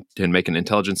can make an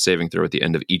intelligence saving throw at the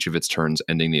end of each of its turns,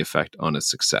 ending the effect on a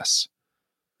success.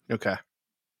 Okay.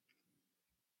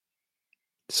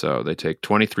 So they take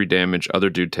 23 damage. Other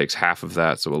dude takes half of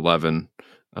that, so 11.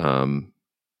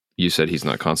 You said he's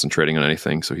not concentrating on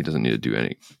anything, so he doesn't need to do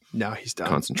any No, he's done.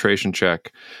 concentration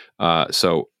check.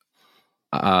 So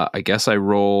I guess I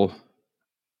roll.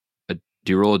 Do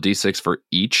you roll a d6 for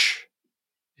each?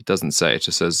 It doesn't say. It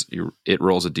just says it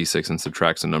rolls a d6 and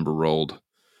subtracts the number rolled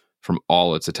from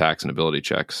all its attacks and ability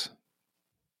checks.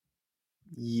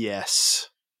 Yes.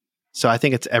 So I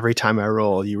think it's every time I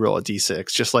roll, you roll a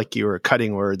d6, just like you were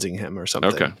cutting wordsing him or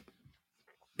something. Okay.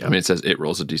 Yep. I mean, it says it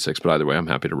rolls a d6, but either way, I'm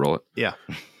happy to roll it. Yeah.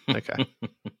 Okay.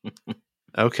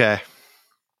 Okay.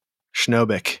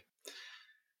 Schnobik.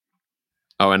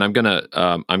 Oh, and I'm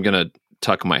gonna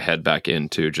tuck my head back in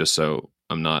too, just so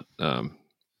I'm not.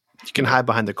 You can hide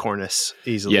behind the cornice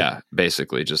easily. Yeah,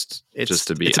 basically, just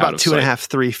to be. It's out about of 2.5, sight.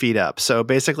 3 feet up. So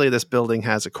basically, this building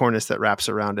has a cornice that wraps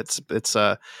around. It's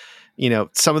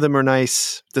some of them are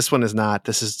nice. This one is not.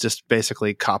 This is just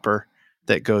basically copper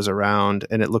that goes around,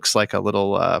 and it looks like a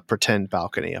little pretend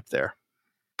balcony up there.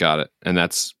 Got it. And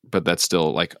that's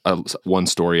still like one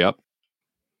story up.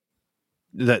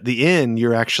 The inn,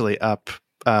 you're actually up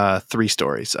 3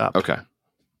 stories up. Okay.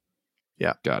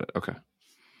 Yeah. Got it. Okay.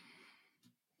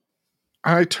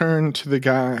 I turn to the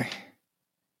guy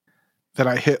that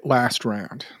I hit last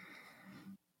round.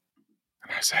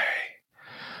 And I say,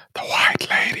 the White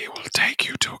Lady will take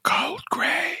you to a cold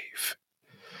grave.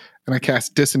 And I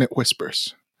cast Dissonant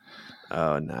Whispers.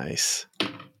 Oh, nice.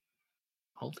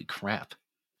 Holy crap.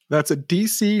 That's a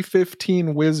DC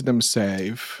 15 Wisdom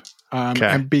save. Okay.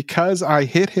 And because I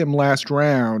hit him last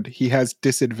round, he has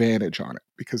disadvantage on it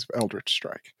because of Eldritch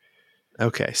Strike.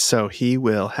 Okay, so he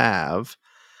will have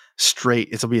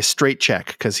it'll be a straight check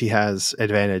because he has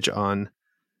advantage on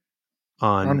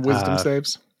Wisdom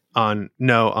saves? On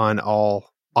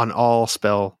all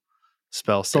spell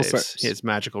saves. saves. He has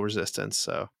magical resistance,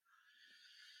 so.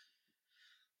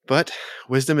 But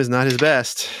wisdom is not his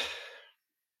best.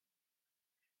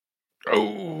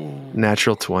 Oh.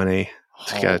 Natural 20.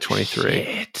 So he got a 23.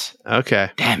 Shit. Okay.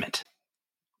 Damn it.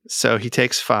 So he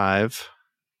takes 5.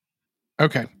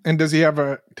 Okay. And does he have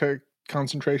a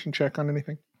concentration check on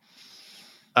anything?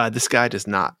 This guy does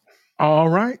not. All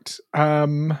right.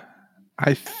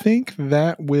 I think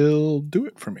that will do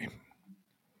it for me.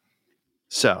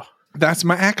 So, That's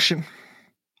my action.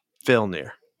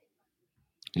 Vilnir,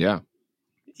 Yeah.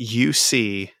 you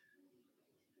see,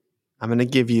 I'm going to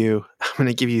give you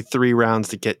 3 rounds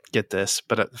to get this,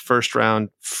 but at the first round,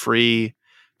 free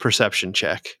perception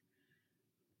check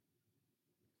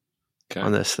Okay.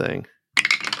 on this thing.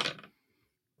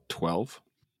 12.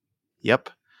 Yep.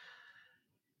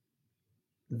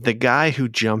 The guy who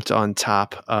jumped on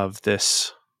top of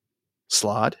this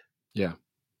slod. Yeah.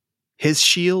 His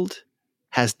shield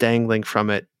has dangling from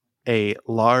it a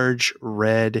large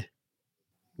red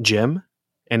gem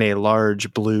and a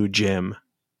large blue gem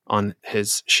on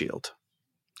his shield.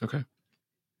 Okay.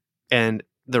 And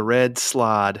the red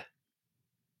slod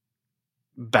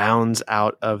bounds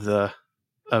out of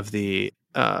the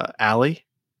alley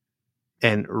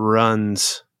and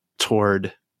runs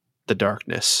toward the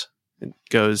darkness. It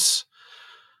goes.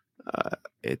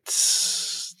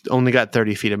 It's only got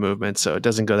 30 feet of movement, so it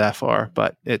doesn't go that far.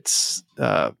 But it's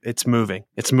moving.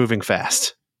 It's moving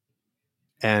fast.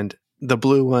 And the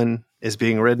blue one is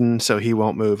being ridden, so he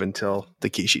won't move until the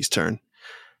Kishi's turn.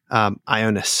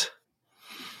 Ionis,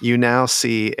 you now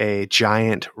see a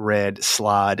giant red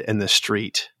slod in the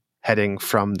street heading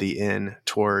from the inn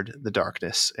toward the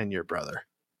darkness and your brother.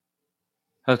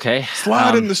 Okay.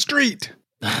 Slide in the street.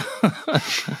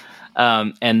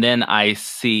 And then I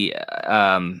see,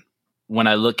 when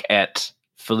I look at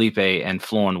Felipe and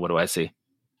Florin, what do I see?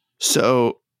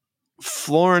 So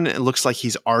Florin, it looks like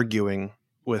he's arguing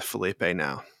with Felipe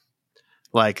now.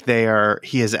 Like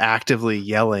he is actively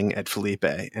yelling at Felipe,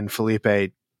 and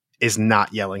Felipe is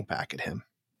not yelling back at him.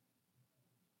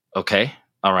 Okay.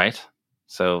 All right.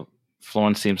 So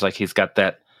Florin seems like he's got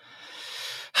that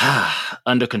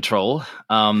under control.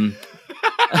 That's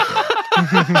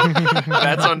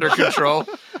under control.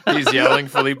 He's yelling.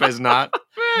 Felipe's not.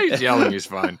 He's yelling. He's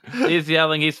fine. He's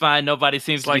yelling. He's fine. Nobody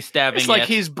seems to be stabbing It's like yet.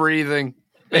 he's breathing.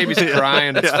 Maybe he's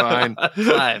crying. It's fine. It's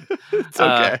fine. It's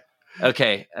okay.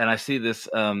 Okay. And I see this.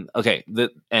 Okay.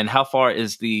 And how far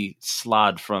is the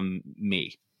slod from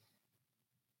me?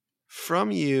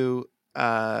 From you,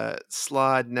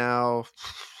 Slod now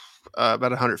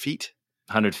about 100 feet.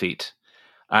 100 feet.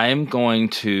 I'm going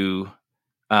to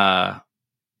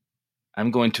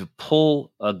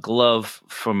pull a glove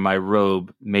from my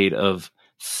robe made of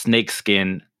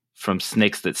snakeskin from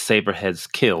snakes that Saber has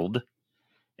killed,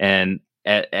 and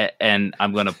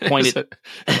I'm going to point it.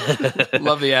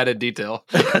 Love the added detail.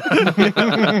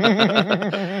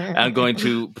 I'm going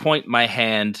to point my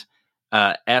hand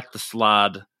at the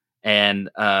Slod, and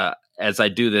as I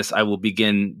do this, I will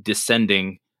begin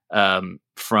descending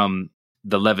from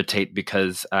the levitate,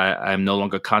 because I'm no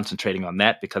longer concentrating on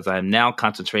that, because I'm now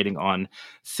concentrating on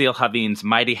Seal Havin's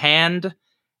mighty hand,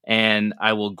 and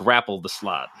I will grapple the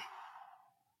Slod.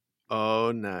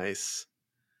 Oh, nice.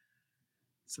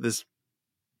 So this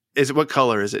is, what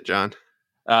color is it, John?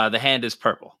 The hand is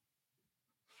purple.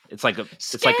 It's like a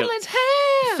Scanlan's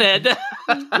said.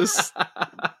 This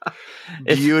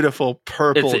beautiful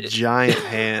purple giant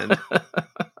hand.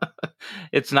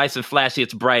 It's nice and flashy.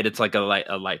 It's bright. It's like a light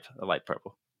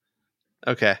purple.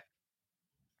 Okay.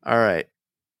 All right.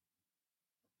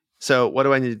 So what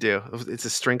do I need to do? It's a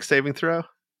strength saving throw?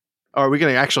 Or are we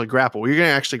going to actually grapple? You're going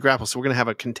to actually grapple, so we're going to have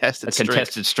a contested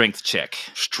strength check.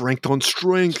 Strength on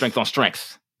strength. Strength on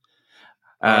strength.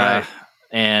 All right.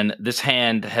 And this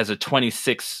hand has a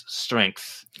 26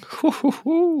 strength.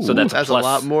 So that's a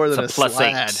lot more than a plus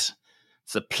slad. 8.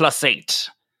 It's a plus 8.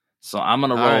 So I'm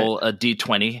going to roll a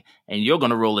d20, and you're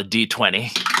going to roll a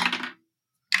d20.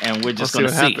 And we're just going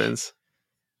to see what happens.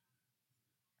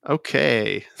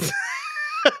 Okay.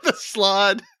 The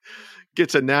Slod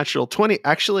gets a natural 20.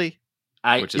 Actually,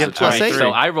 which is a plus 8. So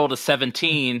I rolled a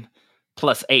 17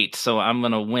 plus 8, so I'm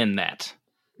going to win that.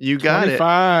 You got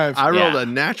 25. it. I rolled a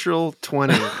natural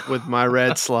 20 with my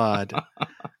red Slod.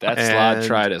 That Slod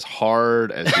tried as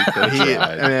hard as he could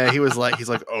try. He's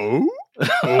like, oh,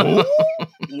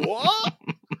 what?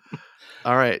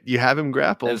 All right, you have him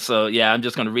grappled. And so, I'm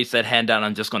just going to reach that hand down.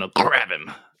 I'm just going to grab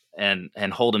him and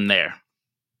hold him there.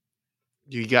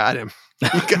 You got him.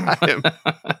 You got him.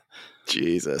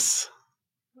 Jesus.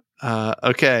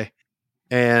 Okay.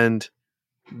 And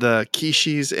the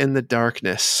Kishis in the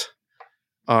darkness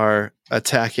are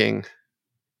attacking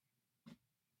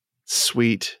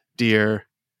sweet dear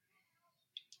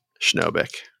Schnobik.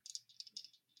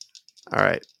 All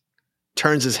right.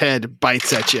 Turns his head,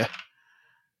 bites at you.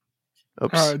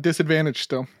 Oops. Disadvantage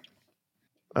still.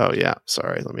 Oh yeah.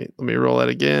 Sorry. Let me roll that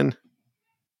again.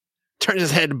 Turns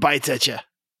his head, bites at you.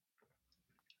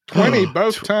 20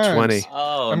 both times. 20.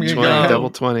 Oh, I'm gonna 20 go ahead.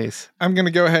 double 20s. I'm going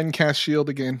to go ahead and cast shield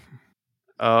again.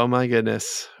 Oh my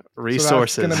goodness.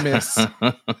 Resources. So that's going to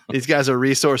miss. These guys are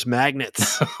resource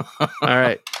magnets. All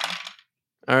right.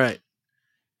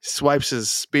 Swipes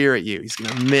his spear at you. He's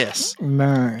going to miss.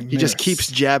 9. He just keeps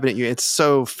jabbing at you. It's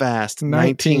so fast.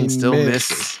 19 still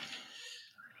misses.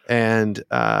 And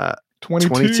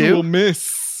 22 will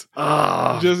miss.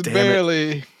 Oh, just damn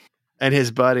barely. it. And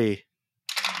his buddy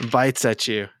bites at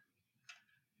you.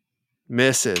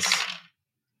 Misses.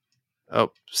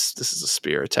 Oh, this is a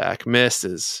spear attack.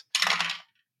 Misses.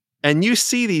 And you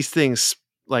see these things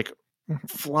like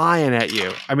flying at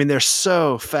you. I mean, they're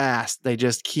so fast. They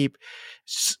just keep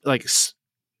like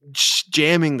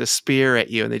jamming the spear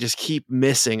at you, and they just keep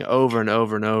missing over and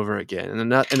over and over again.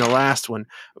 And the last one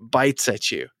bites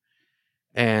at you.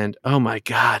 And oh my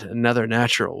God, another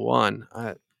natural one.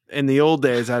 In the old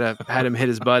days, I'd have had him hit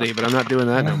his buddy, but I'm not doing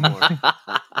that no more.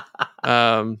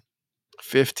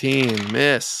 15,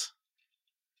 miss.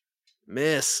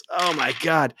 Oh my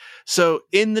God. So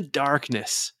in the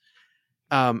darkness,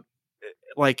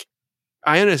 like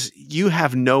Ionis, you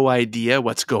have no idea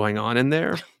what's going on in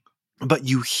there, but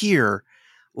you hear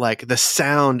like the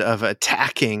sound of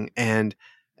attacking and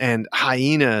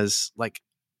hyenas like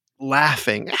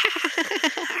laughing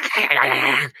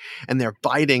and they're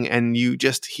biting, and you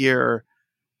just hear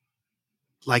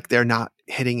like they're not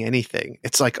hitting anything.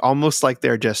 It's like almost like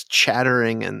they're just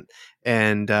chattering and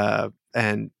they're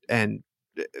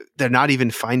not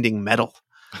even finding metal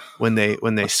when they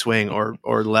swing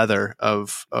or leather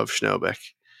of Schnobik.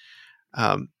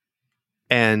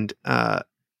 And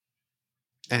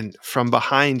from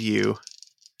behind you,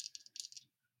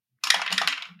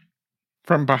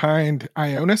 from behind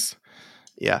Ionis,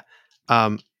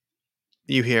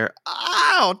 you hear,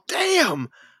 "Oh damn!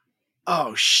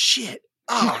 Oh shit!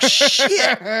 Oh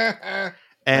shit!"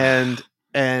 and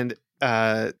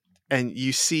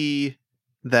you see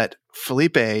that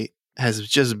Felipe has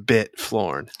just bit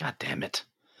Florn. God damn it.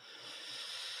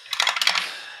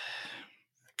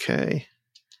 Okay.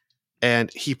 And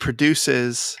he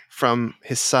produces from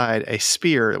his side a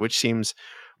spear which seems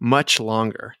much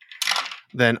longer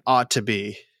than ought to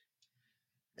be.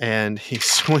 and he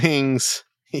swings.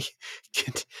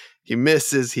 He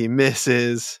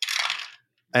misses,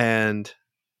 and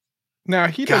Now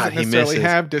he God, doesn't he necessarily misses.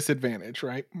 have disadvantage,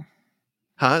 right?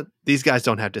 These guys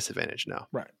don't have disadvantage, no.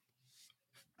 Right.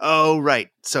 Oh, right.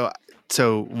 So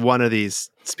one of these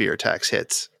spear attacks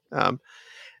hits,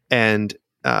 and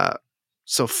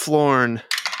so Florn.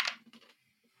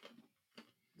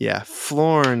 Yeah,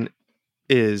 Florn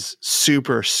is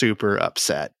super, super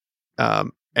upset,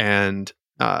 and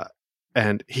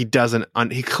he doesn't.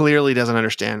 He clearly doesn't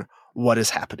understand what is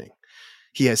happening.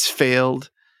 He has failed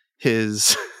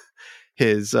his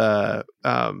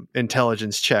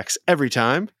intelligence checks every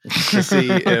time to see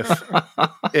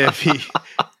if he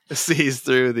sees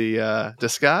through the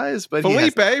disguise. But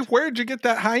Felipe, where'd you get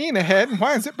that hyena head, and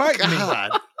why is it biting me?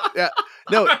 God, yeah,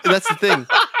 no, that's the thing.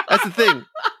 That's the thing.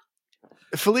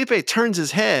 Felipe turns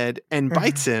his head and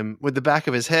bites him with the back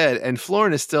of his head, and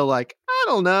Florn is still like, I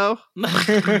don't know.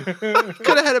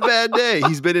 Could have had a bad day.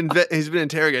 He's been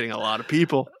interrogating a lot of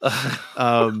people.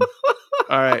 All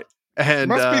right, and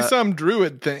Must be some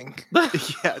druid thing.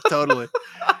 yeah, totally.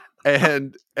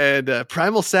 And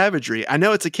primal savagery. I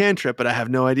know it's a cantrip, but I have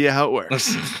no idea how it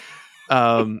works.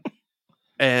 And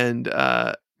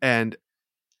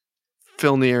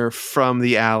Filnir from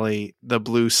the alley, the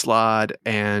blue slod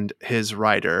and his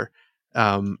rider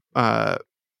run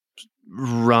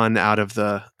out of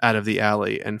the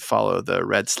alley and follow the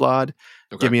red slod.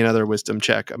 Okay. Give me another wisdom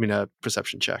check. A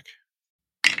perception check.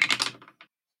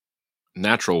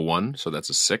 Natural 1, so that's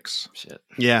a 6. Shit.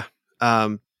 Yeah.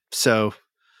 So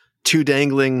 2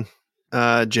 dangling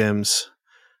gems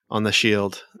on the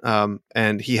shield,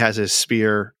 and he has his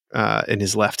spear in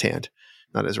his left hand,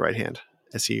 not his right hand,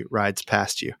 as he rides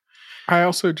past you. I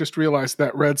also just realized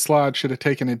that red slod should have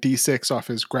taken a D6 off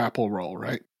his grapple roll,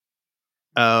 right?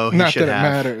 Oh, he Not should that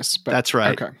have. it matters, but That's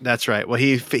right. Okay. That's right. Well,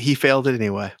 he failed it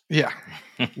anyway. Yeah.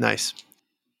 Nice.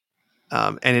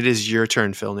 And it is your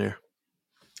turn, Filnir.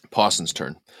 Pawson's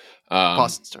turn.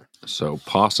 Pawson's turn. So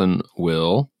Pawson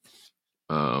will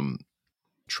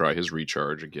try his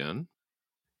recharge again.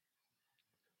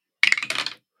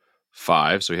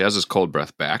 5, so he has his cold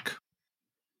breath back.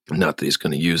 Not that he's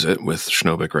going to use it with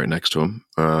Schnobik right next to him.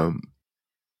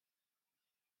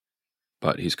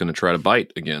 But he's going to try to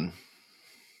bite again.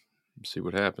 See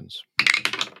what happens.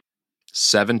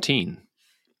 17.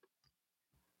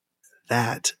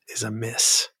 That is a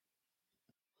miss.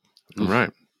 All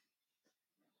right.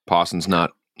 Pawson's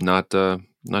not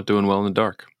doing well in the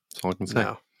dark. That's all I can say.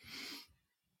 No.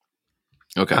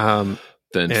 Okay. And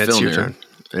Then it's your Filnir. turn.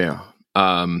 Yeah.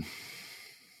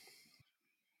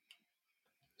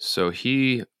 So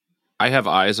I have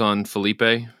eyes on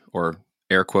Felipe, or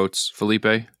air quotes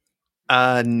Felipe.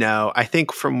 No, I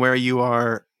think from where you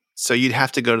are, so you'd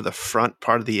have to go to the front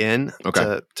part of the inn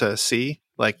to see.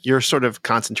 Like, you're sort of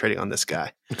concentrating on this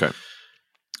guy. Okay.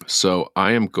 So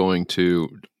I am going to.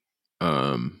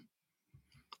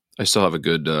 I still have a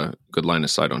good line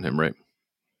of sight on him, right?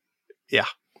 Yeah.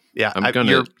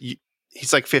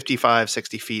 He's like 55,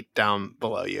 60 feet down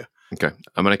below you. Okay.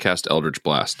 I'm going to cast Eldritch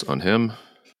Blast on him.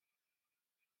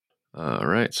 All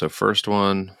right. So first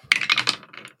one,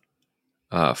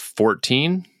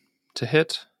 14 to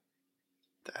hit.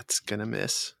 That's gonna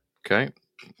miss. Okay.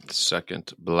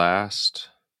 Second blast,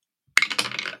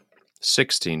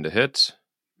 16 to hit.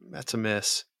 That's a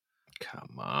miss.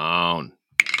 Come on.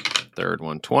 Third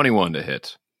one, 21 to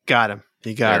hit. Got him.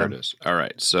 You got There him. it is. All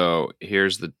right. So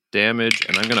here's the damage,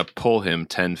 and I'm going to pull him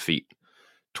 10 feet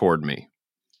toward me,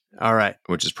 All right.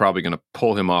 which is probably going to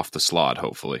pull him off the slot,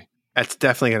 hopefully. That's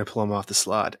definitely going to pull him off the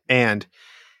slot. And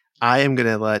I am going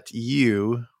to let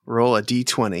you roll a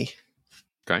d20.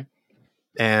 Okay.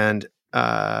 And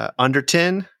under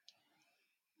 10,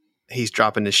 he's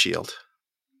dropping his shield.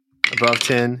 Above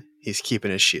 10, he's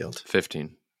keeping his shield.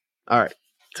 15. All right.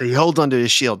 So he holds onto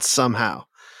his shield somehow.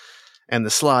 And the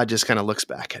slot just kind of looks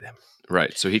back at him.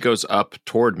 Right. So he goes up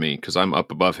toward me because I'm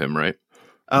up above him, right?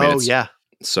 Oh, yeah.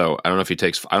 So I don't know if he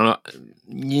takes, I don't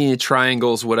know,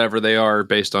 triangles, whatever they are,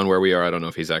 based on where we are. I don't know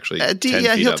if he's actually 10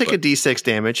 feet he'll up, take a but- d6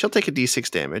 damage. He'll take a d6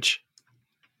 damage.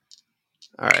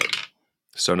 All right.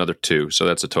 So another 2. So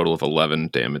that's a total of 11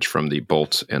 damage from the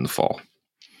bolt and the fall.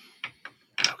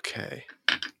 Okay.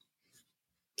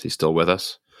 Is he still with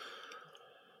us?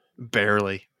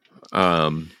 Barely.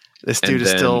 Um, This And dude is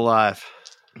then- still alive.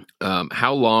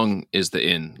 how long is the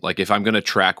inn? Like, if I'm going to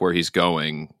track where he's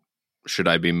going, should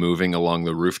I be moving along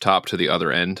the rooftop to the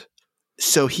other end?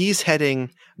 So he's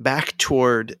heading back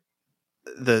toward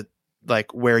the,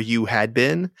 like, where you had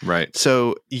been. Right.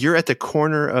 So you're at the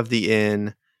corner of the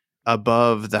inn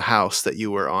above the house that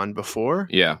you were on before.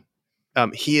 Yeah.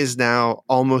 he is now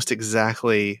almost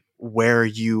exactly where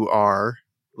you are,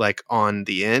 like on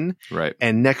the inn. Right.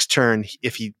 And next turn,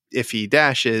 if he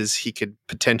dashes, he could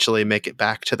potentially make it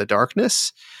back to the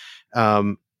darkness.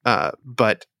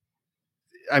 But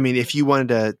I mean, if you wanted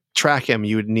to track him,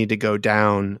 you would need to go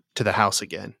down to the house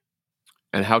again.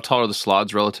 And how tall are the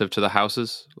slots relative to the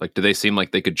houses? Like, do they seem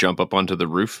like they could jump up onto the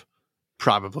roof?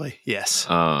 Probably, yes.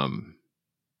 Okay.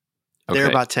 They're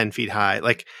about 10 feet high.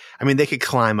 Like, I mean, they could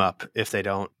climb up if they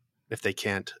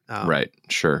can't. Right.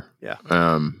 Sure. Yeah.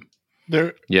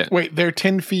 They're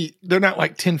 10 feet. They're not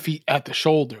like 10 feet at the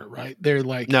shoulder, right? They're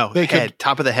like, no, they head,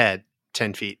 top of the head,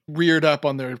 10 feet. Reared up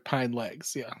on their pine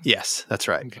legs. Yeah. Yes, that's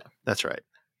right. Okay. That's right.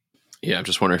 Yeah, I'm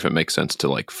just wondering if it makes sense to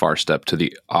like far step to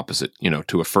the opposite,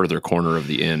 to a further corner of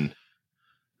the inn.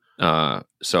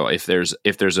 So if there's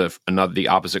the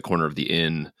opposite corner of the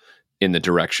inn in the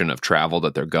direction of travel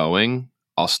that they're going,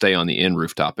 I'll stay on the inn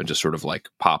rooftop and just sort of like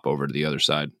pop over to the other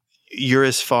side. You're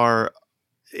as far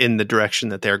in the direction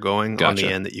that they're going on Gotcha.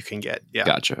 the inn that you can get. Yeah.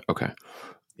 Gotcha. Okay.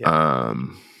 Yeah.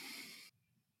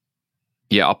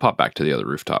 Yeah, I'll pop back to the other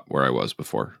rooftop where I was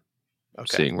before,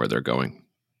 Okay. seeing where they're going.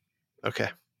 Okay.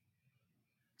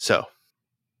 So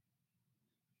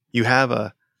you have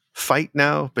a fight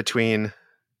now between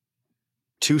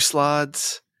 2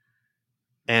 Slods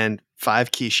and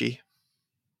 5 Kishi.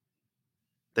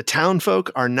 The town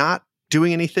folk are not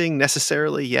doing anything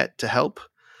necessarily yet to help,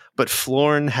 but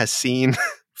Florn has seen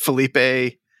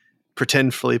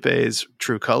pretend Felipe's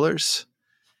true colors.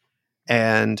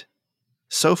 And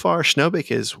so far, Schnobik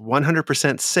is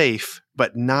 100% safe,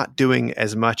 but not doing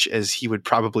as much as he would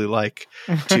probably like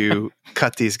to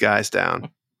cut these guys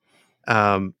down.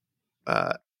 Ionis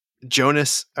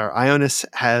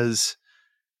has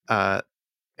a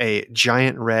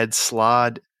giant red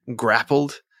slod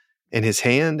grappled in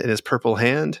his purple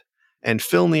hand, and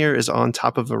Filnir is on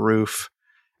top of a roof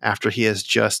after he has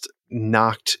just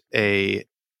knocked a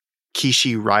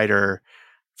Kishi rider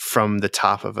from the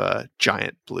top of a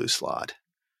giant blue slod.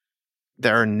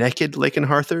 There are naked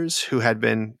Lakenharthers who had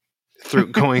been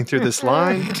going through this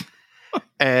line,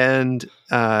 and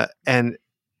as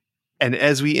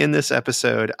we end this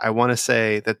episode, I want to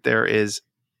say that there is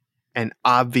an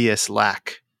obvious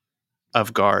lack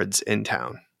of guards in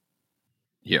town.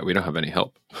 Yeah, we don't have any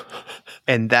help.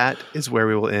 And that is where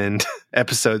we will end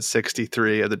episode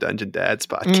 63 of the Dungeon Dads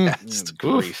podcast.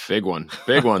 Oof, big one.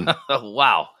 Big one.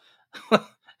 Wow.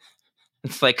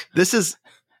 It's like, This is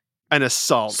an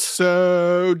assault.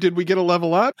 So, did we get a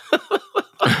level up? So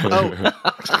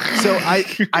I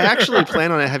actually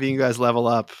plan on having you guys level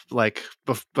up like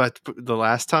but the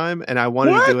last time, and I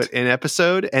wanted to do it in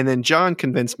episode, and then John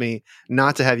convinced me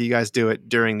not to have you guys do it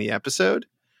during the episode.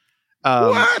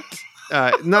 What?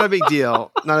 Not a big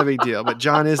deal. Not a big deal. But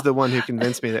John is the one who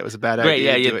convinced me that it was a bad great, idea.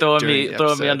 yeah, to do you're it throwing during me the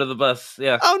throwing me episode. under the bus.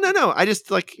 Yeah. Oh no. I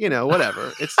just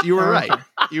whatever. You were right.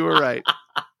 You were right.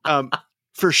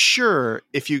 For sure,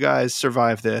 if you guys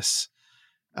survive this,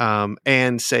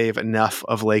 and save enough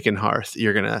of Lakenhearth,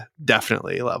 you're gonna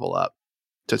definitely level up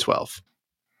to 12.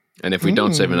 And if we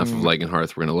don't save enough of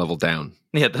Lakenhearth, we're going to level down.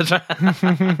 Yeah, that's right.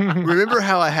 Remember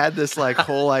how I had this like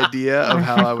whole idea of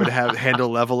how I would handle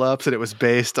level ups, and it was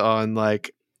based on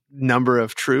like number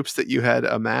of troops that you had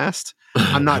amassed?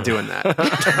 I'm not doing that.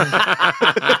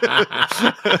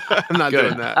 I'm not Good.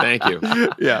 doing that. Thank you.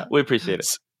 Yeah. We appreciate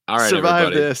it. All right,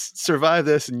 survive everybody.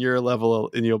 this, and you're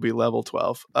you'll be level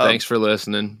 12. Thanks for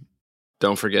listening.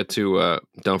 Don't forget to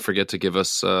give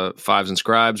us 5s and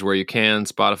scribes where you can,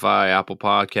 Spotify, Apple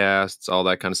Podcasts, all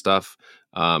that kind of stuff.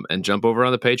 And jump over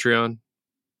on the Patreon,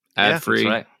 ad free,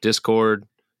 that's right. Discord,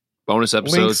 bonus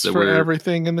episodes Links that for we're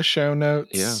everything in the show notes.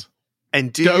 Yeah.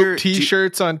 And Dope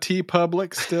t-shirts on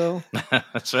TeePublic still.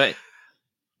 That's right.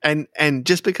 And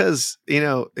just because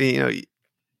you're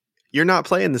not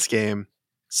playing this game,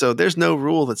 so there's no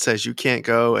rule that says you can't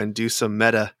go and do some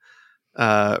meta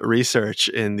research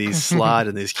in these slot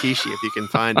and these Kishi if you can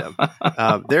find them.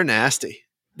 They're nasty.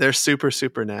 They're super,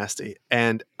 super nasty.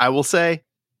 And I will say,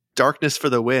 darkness for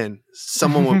the win.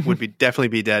 Someone would definitely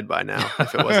be dead by now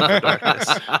if it wasn't for darkness.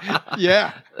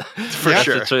 Yeah. For That's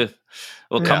sure. the truth.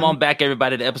 Well, come on back,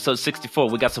 everybody, to episode 64.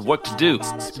 We got some work to do.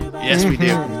 Yes, we do.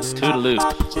 Toodaloo.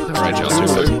 all right, y'all.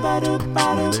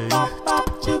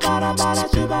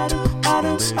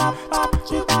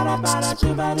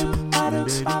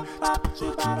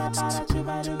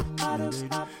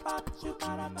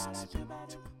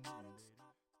 Super.